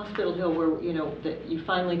Hospital Hill where, you know, that you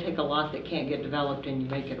finally take a lot that can't get developed and you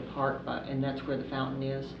make it a park, and that's where the fountain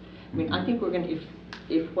is. I mean, I think we're going to,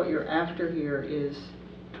 if what you're after here is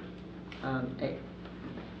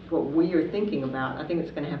what we are thinking about, I think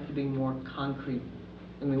it's going to have to be more concrete.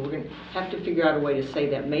 I mean, we're going to have to figure out a way to say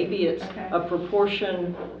that. Maybe it's Okay. a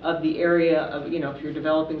proportion of the area of, you know, if you're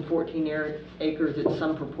developing 14 acres, it's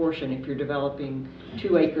some proportion. If you're developing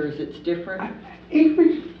 2 acres, it's different.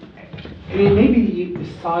 acreage, I mean, maybe the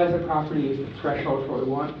size of the property is the threshold for what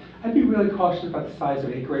we want. I'd be really cautious about the size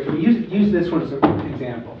of acreage. I mean, use this one as an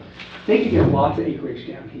example. they could get lots of acreage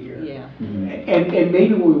down here. Yeah. And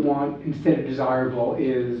maybe what we want instead of desirable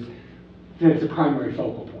is that it's a primary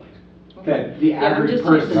focal point. That the Yeah, I'm average just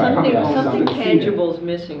saying, person coming home something doesn't see it. tangible's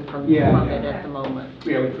missing from Yeah. it at the moment.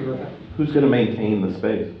 Yeah, we think about that. Who's gonna maintain the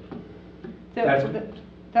space? That's-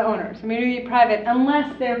 The owners, I mean, it would be private,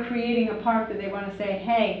 unless they're creating a park that they want to say,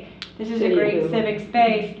 hey, this is a City great improvement. civic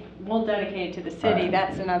space, we'll dedicate it to the city, Right.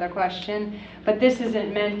 that's another question. But this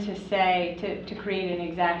isn't meant to say, to create an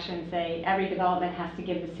exaction, say, every development has to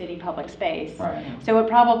give the city public space. Right. So it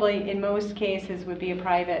probably, in most cases, would be a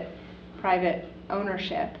private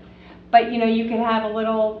ownership. But, you know, you could have a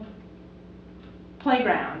little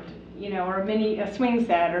playground, you know, or a swing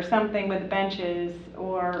set or something with benches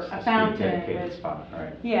or a Street fountain dedicated with, spot,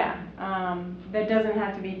 right. yeah, that doesn't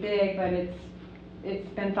have to be big, but it's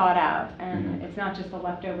been thought out, and Mhm. it's not just a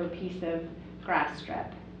leftover piece of grass strip.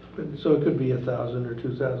 So it could be 1,000 or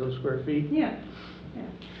 2,000 square feet. Yeah.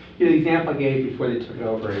 You know, the example I gave before they took it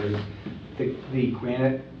over is the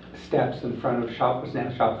granite steps in front of shop, was now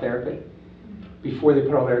Shop Therapy. Before they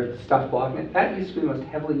put all their stuff blocking it, that used to be the most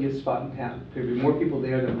heavily used spot in town. There'd be more people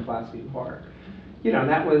there than Pulaski Park. You know, and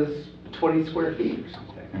that was 20 square feet or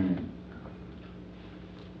something. Mhm.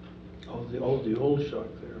 Oh, the old shock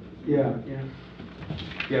there. Yeah.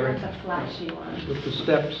 Yeah, right. That's a flashy one. With the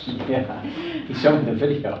steps. Yeah, he showed me the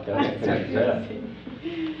video, though.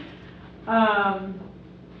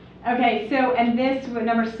 Okay, so, and this,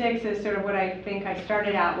 number 6 is sort of what I think I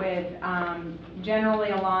started out with. Generally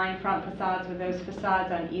align front facades with those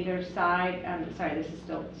facades on either side, sorry, this is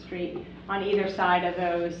still street, on either side of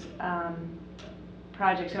those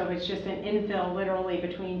projects. So if it's just an infill literally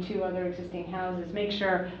between two other existing houses, make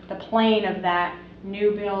sure the plane of that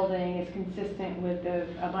new building is consistent with the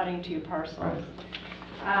abutting two parcels.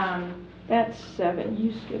 That's 7,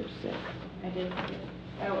 you skipped 6, I did skip.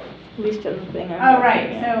 Oh, at least in the thing I'm oh, right,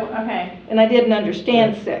 looking at. so, okay. And I didn't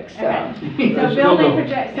understand 6, so. Okay. So Let's building go.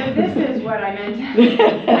 project, so this is what I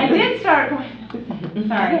meant. I did start going,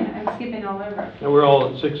 sorry, I'm skipping all over. And we're all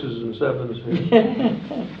at 6s and 7s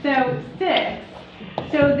here. So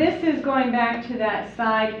 6, so this is going back to that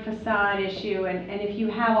side facade issue, and if you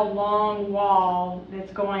have a long wall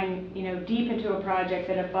that's going, you know, deep into a project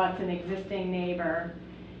that abuts an existing neighbor,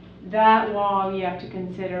 that wall you have to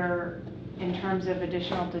consider in terms of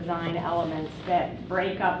additional design elements that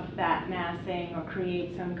break up that massing or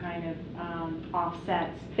create some kind of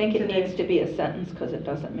offsets. I think So it that- needs to be a sentence because it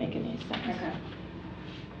doesn't make any sense. Okay.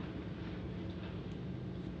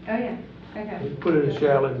 Oh, yeah, okay. Put it in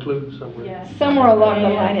shall include somewhere. Yes. Somewhere along the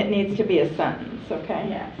Yeah. line, it needs to be a sentence, okay?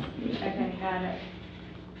 Yes, okay, got it.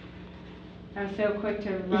 I'm so quick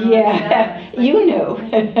to run. Yeah, on you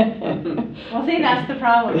that. knew. Well, see, that's the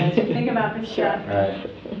problem, is you think about this Sure. stuff. Right.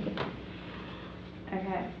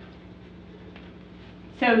 Okay.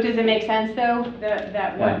 So does it make sense, though, that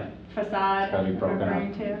Yeah. what facade It's gotta be I'm broken up.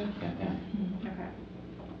 referring to? Yeah. Okay.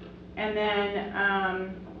 And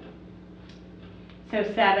then, so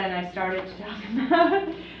 7, I started to talk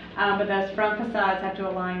about, but those front facades have to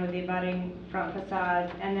align with the abutting front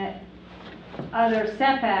facades, and that other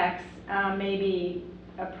setbacks may be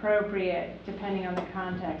appropriate depending on the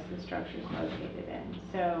context the structure is located in.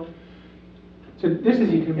 So, This is,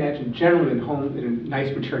 you can imagine, generally in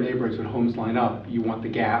nice mature neighborhoods when homes line up, you want the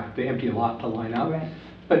gap, the empty lot to line up. Right.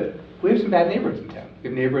 But we have some bad neighborhoods in town. We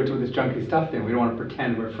have neighborhoods with this junky stuff there. We don't want to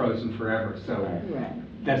pretend we're frozen forever. So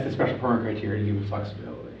Right, that's the special permit criteria to give it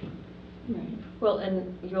flexibility. right. Well,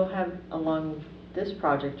 and you'll have, along this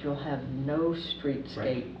project, you'll have no streetscape.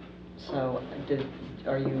 Right. So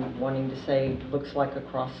are you wanting to say, looks like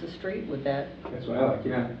across the street? Would that? That's what I like,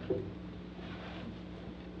 yeah.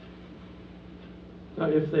 Now,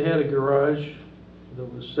 if they had a garage that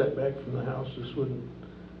was set back from the house, this wouldn't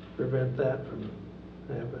prevent that from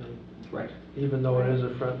happening, Right. even though it is a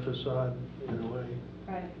front facade in a way.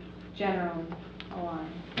 right, general align.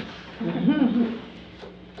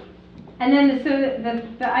 And then, so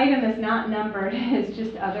the item that's not numbered is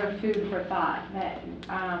just other food for thought, that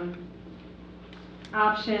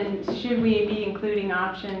options, should we be including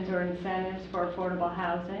options or incentives for affordable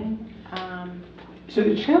housing? So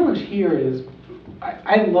the challenge here is,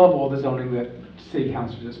 I love all the zoning that city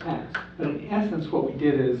council just passed. But in essence, what we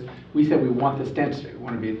did is, we said we want this density. We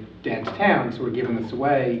want to be a dense town, so we're giving this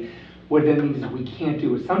away. What that means is we can't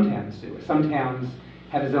do what some towns do. Some towns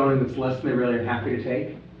have a zoning that's less than they really are happy to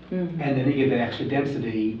take. Mhm. And then they give that extra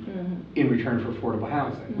density Mhm. in return for affordable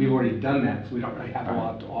housing. We've already done that, so we don't really have a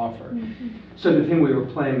lot to offer. Mhm. So the thing we were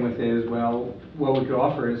playing with is, well, what we could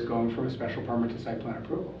offer is going from a special permit to site plan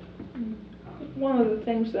approval. One of the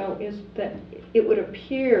things, though, is that it would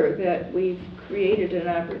appear that we've created an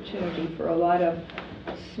opportunity for a lot of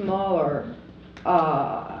smaller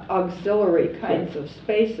auxiliary kinds of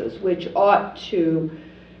spaces, which ought to,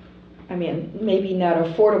 I mean, maybe not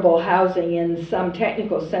affordable housing in some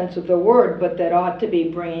technical sense of the word, but that ought to be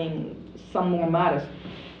bringing some more modest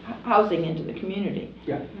housing into the community.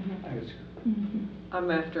 Yeah, I agree.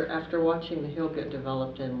 After watching the Hill get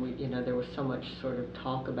developed, and we, there was so much sort of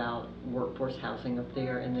talk about workforce housing up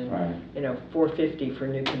there, and then, Right. $450 for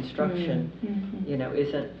new construction,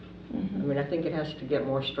 isn't, Mm-hmm. I mean, I think it has to get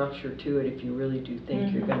more structure to it if you really do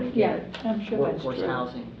think you're gonna Yeah, get I'm sure that's workforce true.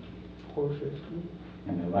 housing. 450.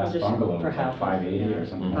 And the last Just bungalow for was like houses, 580 or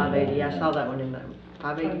something. like 580, that. I saw that one in the,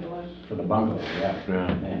 580? For the bungalow, yeah.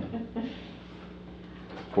 Yeah.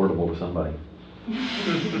 Affordable to somebody.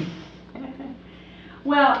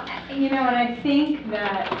 Well, and I think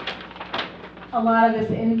that a lot of this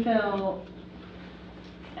infill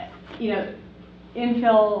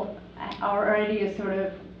already is sort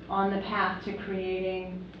of on the path to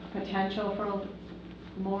creating potential for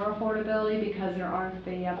more affordability because there aren't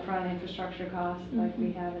the upfront infrastructure costs like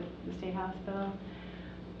we have at the state hospital.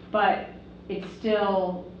 But it's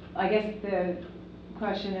still, I guess the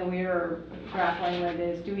question that we're grappling with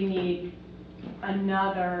is, do we need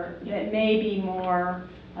another that may be more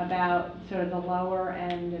about sort of the lower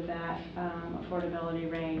end of that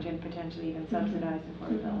affordability range and potentially even subsidized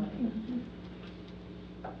affordability?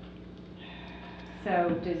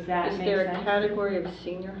 So does that make sense? Is there a category of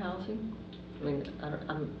senior housing? I mean,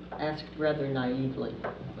 I'm asked rather naively.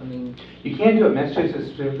 I mean, You can't do it, Massachusetts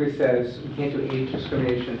specifically says you can't do age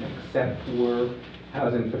discrimination except for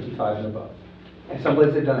housing 55 and above. And some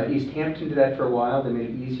places have done that. East Hampton did that for a while, they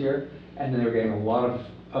made it easier, and then they were getting a lot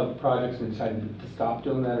of projects and decided to stop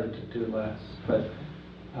doing that or to do less. But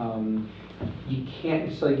you can't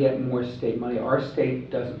necessarily get more state money. Our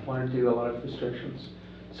state doesn't want to do a lot of restrictions.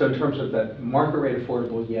 So in terms of the market rate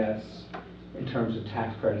affordable, yes. In terms of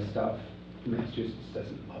tax credit stuff, Massachusetts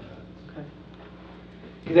doesn't love that. okay.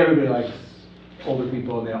 Because everybody likes older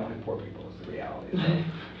people and they don't like poor people is the reality.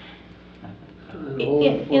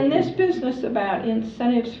 In this business about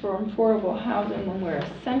incentives for affordable housing, when we're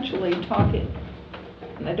essentially talking,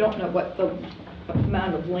 and I don't know what the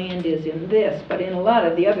amount of land is in this, but in a lot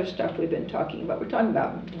of the other stuff we've been talking about, we're talking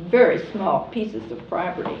about very small pieces of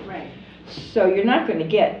property. Right. So you're not going to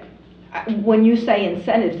get, when you say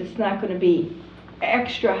incentives, it's not going to be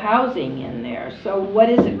extra housing in there. So what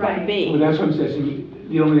is it going to be? Well, that's what I'm saying.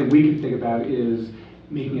 The only thing we can think about is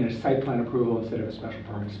making it a site plan approval instead of a special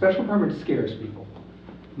permit. Special permit scares people.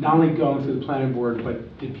 Not only going through the planning board,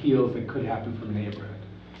 but the appeals that could happen from a neighborhood.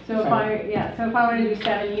 So if I were to do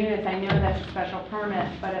 7 units, I know that's a special permit,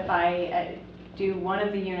 but if I do one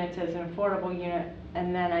of the units as an affordable unit,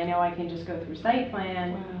 and then I know I can just go through site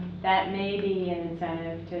plan, that may be an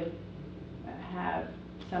incentive to have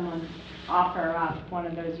someone offer up one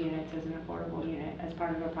of those units as an affordable unit as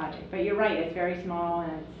part of a project. But you're right, it's very small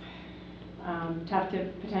and it's tough to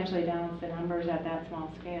potentially balance the numbers at that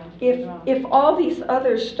small scale as well. If all these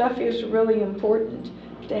other stuff is really important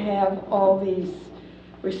to have all these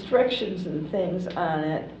restrictions and things on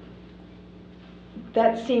it,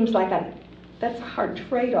 that seems like that's a hard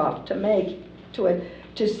trade-off to make,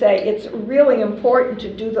 to say it's really important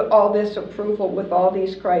to do all this approval with all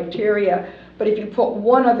these criteria, but if you put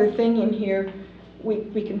one other thing in here,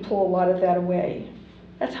 we can pull a lot of that away.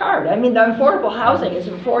 That's hard. I mean, the affordable housing is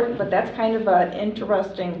important, but that's kind of an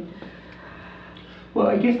interesting. Well,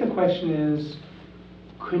 I guess the question is,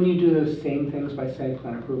 couldn't you do those same things by site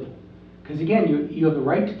plan approval? Because again, you have the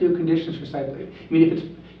right to do conditions for site plan. I mean, if it's,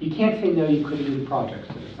 you can't say no, you couldn't do the projects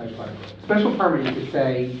to the site plan approval. Special permit, you could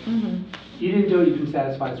say, you didn't do it, you can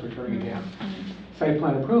satisfy us, we're turning it down. Site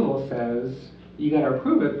plan approval says, you gotta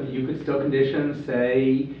approve it, but you could still condition,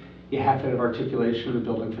 say, you have to have articulation of the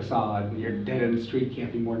building facade, and your dead end street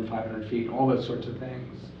can't be more than 500 feet, all those sorts of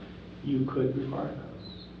things. You could require those.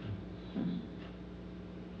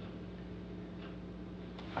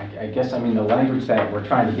 I guess, I mean, the language that we're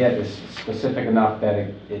trying to get is specific enough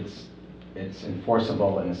that it's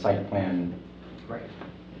enforceable in the site plan Right.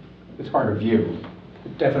 It's hard review.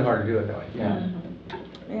 It's definitely hard to do it that way. Yeah.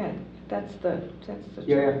 Yeah, that's the.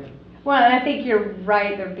 Yeah. Well, and I think you're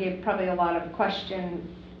right, there'd be probably a lot of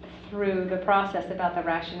question through the process about the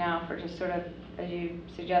rationale for just sort of, as you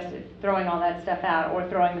suggested, throwing all that stuff out or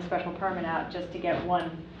throwing the special permit out just to get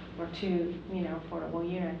 1 or 2, affordable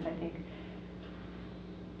units. I think,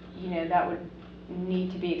 that would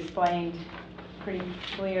need to be explained pretty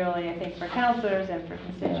clearly, I think, for counselors and for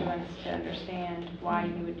constituents to understand why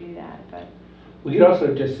you would do that, but. We could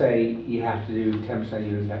also just say you have to do 10%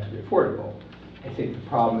 units have to be affordable. I think the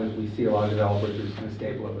problem is we see a lot of developers who are just going to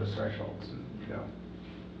stay below those thresholds and,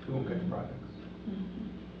 we won't get the projects.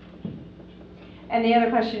 And the other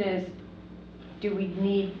question is, do we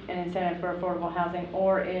need an incentive for affordable housing,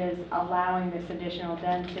 or is allowing this additional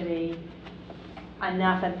density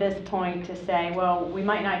enough at this point to say, well, we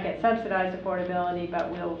might not get subsidized affordability,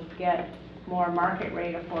 but we'll get more market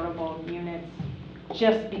rate affordable units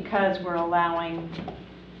just because we're allowing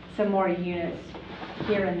some more units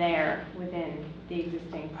here and there within the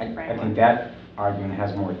existing I framework? think that argument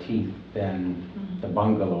has more teeth than the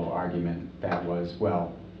bungalow argument that was,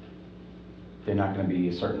 well, they're not going to be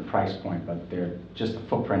a certain price point, but they're just the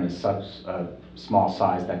footprint is such a small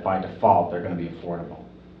size that by default they're going to be affordable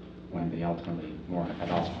when they ultimately weren't at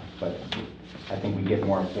all. But I think we get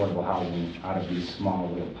more affordable housing out of these small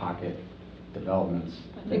little pocket developments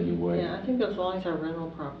than you would. Yeah, I think as long as our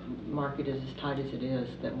rental market is as tight as it is,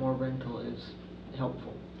 that more rental is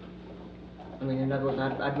helpful. I mean, in other words,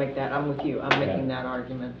 I'd make that, I'm with you, I'm making that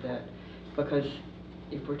argument that, because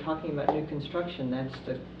if we're talking about new construction, that's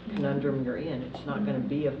the conundrum you're in. It's not going to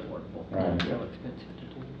be affordable. Right. It's so expensive to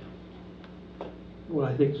do. Well,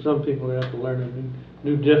 I think some people have to learn a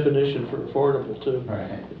new definition for affordable too.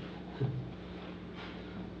 Right.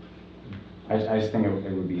 I just think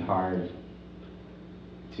it would be hard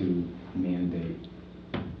to mandate.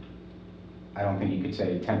 I don't think you could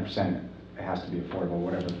say 10% it has to be affordable,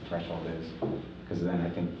 whatever the threshold is, because then I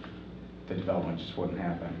think the development just wouldn't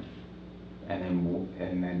happen. And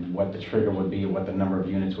then what the trigger would be, what the number of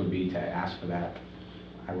units would be to ask for that,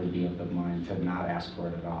 I would be of the mind to not ask for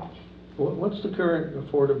it at all. What's the current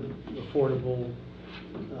affordable?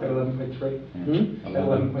 11.3? Hmm?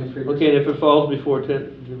 11.3%. Okay, and if it falls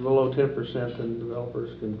below 10%, then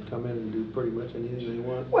developers can come in and do pretty much anything they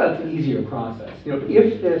want. Well, it's an easier process. You know,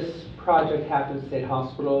 if this project happens at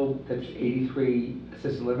Hospital, that's 83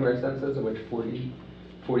 assisted living residences, of which 43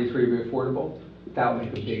 will be affordable, that would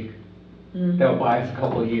make a big, that would buy us a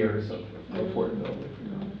couple of years of affordability.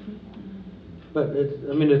 But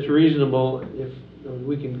it's reasonable if,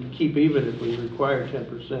 we can keep even if we require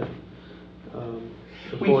 10%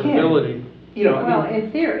 We can. affordability. You know, Well,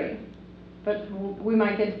 in theory, but we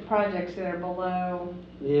might get projects that are below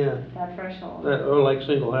Yeah, that threshold. or like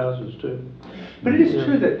single houses too. but it is Yeah.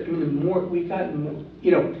 true that, I mean, the more we've gotten,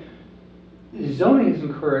 you know, zoning has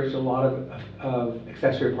encouraged a lot of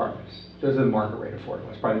accessory apartments. Those are the market rate affordable.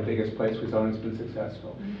 It's probably the biggest place where zoning's been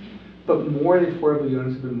successful. But more of the affordable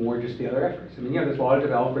units have been more just the other efforts. I mean, you know, there's a lot of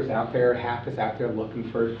developers out there, half is out there looking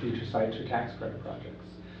for future sites or tax credit projects.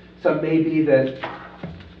 So it may be that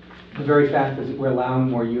the very fact that we're allowing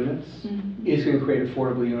more units is going to create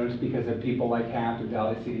affordable units because of people like HAP and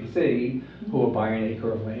Valley CDC who will buy an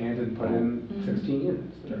acre of land and put in 16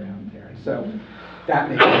 units that are out there. And so that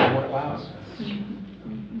makes it what allows us.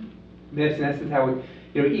 That's in essence how we,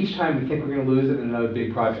 you know, each time we think we're going to lose it, another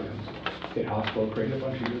big project comes. State Hospital created a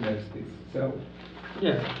bunch of units. So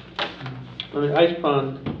Yeah. I mean, Ice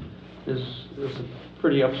Pond is a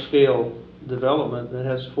pretty upscale development that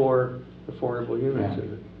has 4 affordable units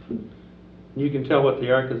in it. You can tell what they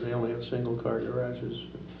are because they only have single car garages.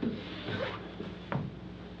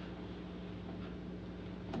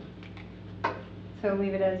 So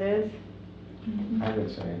leave it as is? I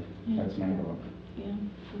would say that's my vote.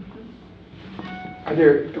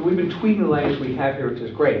 we've been tweaking the language we have here, which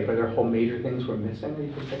is great, but are there whole major things we're missing that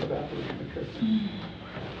you can think about that we should make sure?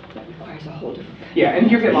 That requires a whole different. Yeah,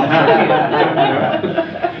 and you're getting lots of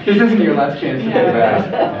chances. This isn't your last chance to think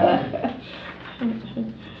about it.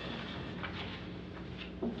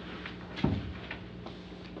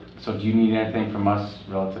 So do you need anything from us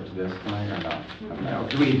relative to this tonight or no? No,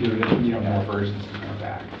 because we can do it, you know, more versions and come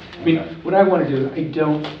back. I mean, what I want to do,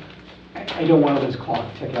 I don't want to let this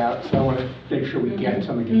clock tick out, so I want to make sure we get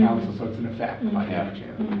something to council so it's in effect by the end of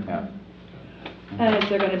June. Yeah. And is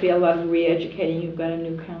there going to be a lot of re-educating? You've got a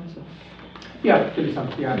new council. Yeah, give me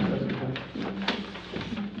something, yeah, that's okay.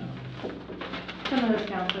 Some of those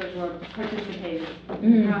counselors were participating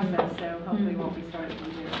in the process, so hopefully won't be starting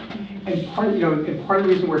from zero. And part of the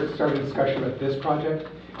reason we're starting a discussion about this project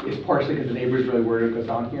is partially because the neighbors really worried what goes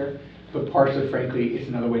on here, but partially, frankly, it's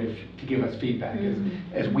another way to give us feedback.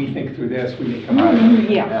 As we think through this, we may come out of it.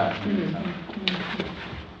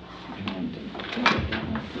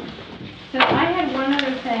 So I had one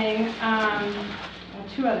other thing, well,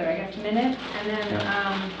 2 other, I guess, minutes, and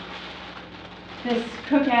then this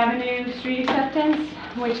Cook Avenue street acceptance,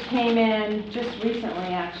 which came in just recently,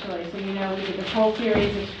 actually. So you know we did this whole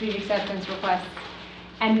series of street acceptance requests.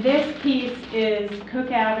 And this piece is Cook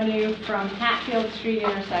Avenue from Hatfield Street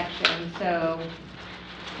intersection, so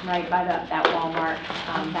right by that Walmart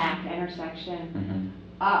back intersection,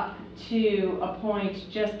 up to a point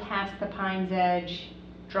just past the Pines Edge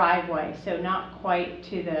driveway, so not quite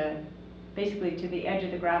to the basically to the edge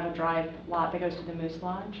of the gravel drive lot that goes to the Moose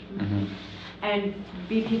Lodge. Mhm. And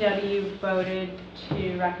BPW voted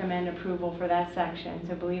to recommend approval for that section,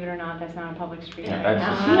 so believe it or not, that's not a public street Yeah, right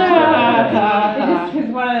that's now. just- It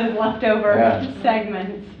is one of those leftover Yeah.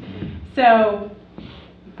 segments. So,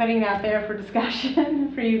 putting that there for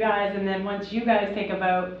discussion for you guys, and then once you guys take a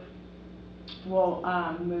vote, we'll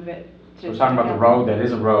move it to. So we're talking about the road that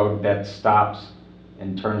is a road that stops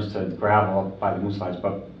and turns to gravel by the Moose Lodge,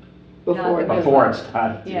 but Before it goes before up. it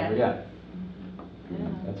starts, Yeah. yeah.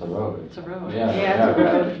 That's a road. It's a road. Yeah, Yeah, it's a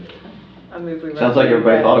road. I move we. Sounds like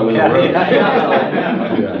everybody thought it was a Yeah, road.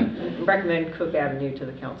 yeah. Recommend Cook Avenue to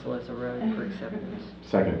the council as a road for acceptance.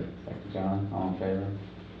 Second. Thank you, John, all in favor?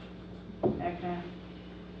 Okay.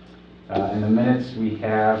 And the minutes we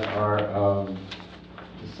have are of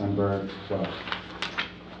December 12th.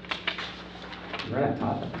 We're on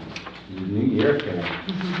top of it. New year today.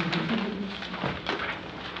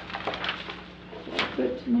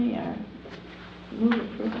 Good to me, move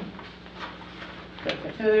approval.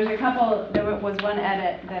 So there's a couple, there was one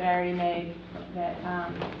edit that I already made that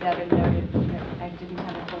Devin noted that I didn't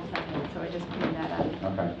have a full second, so I just cleaned that up.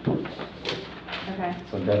 Okay, Okay.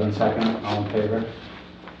 so Devin second, all in favor?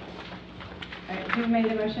 All right, who made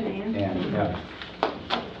the motion, Ann? And, yeah.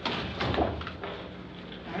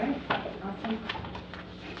 All right, awesome.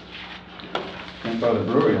 Can't go to the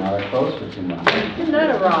brewery now, they're closed for 2 months. Isn't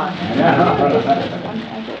that a rock? I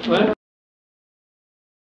know. Well,